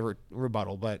 That's my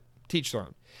rebuttal, but teach their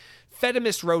own.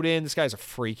 Fedimist wrote in. This guy's a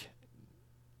freak.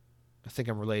 I think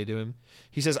I'm related to him.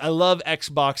 He says, I love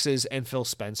Xboxes and Phil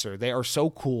Spencer. They are so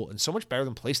cool and so much better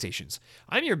than PlayStations.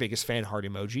 I'm your biggest fan, heart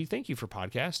emoji. Thank you for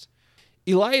podcast.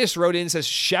 Elias wrote in and says,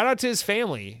 shout out to his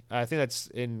family. I think that's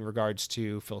in regards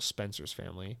to Phil Spencer's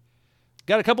family.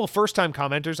 Got a couple of first-time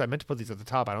commenters. I meant to put these at the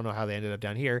top. I don't know how they ended up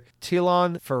down here.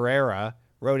 Tilon Ferreira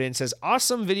wrote in and says,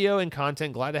 awesome video and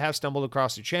content. Glad to have stumbled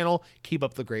across your channel. Keep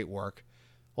up the great work.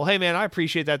 Well, hey, man, I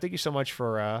appreciate that. Thank you so much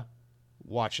for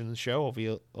watching the show.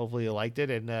 Hopefully you liked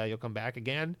it, and you'll come back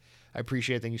again. I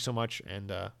appreciate it. Thank you so much.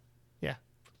 And, yeah,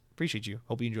 appreciate you.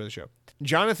 Hope you enjoy the show.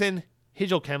 Jonathan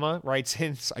Hijelkema writes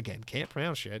in, again, can't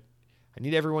pronounce shit. I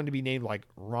need everyone to be named like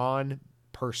Ron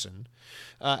Person.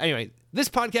 Anyway, this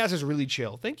podcast is really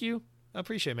chill. Thank you. I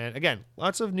appreciate it, man. Again,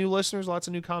 lots of new listeners, lots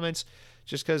of new comments,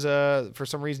 just because for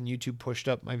some reason YouTube pushed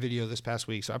up my video this past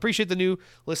week. So I appreciate the new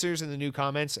listeners and the new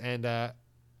comments. And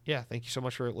yeah, thank you so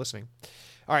much for listening.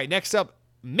 All right, next up,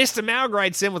 Mr. Maug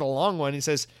writes in with a long one. He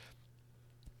says,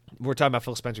 we're talking about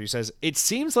Phil Spencer. He says, it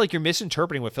seems like you're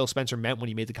misinterpreting what Phil Spencer meant when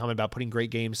he made the comment about putting great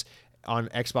games on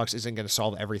Xbox isn't going to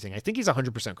solve everything. I think he's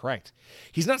 100% correct.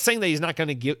 He's not saying that he's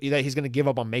going to give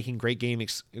up on making great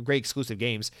exclusive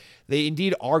games. They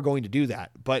indeed are going to do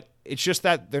that, but it's just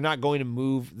that they're not going to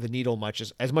move the needle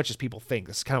as much as people think.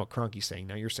 That's kind of what Crunky's saying.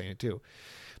 Now you're saying it too.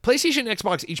 PlayStation and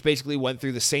Xbox each basically went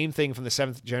through the same thing from the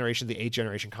 7th generation to the 8th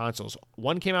generation consoles.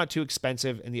 One came out too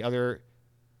expensive and the other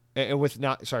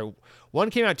one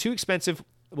came out too expensive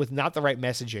with not the right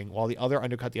messaging, while the other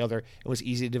undercut the other and was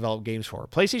easy to develop games for.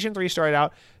 PlayStation 3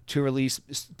 started to release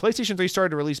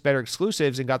better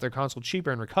exclusives and got their console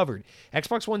cheaper and recovered.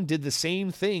 Xbox One did the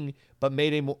same thing, but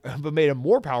made a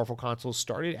more powerful console,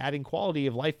 started adding quality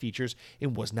of life features,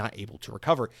 and was not able to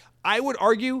recover. I would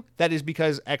argue that is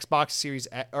because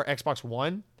Xbox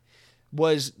One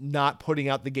was not putting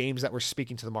out the games that were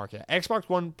speaking to the market. Xbox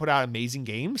One put out amazing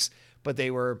games, but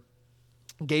they were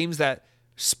games that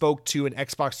spoke to an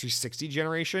Xbox 360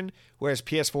 generation, whereas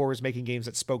PS4 was making games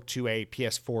that spoke to a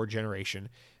PS4 generation.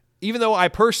 Even though I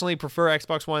personally prefer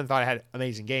Xbox One, thought it had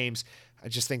amazing games, I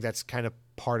just think that's kind of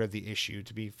part of the issue,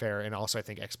 to be fair. And also I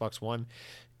think Xbox One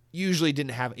usually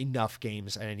didn't have enough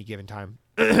games at any given time.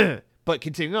 But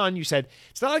continuing on, you said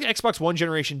it's not like Xbox One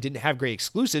generation didn't have great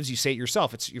exclusives. You say it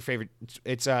yourself. It's your favorite.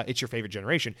 It's your favorite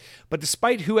generation. But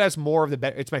despite who has more of the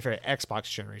better, it's my favorite Xbox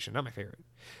generation, not my favorite.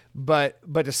 But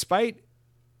despite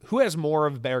who has more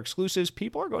of better exclusives,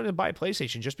 people are going to buy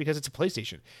PlayStation just because it's a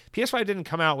PlayStation. PS5 didn't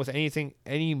come out with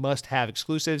any must-have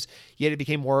exclusives, yet it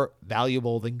became more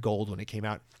valuable than gold when it came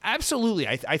out. Absolutely.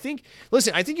 I think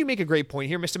you make a great point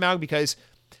here, Mr. Maug, because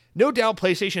no doubt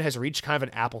PlayStation has reached kind of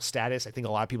an Apple status. I think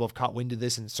a lot of people have caught wind of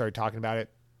this and started talking about it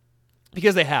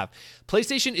because they have.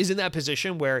 PlayStation is in that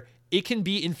position where it can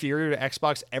be inferior to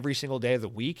Xbox every single day of the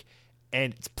week,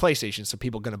 and it's PlayStation, so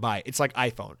people are going to buy it. It's like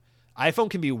iPhone. iPhone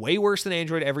can be way worse than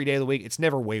Android every day of the week. It's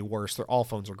never way worse. All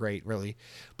phones are great, really.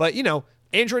 But,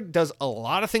 Android does a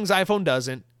lot of things iPhone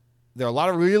doesn't. There are a lot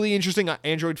of really interesting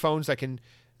Android phones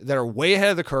that are way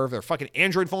ahead of the curve. They're fucking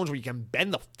Android phones where you can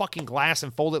bend the fucking glass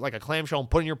and fold it like a clamshell and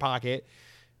put it in your pocket.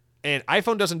 And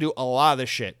iPhone doesn't do a lot of the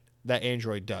shit that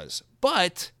Android does.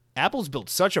 But Apple's built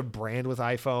such a brand with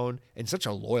iPhone and such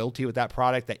a loyalty with that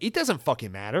product that it doesn't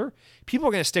fucking matter. People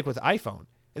are going to stick with iPhone.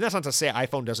 And that's not to say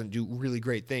iPhone doesn't do really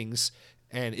great things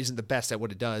and isn't the best at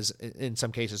what it does in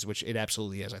some cases, which it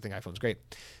absolutely is. I think iPhone's great.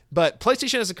 But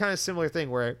PlayStation has a kind of similar thing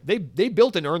where they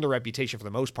built and earned their reputation for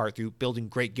the most part through building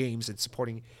great games and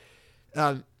supporting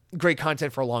great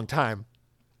content for a long time.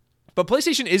 But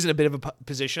PlayStation is in a bit of a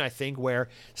position, I think, where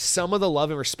some of the love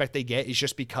and respect they get is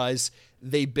just because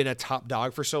they've been a top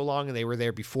dog for so long and they were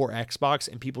there before Xbox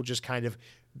and people just kind of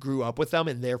grew up with them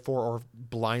and therefore are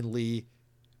blindly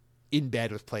in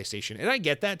bed with PlayStation. And I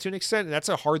get that to an extent, and that's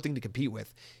a hard thing to compete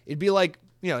with. It'd be like,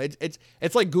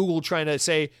 it's like Google trying to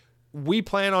say, we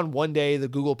plan on one day the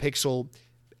Google Pixel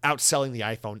outselling the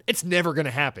iPhone. It's never going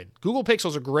to happen. Google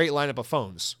Pixel's a great lineup of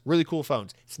phones, really cool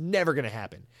phones. It's never going to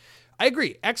happen. I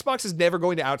agree. Xbox is never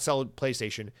going to outsell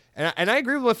PlayStation. And I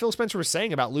agree with what Phil Spencer was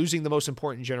saying about losing the most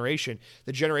important generation,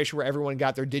 the generation where everyone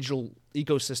got their digital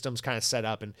ecosystems kind of set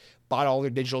up and bought all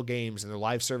their digital games and their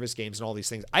live service games and all these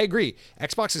things. I agree.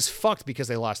 Xbox is fucked because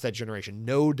they lost that generation,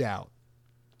 no doubt.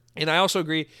 And I also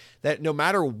agree that no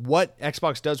matter what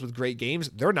Xbox does with great games,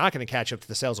 they're not going to catch up to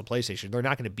the sales of PlayStation. They're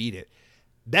not going to beat it.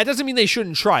 That doesn't mean they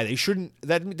shouldn't try.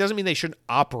 That doesn't mean they shouldn't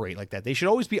operate like that. They should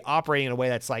always be operating in a way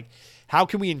that's like, how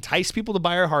can we entice people to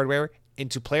buy our hardware and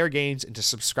to play our games and to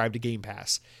subscribe to Game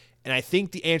Pass? And I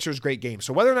think the answer is great games.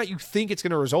 So whether or not you think it's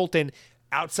going to result in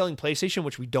outselling PlayStation,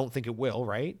 which we don't think it will,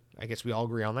 right? I guess we all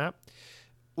agree on that.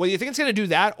 Whether you think it's going to do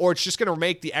that or it's just going to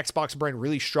make the Xbox brand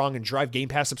really strong and drive Game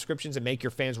Pass subscriptions and make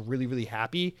your fans really, really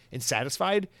happy and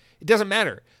satisfied, it doesn't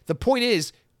matter. The point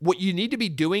is, what you need to be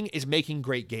doing is making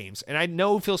great games. And I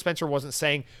know Phil Spencer wasn't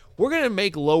saying, we're going to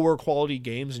make lower quality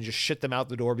games and just shit them out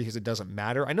the door because it doesn't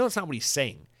matter. I know that's not what he's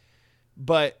saying.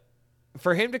 But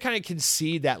for him to kind of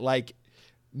concede that, like,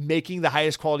 making the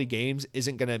highest quality games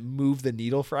isn't going to move the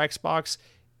needle for Xbox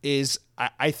is,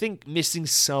 I think, missing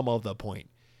some of the point.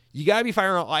 You got to be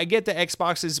firing. I get that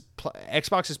Xbox's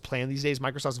plan these days,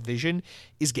 Microsoft's vision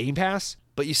is Game Pass,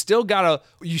 but you still got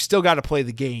to play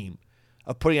the game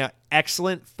of putting out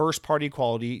excellent first-party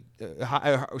quality,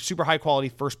 super high-quality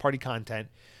first-party content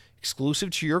exclusive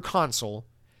to your console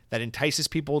that entices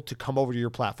people to come over to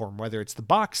your platform, whether it's the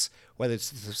box, whether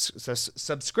it's the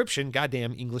subscription.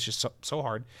 Goddamn, English is so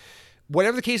hard.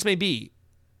 Whatever the case may be,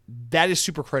 that is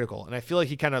super critical. And I feel like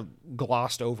he kind of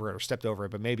glossed over it or stepped over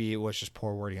it, but maybe it was just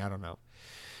poor wording. I don't know.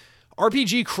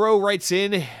 RPG Crow writes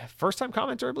in, first time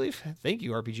commenter, I believe. Thank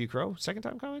you, RPG Crow. Second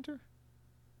time commenter.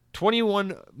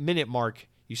 21-minute mark.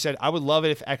 You said, I would love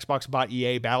it if Xbox bought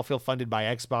EA, Battlefield funded by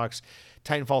Xbox,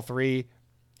 Titanfall 3,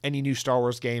 any new Star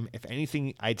Wars game. If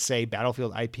anything, I'd say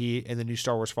Battlefield IP and the new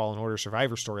Star Wars Fallen Order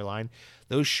Survivor storyline.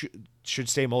 Those should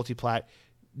stay multi-plat.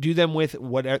 Do them with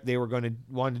what they were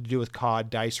wanted to do with COD,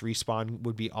 DICE, Respawn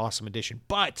would be awesome addition.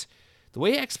 But the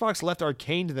way Xbox left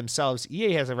Arcane to themselves,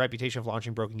 EA has a reputation of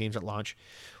launching broken games at launch.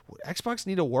 Xbox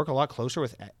need to work a lot closer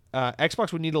with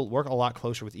Xbox would need to work a lot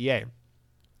closer with EA.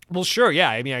 Well, sure, yeah.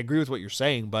 I mean, I agree with what you're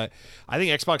saying, but I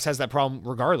think Xbox has that problem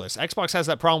regardless. Xbox has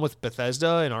that problem with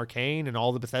Bethesda and Arcane and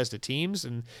all the Bethesda teams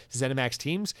and ZeniMax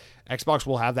teams. Xbox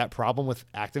will have that problem with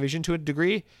Activision to a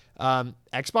degree.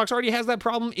 Xbox already has that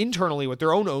problem internally with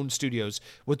their own studios,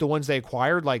 with the ones they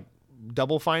acquired, like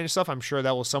Double Fine and stuff. I'm sure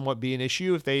that will somewhat be an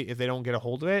issue if they don't get a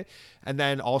hold of it. And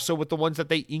then also with the ones that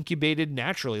they incubated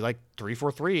naturally, like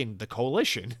 343 and the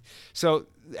Coalition. So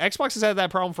Xbox has had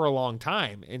that problem for a long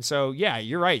time. And so, yeah,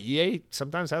 you're right. EA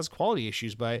sometimes has quality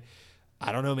issues, but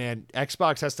I don't know, man.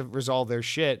 Xbox has to resolve their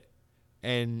shit,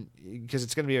 and because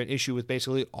it's going to be an issue with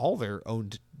basically all their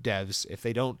owned devs if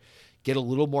they don't get a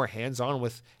little more hands-on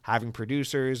with having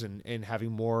producers and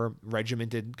having more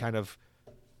regimented kind of,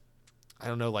 I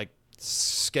don't know, like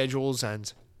schedules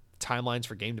and timelines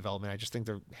for game development. I just think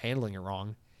they're handling it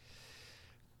wrong.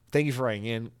 Thank you for writing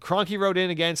in. Cronky wrote in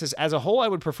again, says, as a whole, I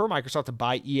would prefer Microsoft to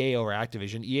buy EA over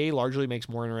Activision. EA largely makes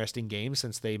more interesting games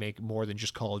since they make more than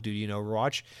just Call of Duty and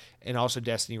Overwatch, and also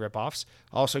Destiny ripoffs.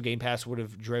 Also, Game Pass would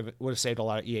have saved a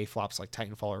lot of EA flops like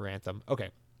Titanfall or Anthem.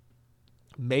 Okay,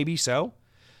 maybe so,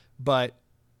 but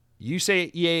you say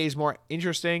EA is more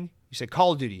interesting. You say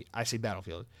Call of Duty. I say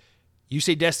Battlefield. You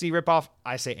say Destiny ripoff.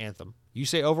 I say Anthem. You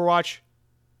say Overwatch.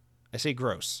 I say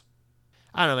gross.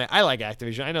 I don't know, man. I like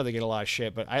Activision. I know they get a lot of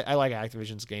shit, but I like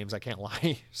Activision's games. I can't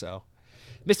lie. So,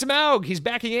 Mr. Maug, he's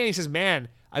back again. He says, man,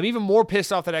 I'm even more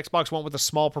pissed off that Xbox went with a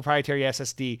small proprietary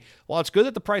SSD. While it's good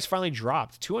that the price finally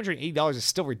dropped, $280 is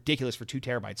still ridiculous for 2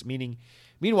 terabytes.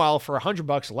 Meanwhile, for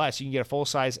 $100 less, you can get a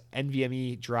full-size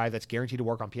NVMe drive that's guaranteed to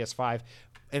work on PS5,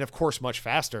 and of course, much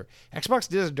faster. Xbox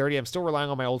did us dirty. I'm still relying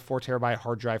on my old 4 terabyte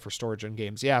hard drive for storage on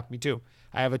games. Yeah, me too.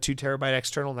 I have a 2 terabyte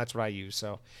external, and that's what I use.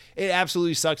 So it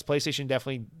absolutely sucks. PlayStation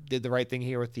definitely did the right thing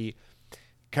here with the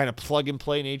kind of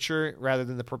plug-and-play nature rather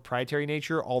than the proprietary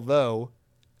nature, although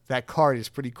that card is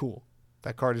pretty cool.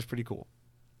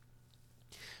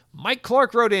 Mike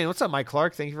Clark wrote in. What's up, Mike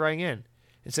Clark? Thank you for writing in.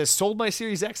 It says, sold my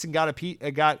Series X and got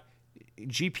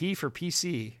GP for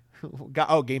PC.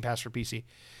 Game Pass for PC.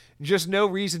 Just no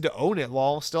reason to own it,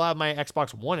 lol. Still have my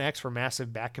Xbox One X for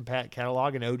massive back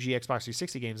catalog and OG Xbox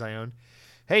 360 games I own.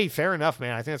 Hey, fair enough,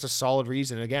 man. I think that's a solid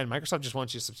reason. Again, Microsoft just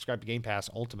wants you to subscribe to Game Pass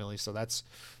ultimately, so that's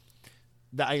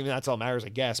all that matters, I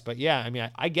guess. But yeah, I mean,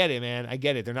 I get it, man. I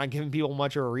get it. They're not giving people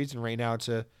much of a reason right now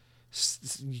to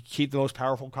keep the most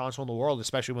powerful console in the world,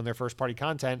 especially when their first-party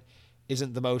content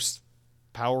isn't the most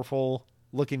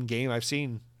powerful-looking game I've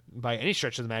seen by any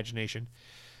stretch of the imagination.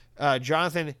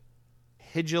 Jonathan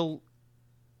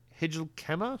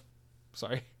Hijilkema,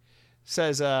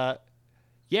 says,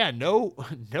 yeah, no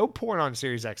porn on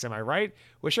Series X, am I right?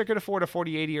 Wish I could afford a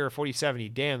 4080 or a 4070.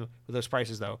 Damn, with those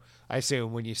prices, though. I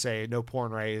assume when you say no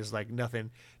porn, right, is like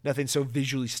nothing so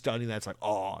visually stunning that's like,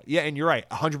 oh, yeah, and you're right,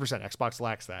 100%. Xbox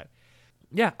lacks that.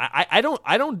 Yeah, I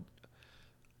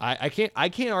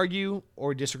can't argue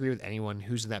or disagree with anyone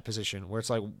who's in that position where it's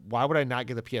like, why would I not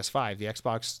get the PS5? The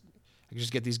Xbox, I can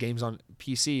just get these games on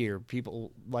PC, or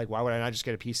people like, why would I not just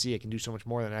get a PC? It can do so much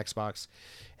more than an Xbox.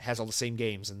 It has all the same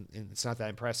games, and it's not that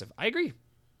impressive. I agree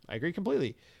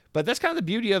completely. But that's kind of the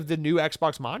beauty of the new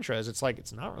Xbox mantra is it's like,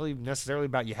 it's not really necessarily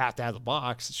about you have to have the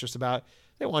box. It's just about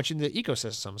they want you in the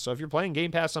ecosystem. So if you're playing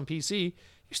Game Pass on PC, you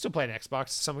still play an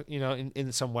Xbox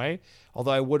in some way.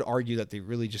 Although I would argue that they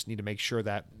really just need to make sure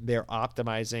that they're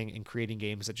optimizing and creating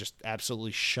games that just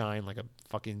absolutely shine like a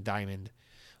fucking diamond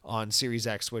on Series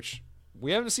X, which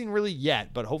we haven't seen really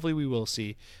yet, but hopefully we will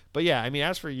see. But yeah, I mean,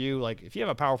 as for you, like if you have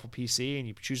a powerful PC and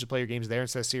you choose to play your games there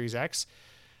instead of Series X,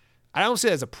 I don't see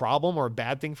it as a problem or a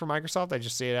bad thing for Microsoft. I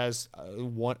just see it as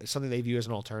something they view as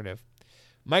an alternative.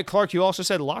 Mike Clark, you also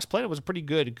said Lost Planet was pretty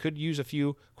good. It could use a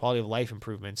few quality of life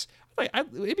improvements.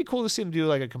 It'd be cool to see them do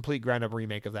like a complete ground up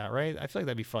remake of that, right? I feel like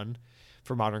that'd be fun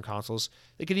for modern consoles.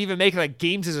 They could even make like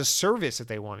games as a service if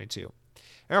they wanted to.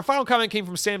 And our final comment came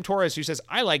from Sam Torres, who says,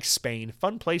 I like Spain.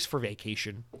 Fun place for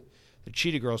vacation. The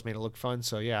Cheetah Girls made it look fun,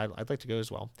 so yeah, I'd like to go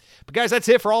as well. But guys, that's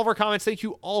it for all of our comments. Thank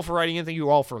you all for writing in. Thank you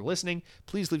all for listening.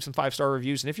 Please leave some 5-star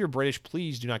reviews. And if you're British,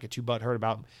 please do not get too butthurt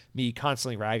about me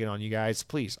constantly ragging on you guys.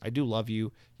 Please, I do love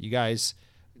you. You guys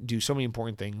do so many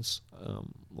important things,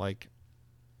 like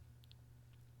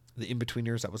The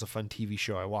In-Betweeners. That was a fun TV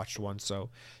show I watched once.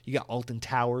 So you got Alton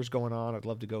Towers going on. I'd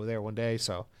love to go there one day.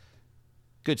 So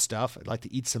good stuff. I'd like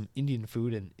to eat some Indian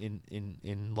food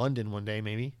in London one day,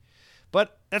 maybe.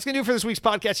 But that's going to do it for this week's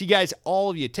podcast. You guys, all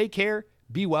of you, take care,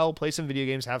 be well, play some video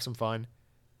games, have some fun,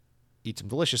 eat some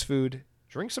delicious food,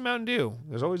 drink some Mountain Dew.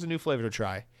 There's always a new flavor to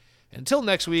try. And until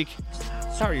next week,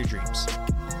 how are your dreams?